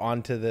jumped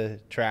onto the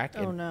track.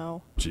 Oh and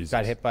no! Jesus.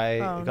 got hit by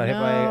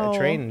a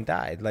train and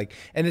died. Like,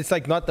 and it's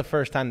like not the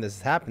first time this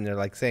has happened. They're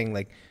like saying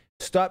like,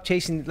 stop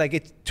chasing. Like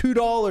it's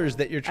 $2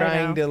 that you're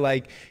trying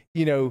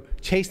to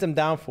chase them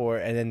down for,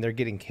 and then they're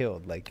getting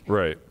killed. Like,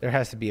 Right. there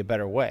has to be a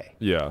better way.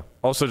 Yeah.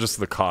 Also, just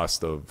the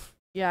cost of.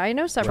 Yeah, I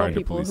know several Trying to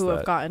people police who have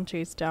that. gotten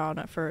chased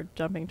down for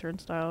jumping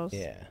turnstiles.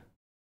 Yeah,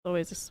 It's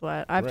always a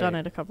sweat. I've done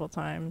Right. it a couple of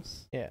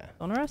times. yeah.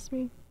 Don't arrest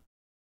me.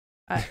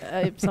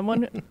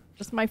 Someone,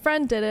 just my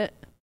friend did it.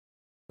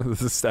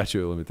 The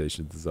statute of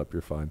limitations is up.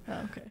 You're fine.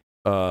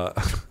 Oh,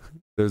 okay.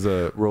 There's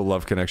a real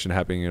love connection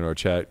happening in our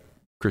chat.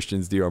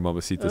 Christian's DR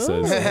Mamacita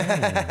says,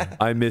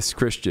 I miss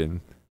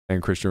Christian.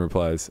 And Christian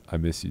replies, I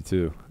miss you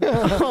too.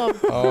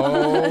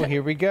 Oh,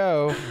 here we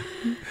go.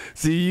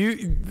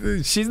 See,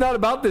 she's not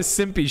about this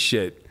simpy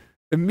shit.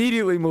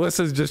 Immediately,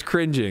 Melissa's just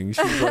cringing.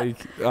 She's like,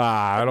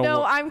 I don't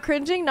No, I'm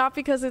cringing not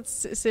because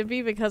it's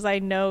simpy, because I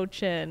know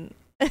Chin.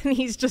 And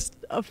he's just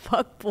a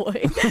fuck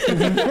boy.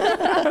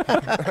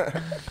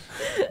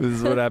 This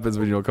is what happens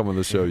when you don't come on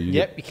the show. You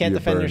You can't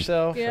defend burned.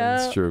 yourself.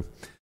 Yeah. It's true.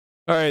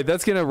 All right,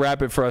 that's going to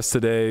wrap it for us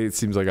today. It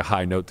seems like a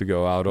high note to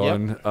go out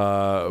on.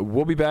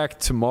 We'll be back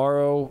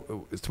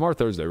tomorrow. It's tomorrow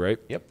Thursday, right?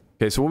 Yep.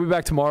 Okay, so we'll be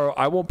back tomorrow.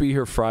 I won't be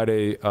here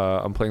Friday.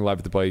 I'm playing live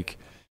at the bike.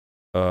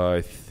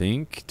 I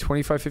think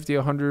 25, 50,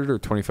 100 or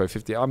 25,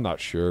 50. I'm not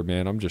sure,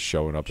 man. I'm just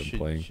showing up and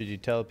playing. Should you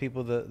tell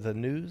people the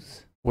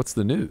news? What's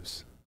the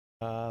news?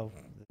 The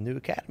new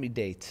Academy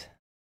date.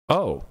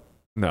 Oh,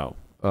 no.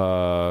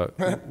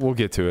 We'll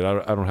get to it.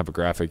 I don't have a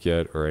graphic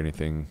yet or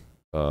anything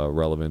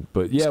relevant,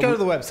 but yeah, Just go to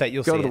the website.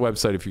 You'll go see to the it.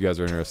 website if you guys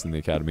are interested in the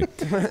Academy.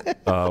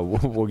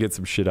 We'll get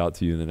some shit out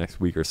to you in the next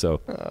week or so.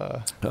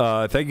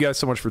 Thank you guys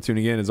so much for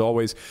tuning in. As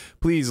always,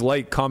 please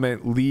like,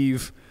 comment,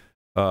 leave,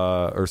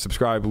 or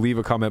subscribe. Leave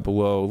a comment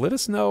below. Let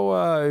us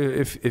know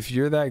if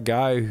you're that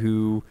guy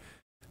who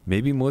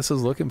maybe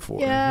Melissa's looking for.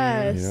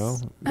 Yes. You know,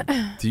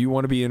 do you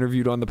want to be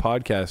interviewed on the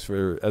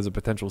podcast as a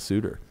potential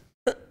suiter?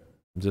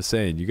 I'm just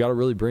saying, you got to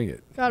really bring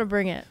it. Gotta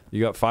bring it.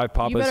 You got 5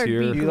 papas You better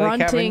here. be You like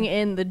grunting having-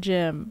 in the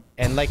gym.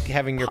 And like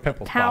having your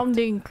pimples popped.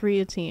 Pounding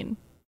creatine.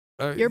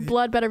 Your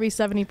blood better be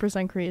 70%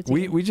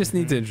 creatine. We just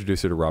need to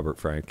introduce her to Robert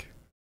Frank.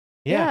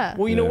 Yeah.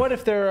 Well, you know Yeah. what?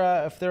 If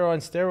they're on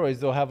steroids,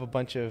 they'll have a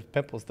bunch of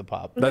pimples to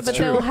pop. That's but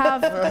true. they'll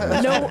have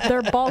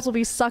their balls will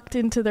be sucked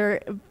into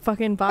their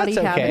fucking body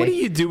That's okay. cavity. What do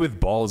you do with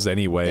balls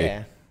anyway?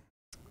 Yeah.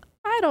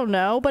 I don't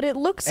know, but it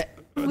looks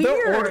They're,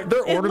 weird.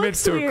 they're It ornaments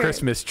looks to a weird.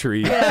 Christmas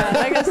tree. Yeah,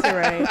 I guess you're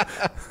right.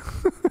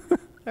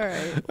 All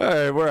right. All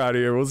right, we're out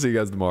of here. We'll see you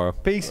guys tomorrow.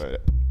 Peace. Right.